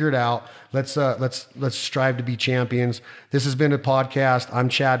just figure it out. Let's strive to be champions. This has been a podcast. I'm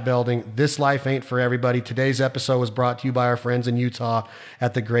Chad Belding. This life ain't for everybody. Today's episode was brought to you by our friends in Utah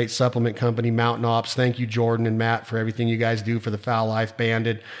at the great supplement company, Mountain Ops. Thank you, Jordan and Matt, for everything you guys do for the Foul Life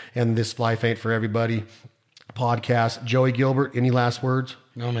Banded and This Life Ain't for Everybody podcast. Joey Gilbert, any last words?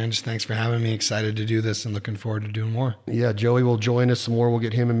 No, man, just thanks for having me. Excited to do this and looking forward to doing more. Yeah, Joey will join us some more. We'll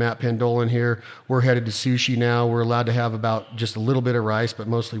get him and Matt Pendola in here. We're headed to sushi now. We're allowed to have about just a little bit of rice, but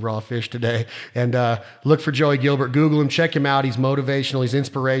mostly raw fish today. And look for Joey Gilbert. Google him. Check him out. He's motivational. He's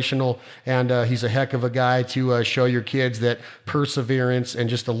inspirational. And he's a heck of a guy to show your kids that perseverance and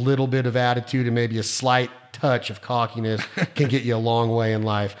just a little bit of attitude and maybe a slight touch of cockiness can get you a long way in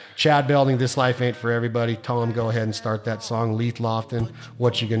life. Chad Belding, This Life Ain't for Everybody. Tom, go ahead and start that song. Leith Lofton,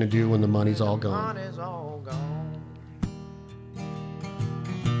 What You Gonna Do When the Money's All Gone.